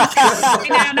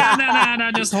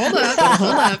 just hold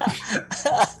up.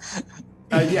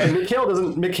 Yeah, Mikhail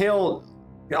doesn't. Mikhail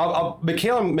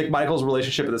and McMichael's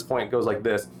relationship at this point goes like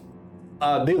this.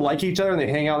 They like each other and they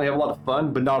hang out and they have a lot of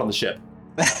fun, but not on the ship.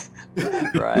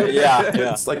 Right. Yeah.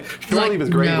 It's like Shirley was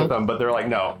great with them, but they're like,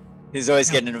 no. He's always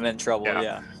getting him in trouble.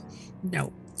 Yeah.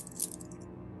 No.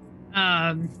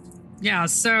 Yeah.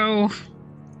 So,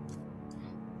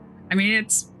 I mean,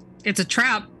 it's a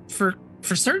trap for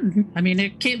certain. I mean,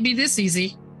 it can't be this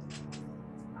easy.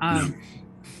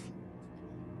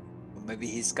 Maybe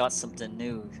he's got something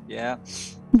new. Yeah.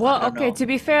 Well, okay, to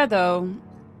be fair though,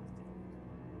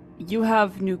 you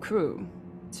have new crew.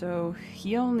 So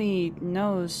he only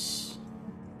knows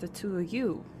the two of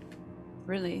you.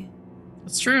 Really.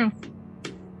 That's true.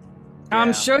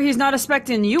 I'm sure he's not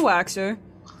expecting you, Waxer.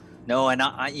 No, and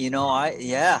I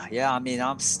mean,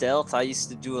 I'm stealth. I used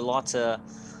to do a lot of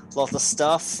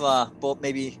stuff.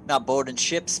 Maybe not boarding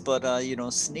ships, but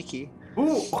sneaky.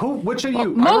 Which of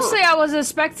you? Mostly, I was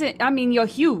expecting. I mean, you're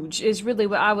huge. Is really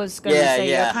what I was gonna say.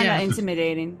 Yeah. You're kind of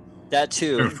intimidating. That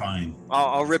too. You're fine.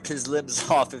 I'll rip his limbs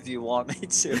off if you want me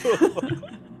to.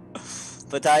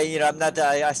 But I'm not.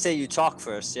 I say you talk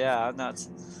first. Yeah, I'm not.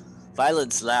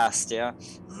 Violence last. Yeah.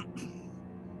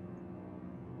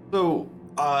 So,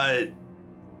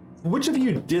 which of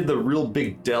you did the real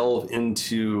big delve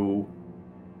into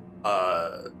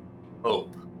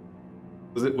Hope?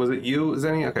 Was it you,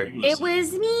 Zenny? Okay. It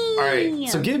was me. All right.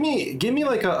 So give me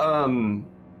like a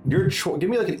give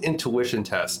me like an intuition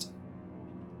test.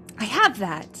 I have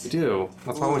that. You do.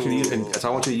 That's why I want you to use it. That's why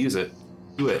I want you to use it.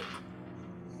 Do it.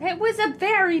 It was a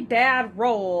very bad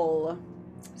roll.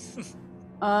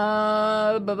 6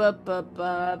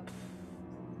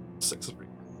 of 3.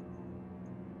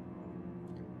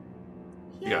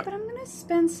 Yeah, but I'm gonna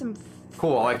spend some.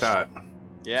 Cool. I like that.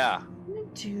 Yeah. I'm gonna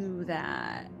do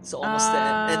that. It's almost the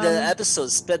end of the episode.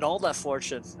 Spend all that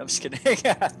fortune. I'm just kidding.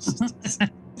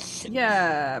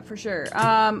 Yeah, for sure.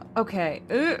 Okay.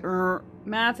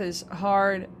 Math is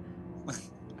hard.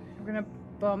 We're gonna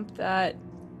bump that,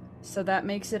 so that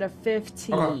makes it a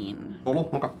 15. Okay. Total.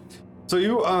 Okay. So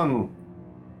you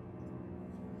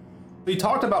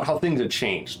talked about how things had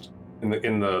changed in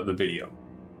the video,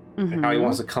 and how he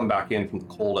wants to come back in from the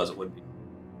cold as it would be.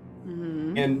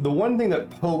 And the one thing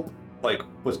that Pope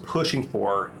was pushing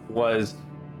for was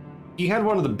he had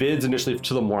one of the bids initially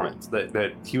to the Mormons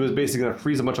that he was basically going to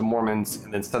freeze a bunch of Mormons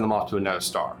and then send them off to another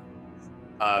star.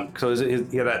 Because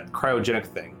he had that cryogenic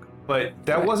thing, but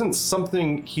that wasn't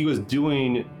something he was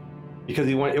doing because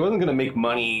it wasn't going to make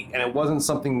money, and it wasn't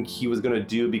something he was going to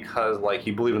do because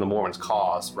he believed in the Mormons'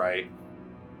 cause, right?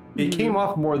 It came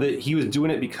off more that he was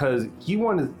doing it because he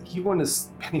was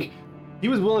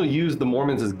willing to use the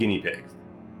Mormons as guinea pigs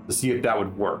to see if that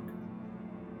would work.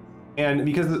 And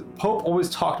because the Pope always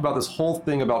talked about this whole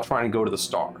thing about trying to go to the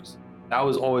stars. That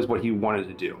was always what he wanted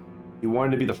to do. He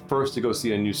wanted to be the first to go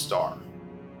see a new star.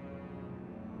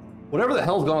 Whatever the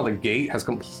hell's gone on the gate has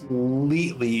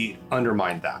completely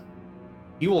undermined that.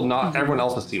 He will not, everyone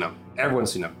else has seen him.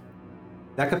 Everyone's seen him.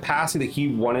 That capacity that he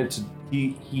wanted to,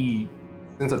 he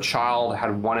since a child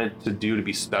had wanted to do to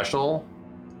be special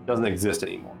doesn't exist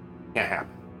anymore. Can't happen.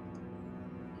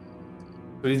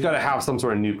 So he's got to have some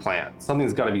sort of new plan.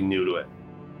 Something's got to be new to it.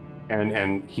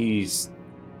 And he's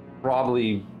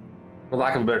probably, for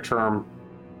lack of a better term,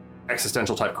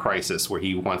 existential type crisis where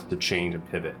he wants to change and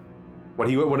pivot.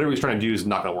 Whatever he's trying to do is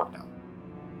not going to work now.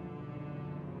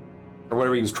 Or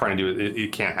whatever he was trying to do,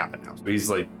 it can't happen now. So he's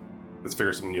like, let's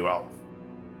figure something new out.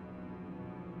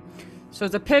 So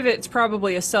the pivot's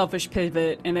probably a selfish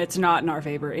pivot, and it's not in our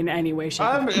favor in any way, shape,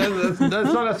 or form.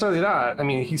 That's not necessarily that. I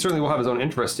mean, he certainly will have his own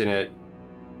interest in it,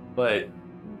 but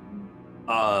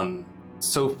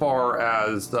so far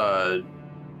as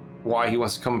why he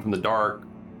wants to come from the dark,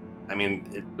 I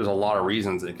mean, there's a lot of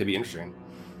reasons it could be interesting.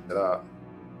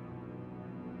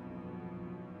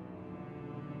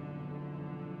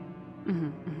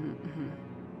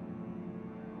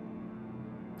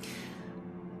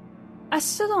 I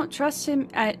still don't trust him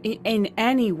in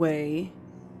any way.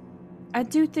 I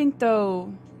do think,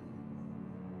 though,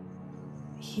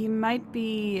 he might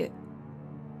be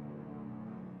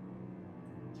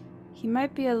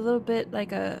a little bit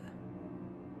like a...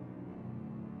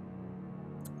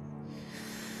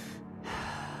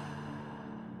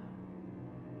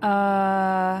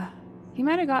 he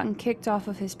might have gotten kicked off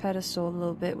of his pedestal a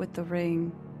little bit with the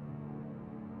ring.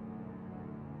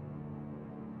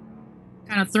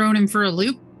 Kind of thrown him for a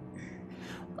loop.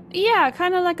 Yeah,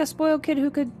 kind of like a spoiled kid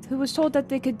who was told that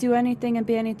they could do anything and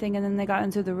be anything, and then they got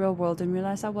into the real world and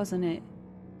realized that wasn't it.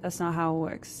 That's not how it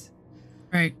works.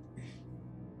 Right.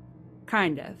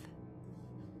 Kind of.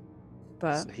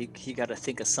 But So he got to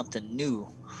think of something new.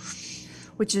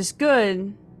 which is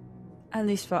good, at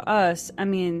least for us. I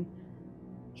mean,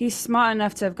 he's smart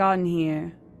enough to have gotten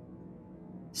here,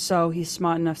 so he's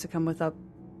smart enough to come with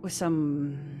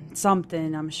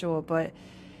something, I'm sure. But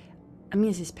it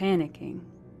means he's panicking.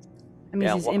 It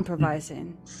means he's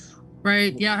improvising.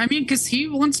 Right. Yeah. I mean, because he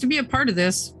wants to be a part of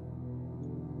this.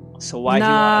 So why do you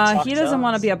want to talk he doesn't to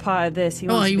want to us? be a part of this. He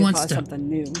wants to be a part of something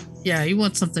new. Yeah, he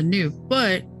wants something new.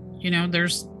 But,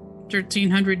 there's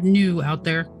 1,300 new out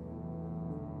there.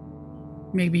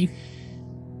 Maybe.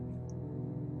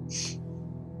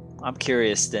 I'm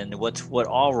curious then, what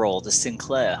our role to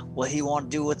Sinclair? What he want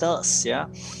to do with us? Yeah.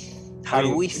 How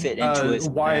do we fit into his?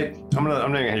 Wyatt, I'm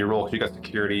gonna have you roll because you got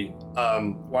security.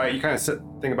 Wyatt, you kind of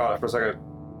think about it for a second,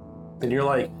 and you're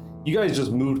like, you guys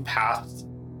just moved past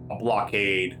a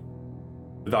blockade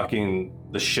without getting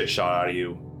the shit shot out of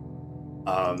you.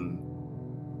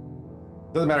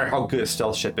 Doesn't matter how good a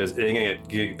stealth ship is, it ain't gonna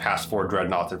get past 4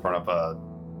 dreadnoughts in front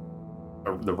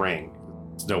of the ring.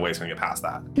 There's no way it's gonna get past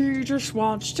that. He just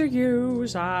wants to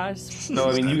use us. So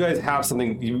I mean, you guys have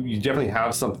something. You definitely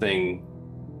have something,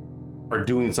 or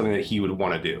doing something that he would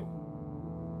want to do.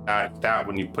 That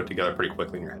when you put together pretty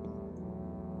quickly in your head.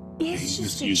 He's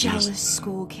just a jealous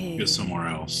school kid. Go somewhere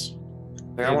else.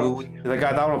 Like, I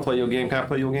want to play your game. Can I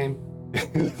play your game?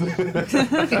 Wait,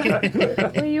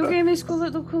 your game is cool.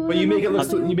 But you make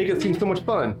it seem so much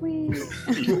fun.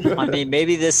 I mean,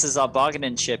 maybe this is our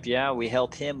bargaining chip. Yeah, we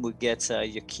help him. We get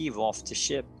Yakiv off the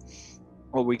ship,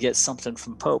 or we get something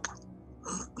from Pope,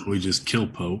 We just kill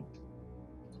Pope.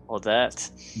 or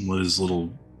that Let his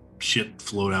little ship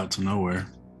float out to nowhere.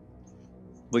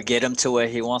 we get him to where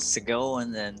he wants to go,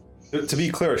 and then To be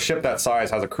clear, a ship that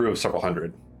size has a crew of several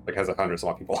hundred. Like has 100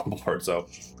 people on board. So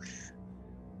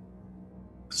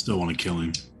Still want to kill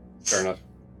him. fair enough.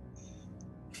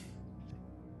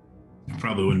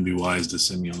 Probably wouldn't be wise to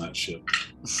send me on that ship.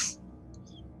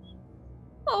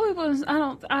 Oh,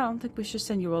 I don't think we should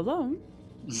send you alone.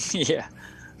 yeah.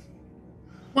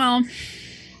 Well,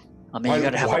 I mean, you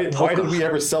gotta have why a did poker. we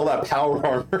ever sell that power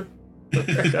armor?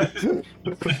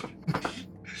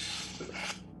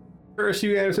 Curse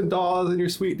you, Anderson Dawes, and your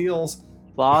sweet deals.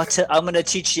 Well, I'm gonna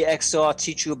teach you XO. I'll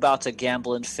teach you about a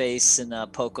gambling face and a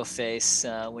poker face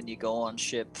when you go on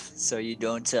ship, so you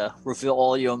don't reveal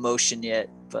all your emotion yet.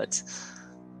 But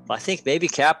I think maybe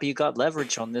Cap, you got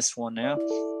leverage on this one now.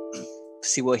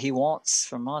 See what he wants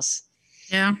from us.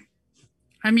 yeah.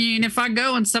 I mean, if I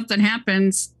go and something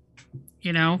happens,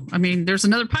 there's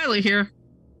another pilot here.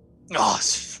 Oh,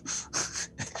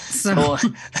 So no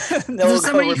there's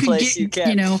one can replace get, you,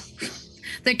 Cap.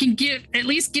 that can at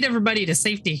least get everybody to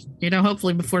safety,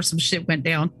 hopefully before some shit went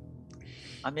down.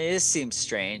 I mean, it seems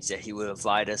strange that he would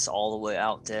invite us all the way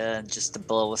out there and just to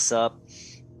blow us up.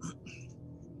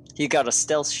 He got a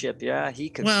stealth ship, yeah. He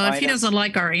could. Well, if he doesn't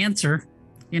like our answer,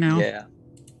 Yeah.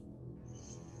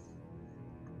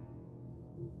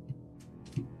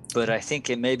 But I think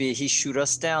maybe he shoot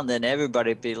us down, then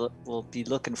everybody will be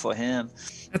looking for him.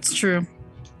 That's true.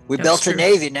 We That's built true. a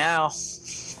navy now.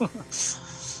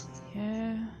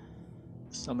 Yeah.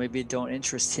 So maybe it don't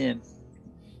interest him.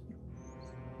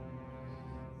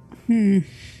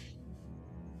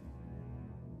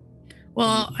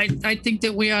 Well, I think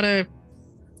that we ought to.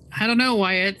 I don't know,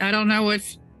 Wyatt. I don't know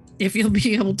if you'll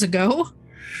be able to go.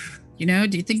 Do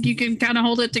you think you can kind of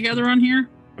hold it together on here?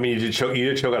 I mean, you did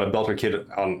choke out a Belter kid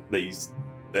on these.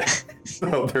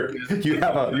 So there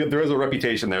is a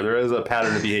reputation there. There is a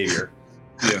pattern of behavior.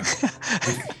 Yeah.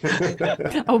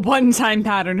 A one-time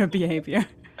pattern of behavior.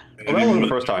 Well, that wasn't the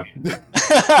first time.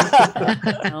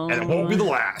 And it won't be the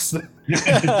last.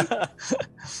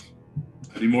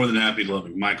 I'd be more than happy to let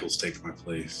McMichaels take my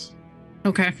place.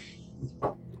 Okay.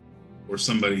 Or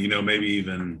somebody, maybe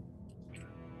even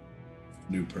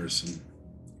new person.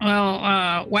 Well,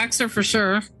 Waxer for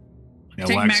sure. Yeah,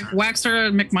 Take Waxer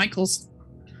and McMichaels.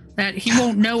 That he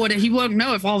won't know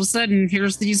if all of a sudden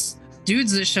here's these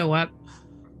dudes that show up.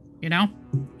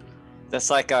 That's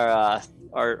like our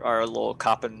little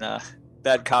cop and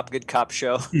bad cop, good cop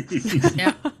show.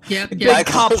 Yeah. Good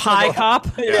cop, high cop.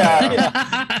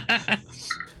 Yeah.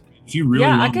 If you really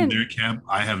Yeah, want me there, Cap,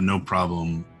 I have no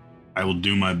problem. I will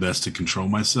do my best to control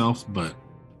myself, but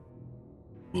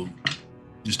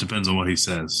just depends on what he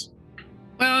says.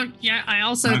 Well, yeah. I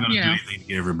also, I'm not gonna do anything to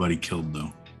get everybody killed,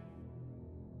 though.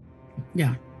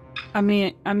 Yeah. I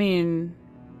mean,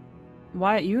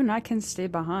 Wyatt, you and I can stay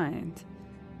behind.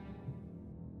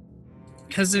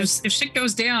 because if shit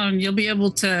goes down, you'll be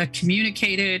able to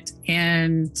communicate it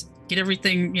and get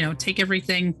everything, take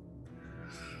everything.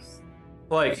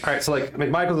 Like, all right, so like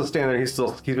McMichael's a standing there. He's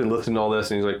been listening to all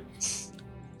this, and he's like,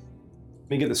 "Let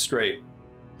me get this straight.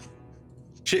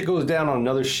 Shit goes down on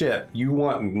another ship. You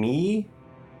want me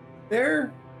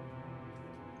there?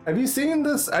 Have you seen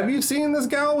this? Have you seen this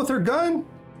gal with her gun?"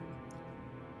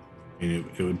 I mean,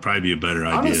 it would probably be a better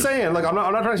idea. I'm just saying, like, I'm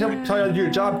not trying to tell you how to do your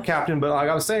job, Captain, but like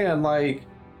I'm saying, like,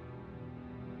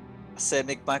 I said,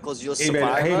 McMichaels, you'll hey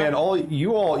survive. man,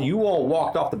 you all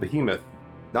walked off the behemoth,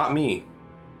 not me.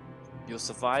 You'll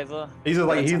survive. He's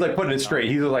like putting it straight.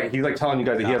 He's like telling you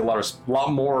guys that he has a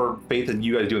lot more faith in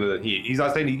you guys doing it than he. He's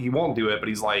not saying he won't do it, but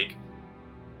he's like,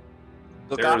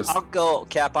 look, I'll go,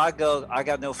 Cap. I go. I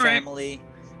got no family,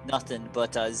 nothing.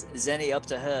 But Zenny, up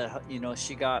to her.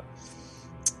 She got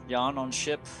Jan on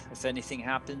ship if anything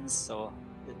happens. So,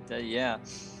 yeah.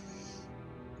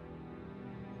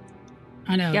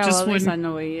 I know. Yeah, just well, at least I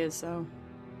know where he is. So.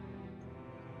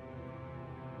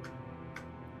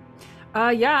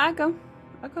 Yeah, I go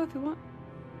if you want.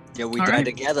 Yeah, we die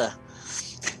together.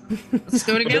 Let's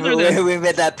go together then. We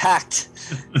made that pact.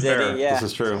 Zenny, yeah. This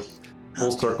is true.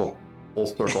 Full circle.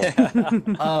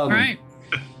 All right.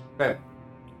 Okay.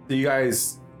 So you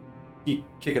guys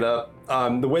kick it up.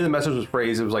 The way the message was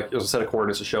phrased, it was like it was a set of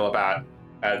coordinates to show up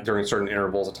at during certain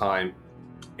intervals of time,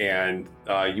 and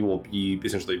you will be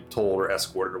essentially told or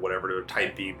escorted or whatever to a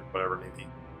tight beam or whatever it may be.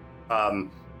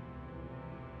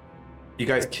 You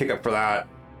guys kick up for that,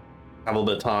 have a little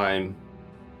bit of time.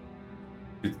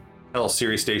 You tell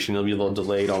Sirius Station you'll be a little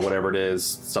delayed on whatever it is.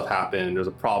 Stuff happened. There's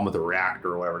a problem with the reactor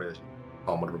or whatever it is.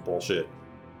 Call them whatever bullshit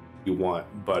you want.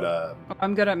 But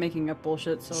I'm good at making up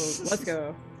bullshit, so let's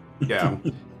go. Yeah.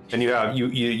 And you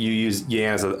use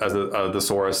Yan as a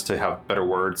thesaurus to have better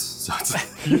words. So it's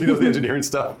the engineering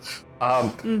stuff.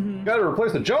 You got to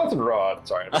replace the Johnson rod.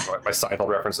 Sorry, my Seinfeld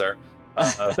reference there.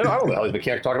 I don't know how these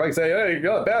mechanics talk about. You say, "Hey, you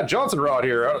got a bad Johnson rod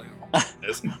here." I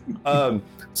don't know.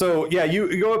 So yeah,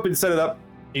 you go up and set it up.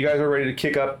 You guys are ready to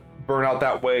kick up, burn out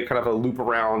that way, kind of a loop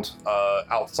around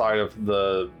outside of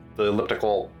the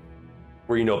elliptical,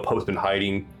 where Poe's been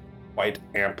hiding quite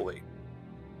amply.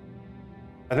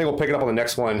 I think we'll pick it up on the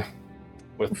next one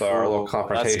with our little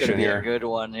confrontation that's gonna be here. A good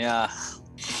one, yeah.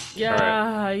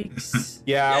 Yikes.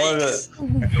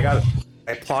 Yeah,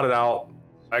 I plotted out.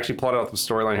 I actually plotted out the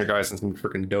storyline here, guys. It's gonna be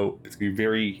freaking dope. It's gonna be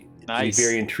very,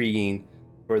 very intriguing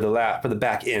for the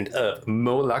back end of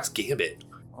Moloch's Gambit.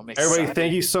 Everybody,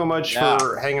 thank you so much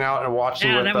for hanging out and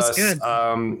watching with us. Good.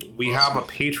 We have a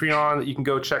Patreon that you can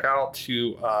go check out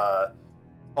to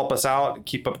help us out,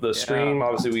 keep up the stream.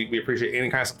 Obviously, we appreciate any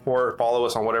kind of support. Follow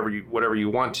us on whatever you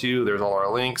want to. There's all our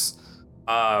links.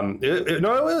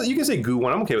 No, you can say goo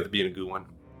one. I'm okay with it being a goo one.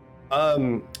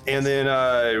 And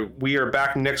then we are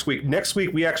back next week. Next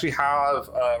week we actually have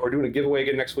we're doing a giveaway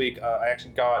again next week. I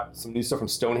actually got some new stuff from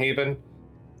Stonehaven.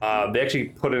 They actually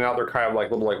put it out their kind of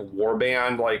like little like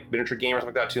warband like miniature game or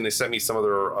something like that too, and they sent me some of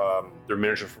their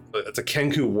miniature. It's a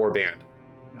Kenku warband.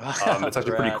 It's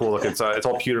actually pretty cool looking. It's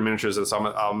all pewter miniatures, and so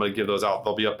I'm gonna give those out.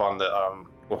 They'll be up on the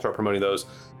we'll start promoting those.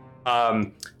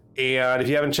 And if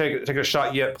you haven't taken a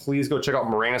shot yet, please go check out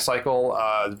Marana Cycle.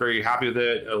 Very happy with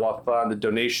it. A lot of fun. The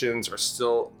donations are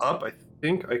still up. I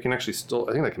think that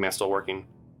command's still working.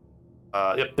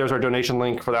 Yep, there's our donation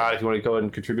link for that if you want to go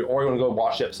and contribute, or you want to go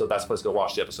watch the episode. That's the place to go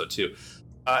watch the episode too.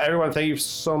 Everyone, thank you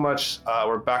so much.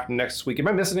 We're back next week. Am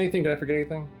I missing anything? Did I forget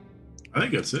anything? I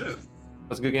think that's it.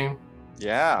 That's a good game.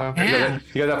 Yeah.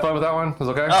 You guys have fun with that one? It was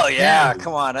okay? Oh yeah,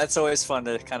 come on. That's always fun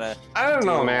to kind of. I don't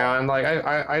know, man. Like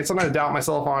I sometimes doubt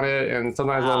myself on it, and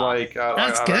sometimes I'm like.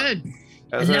 That's good.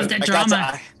 I love that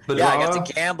drama. I got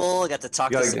to gamble. I got to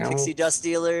talk to some pixie dust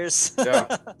dealers.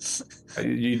 Yeah.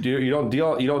 You don't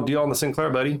deal on the Sinclair,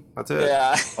 buddy. That's it.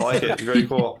 Yeah. I like it. It's very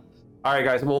cool. All right,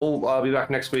 guys. We'll be back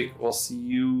next week. We'll see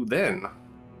you then.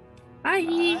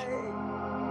 Bye.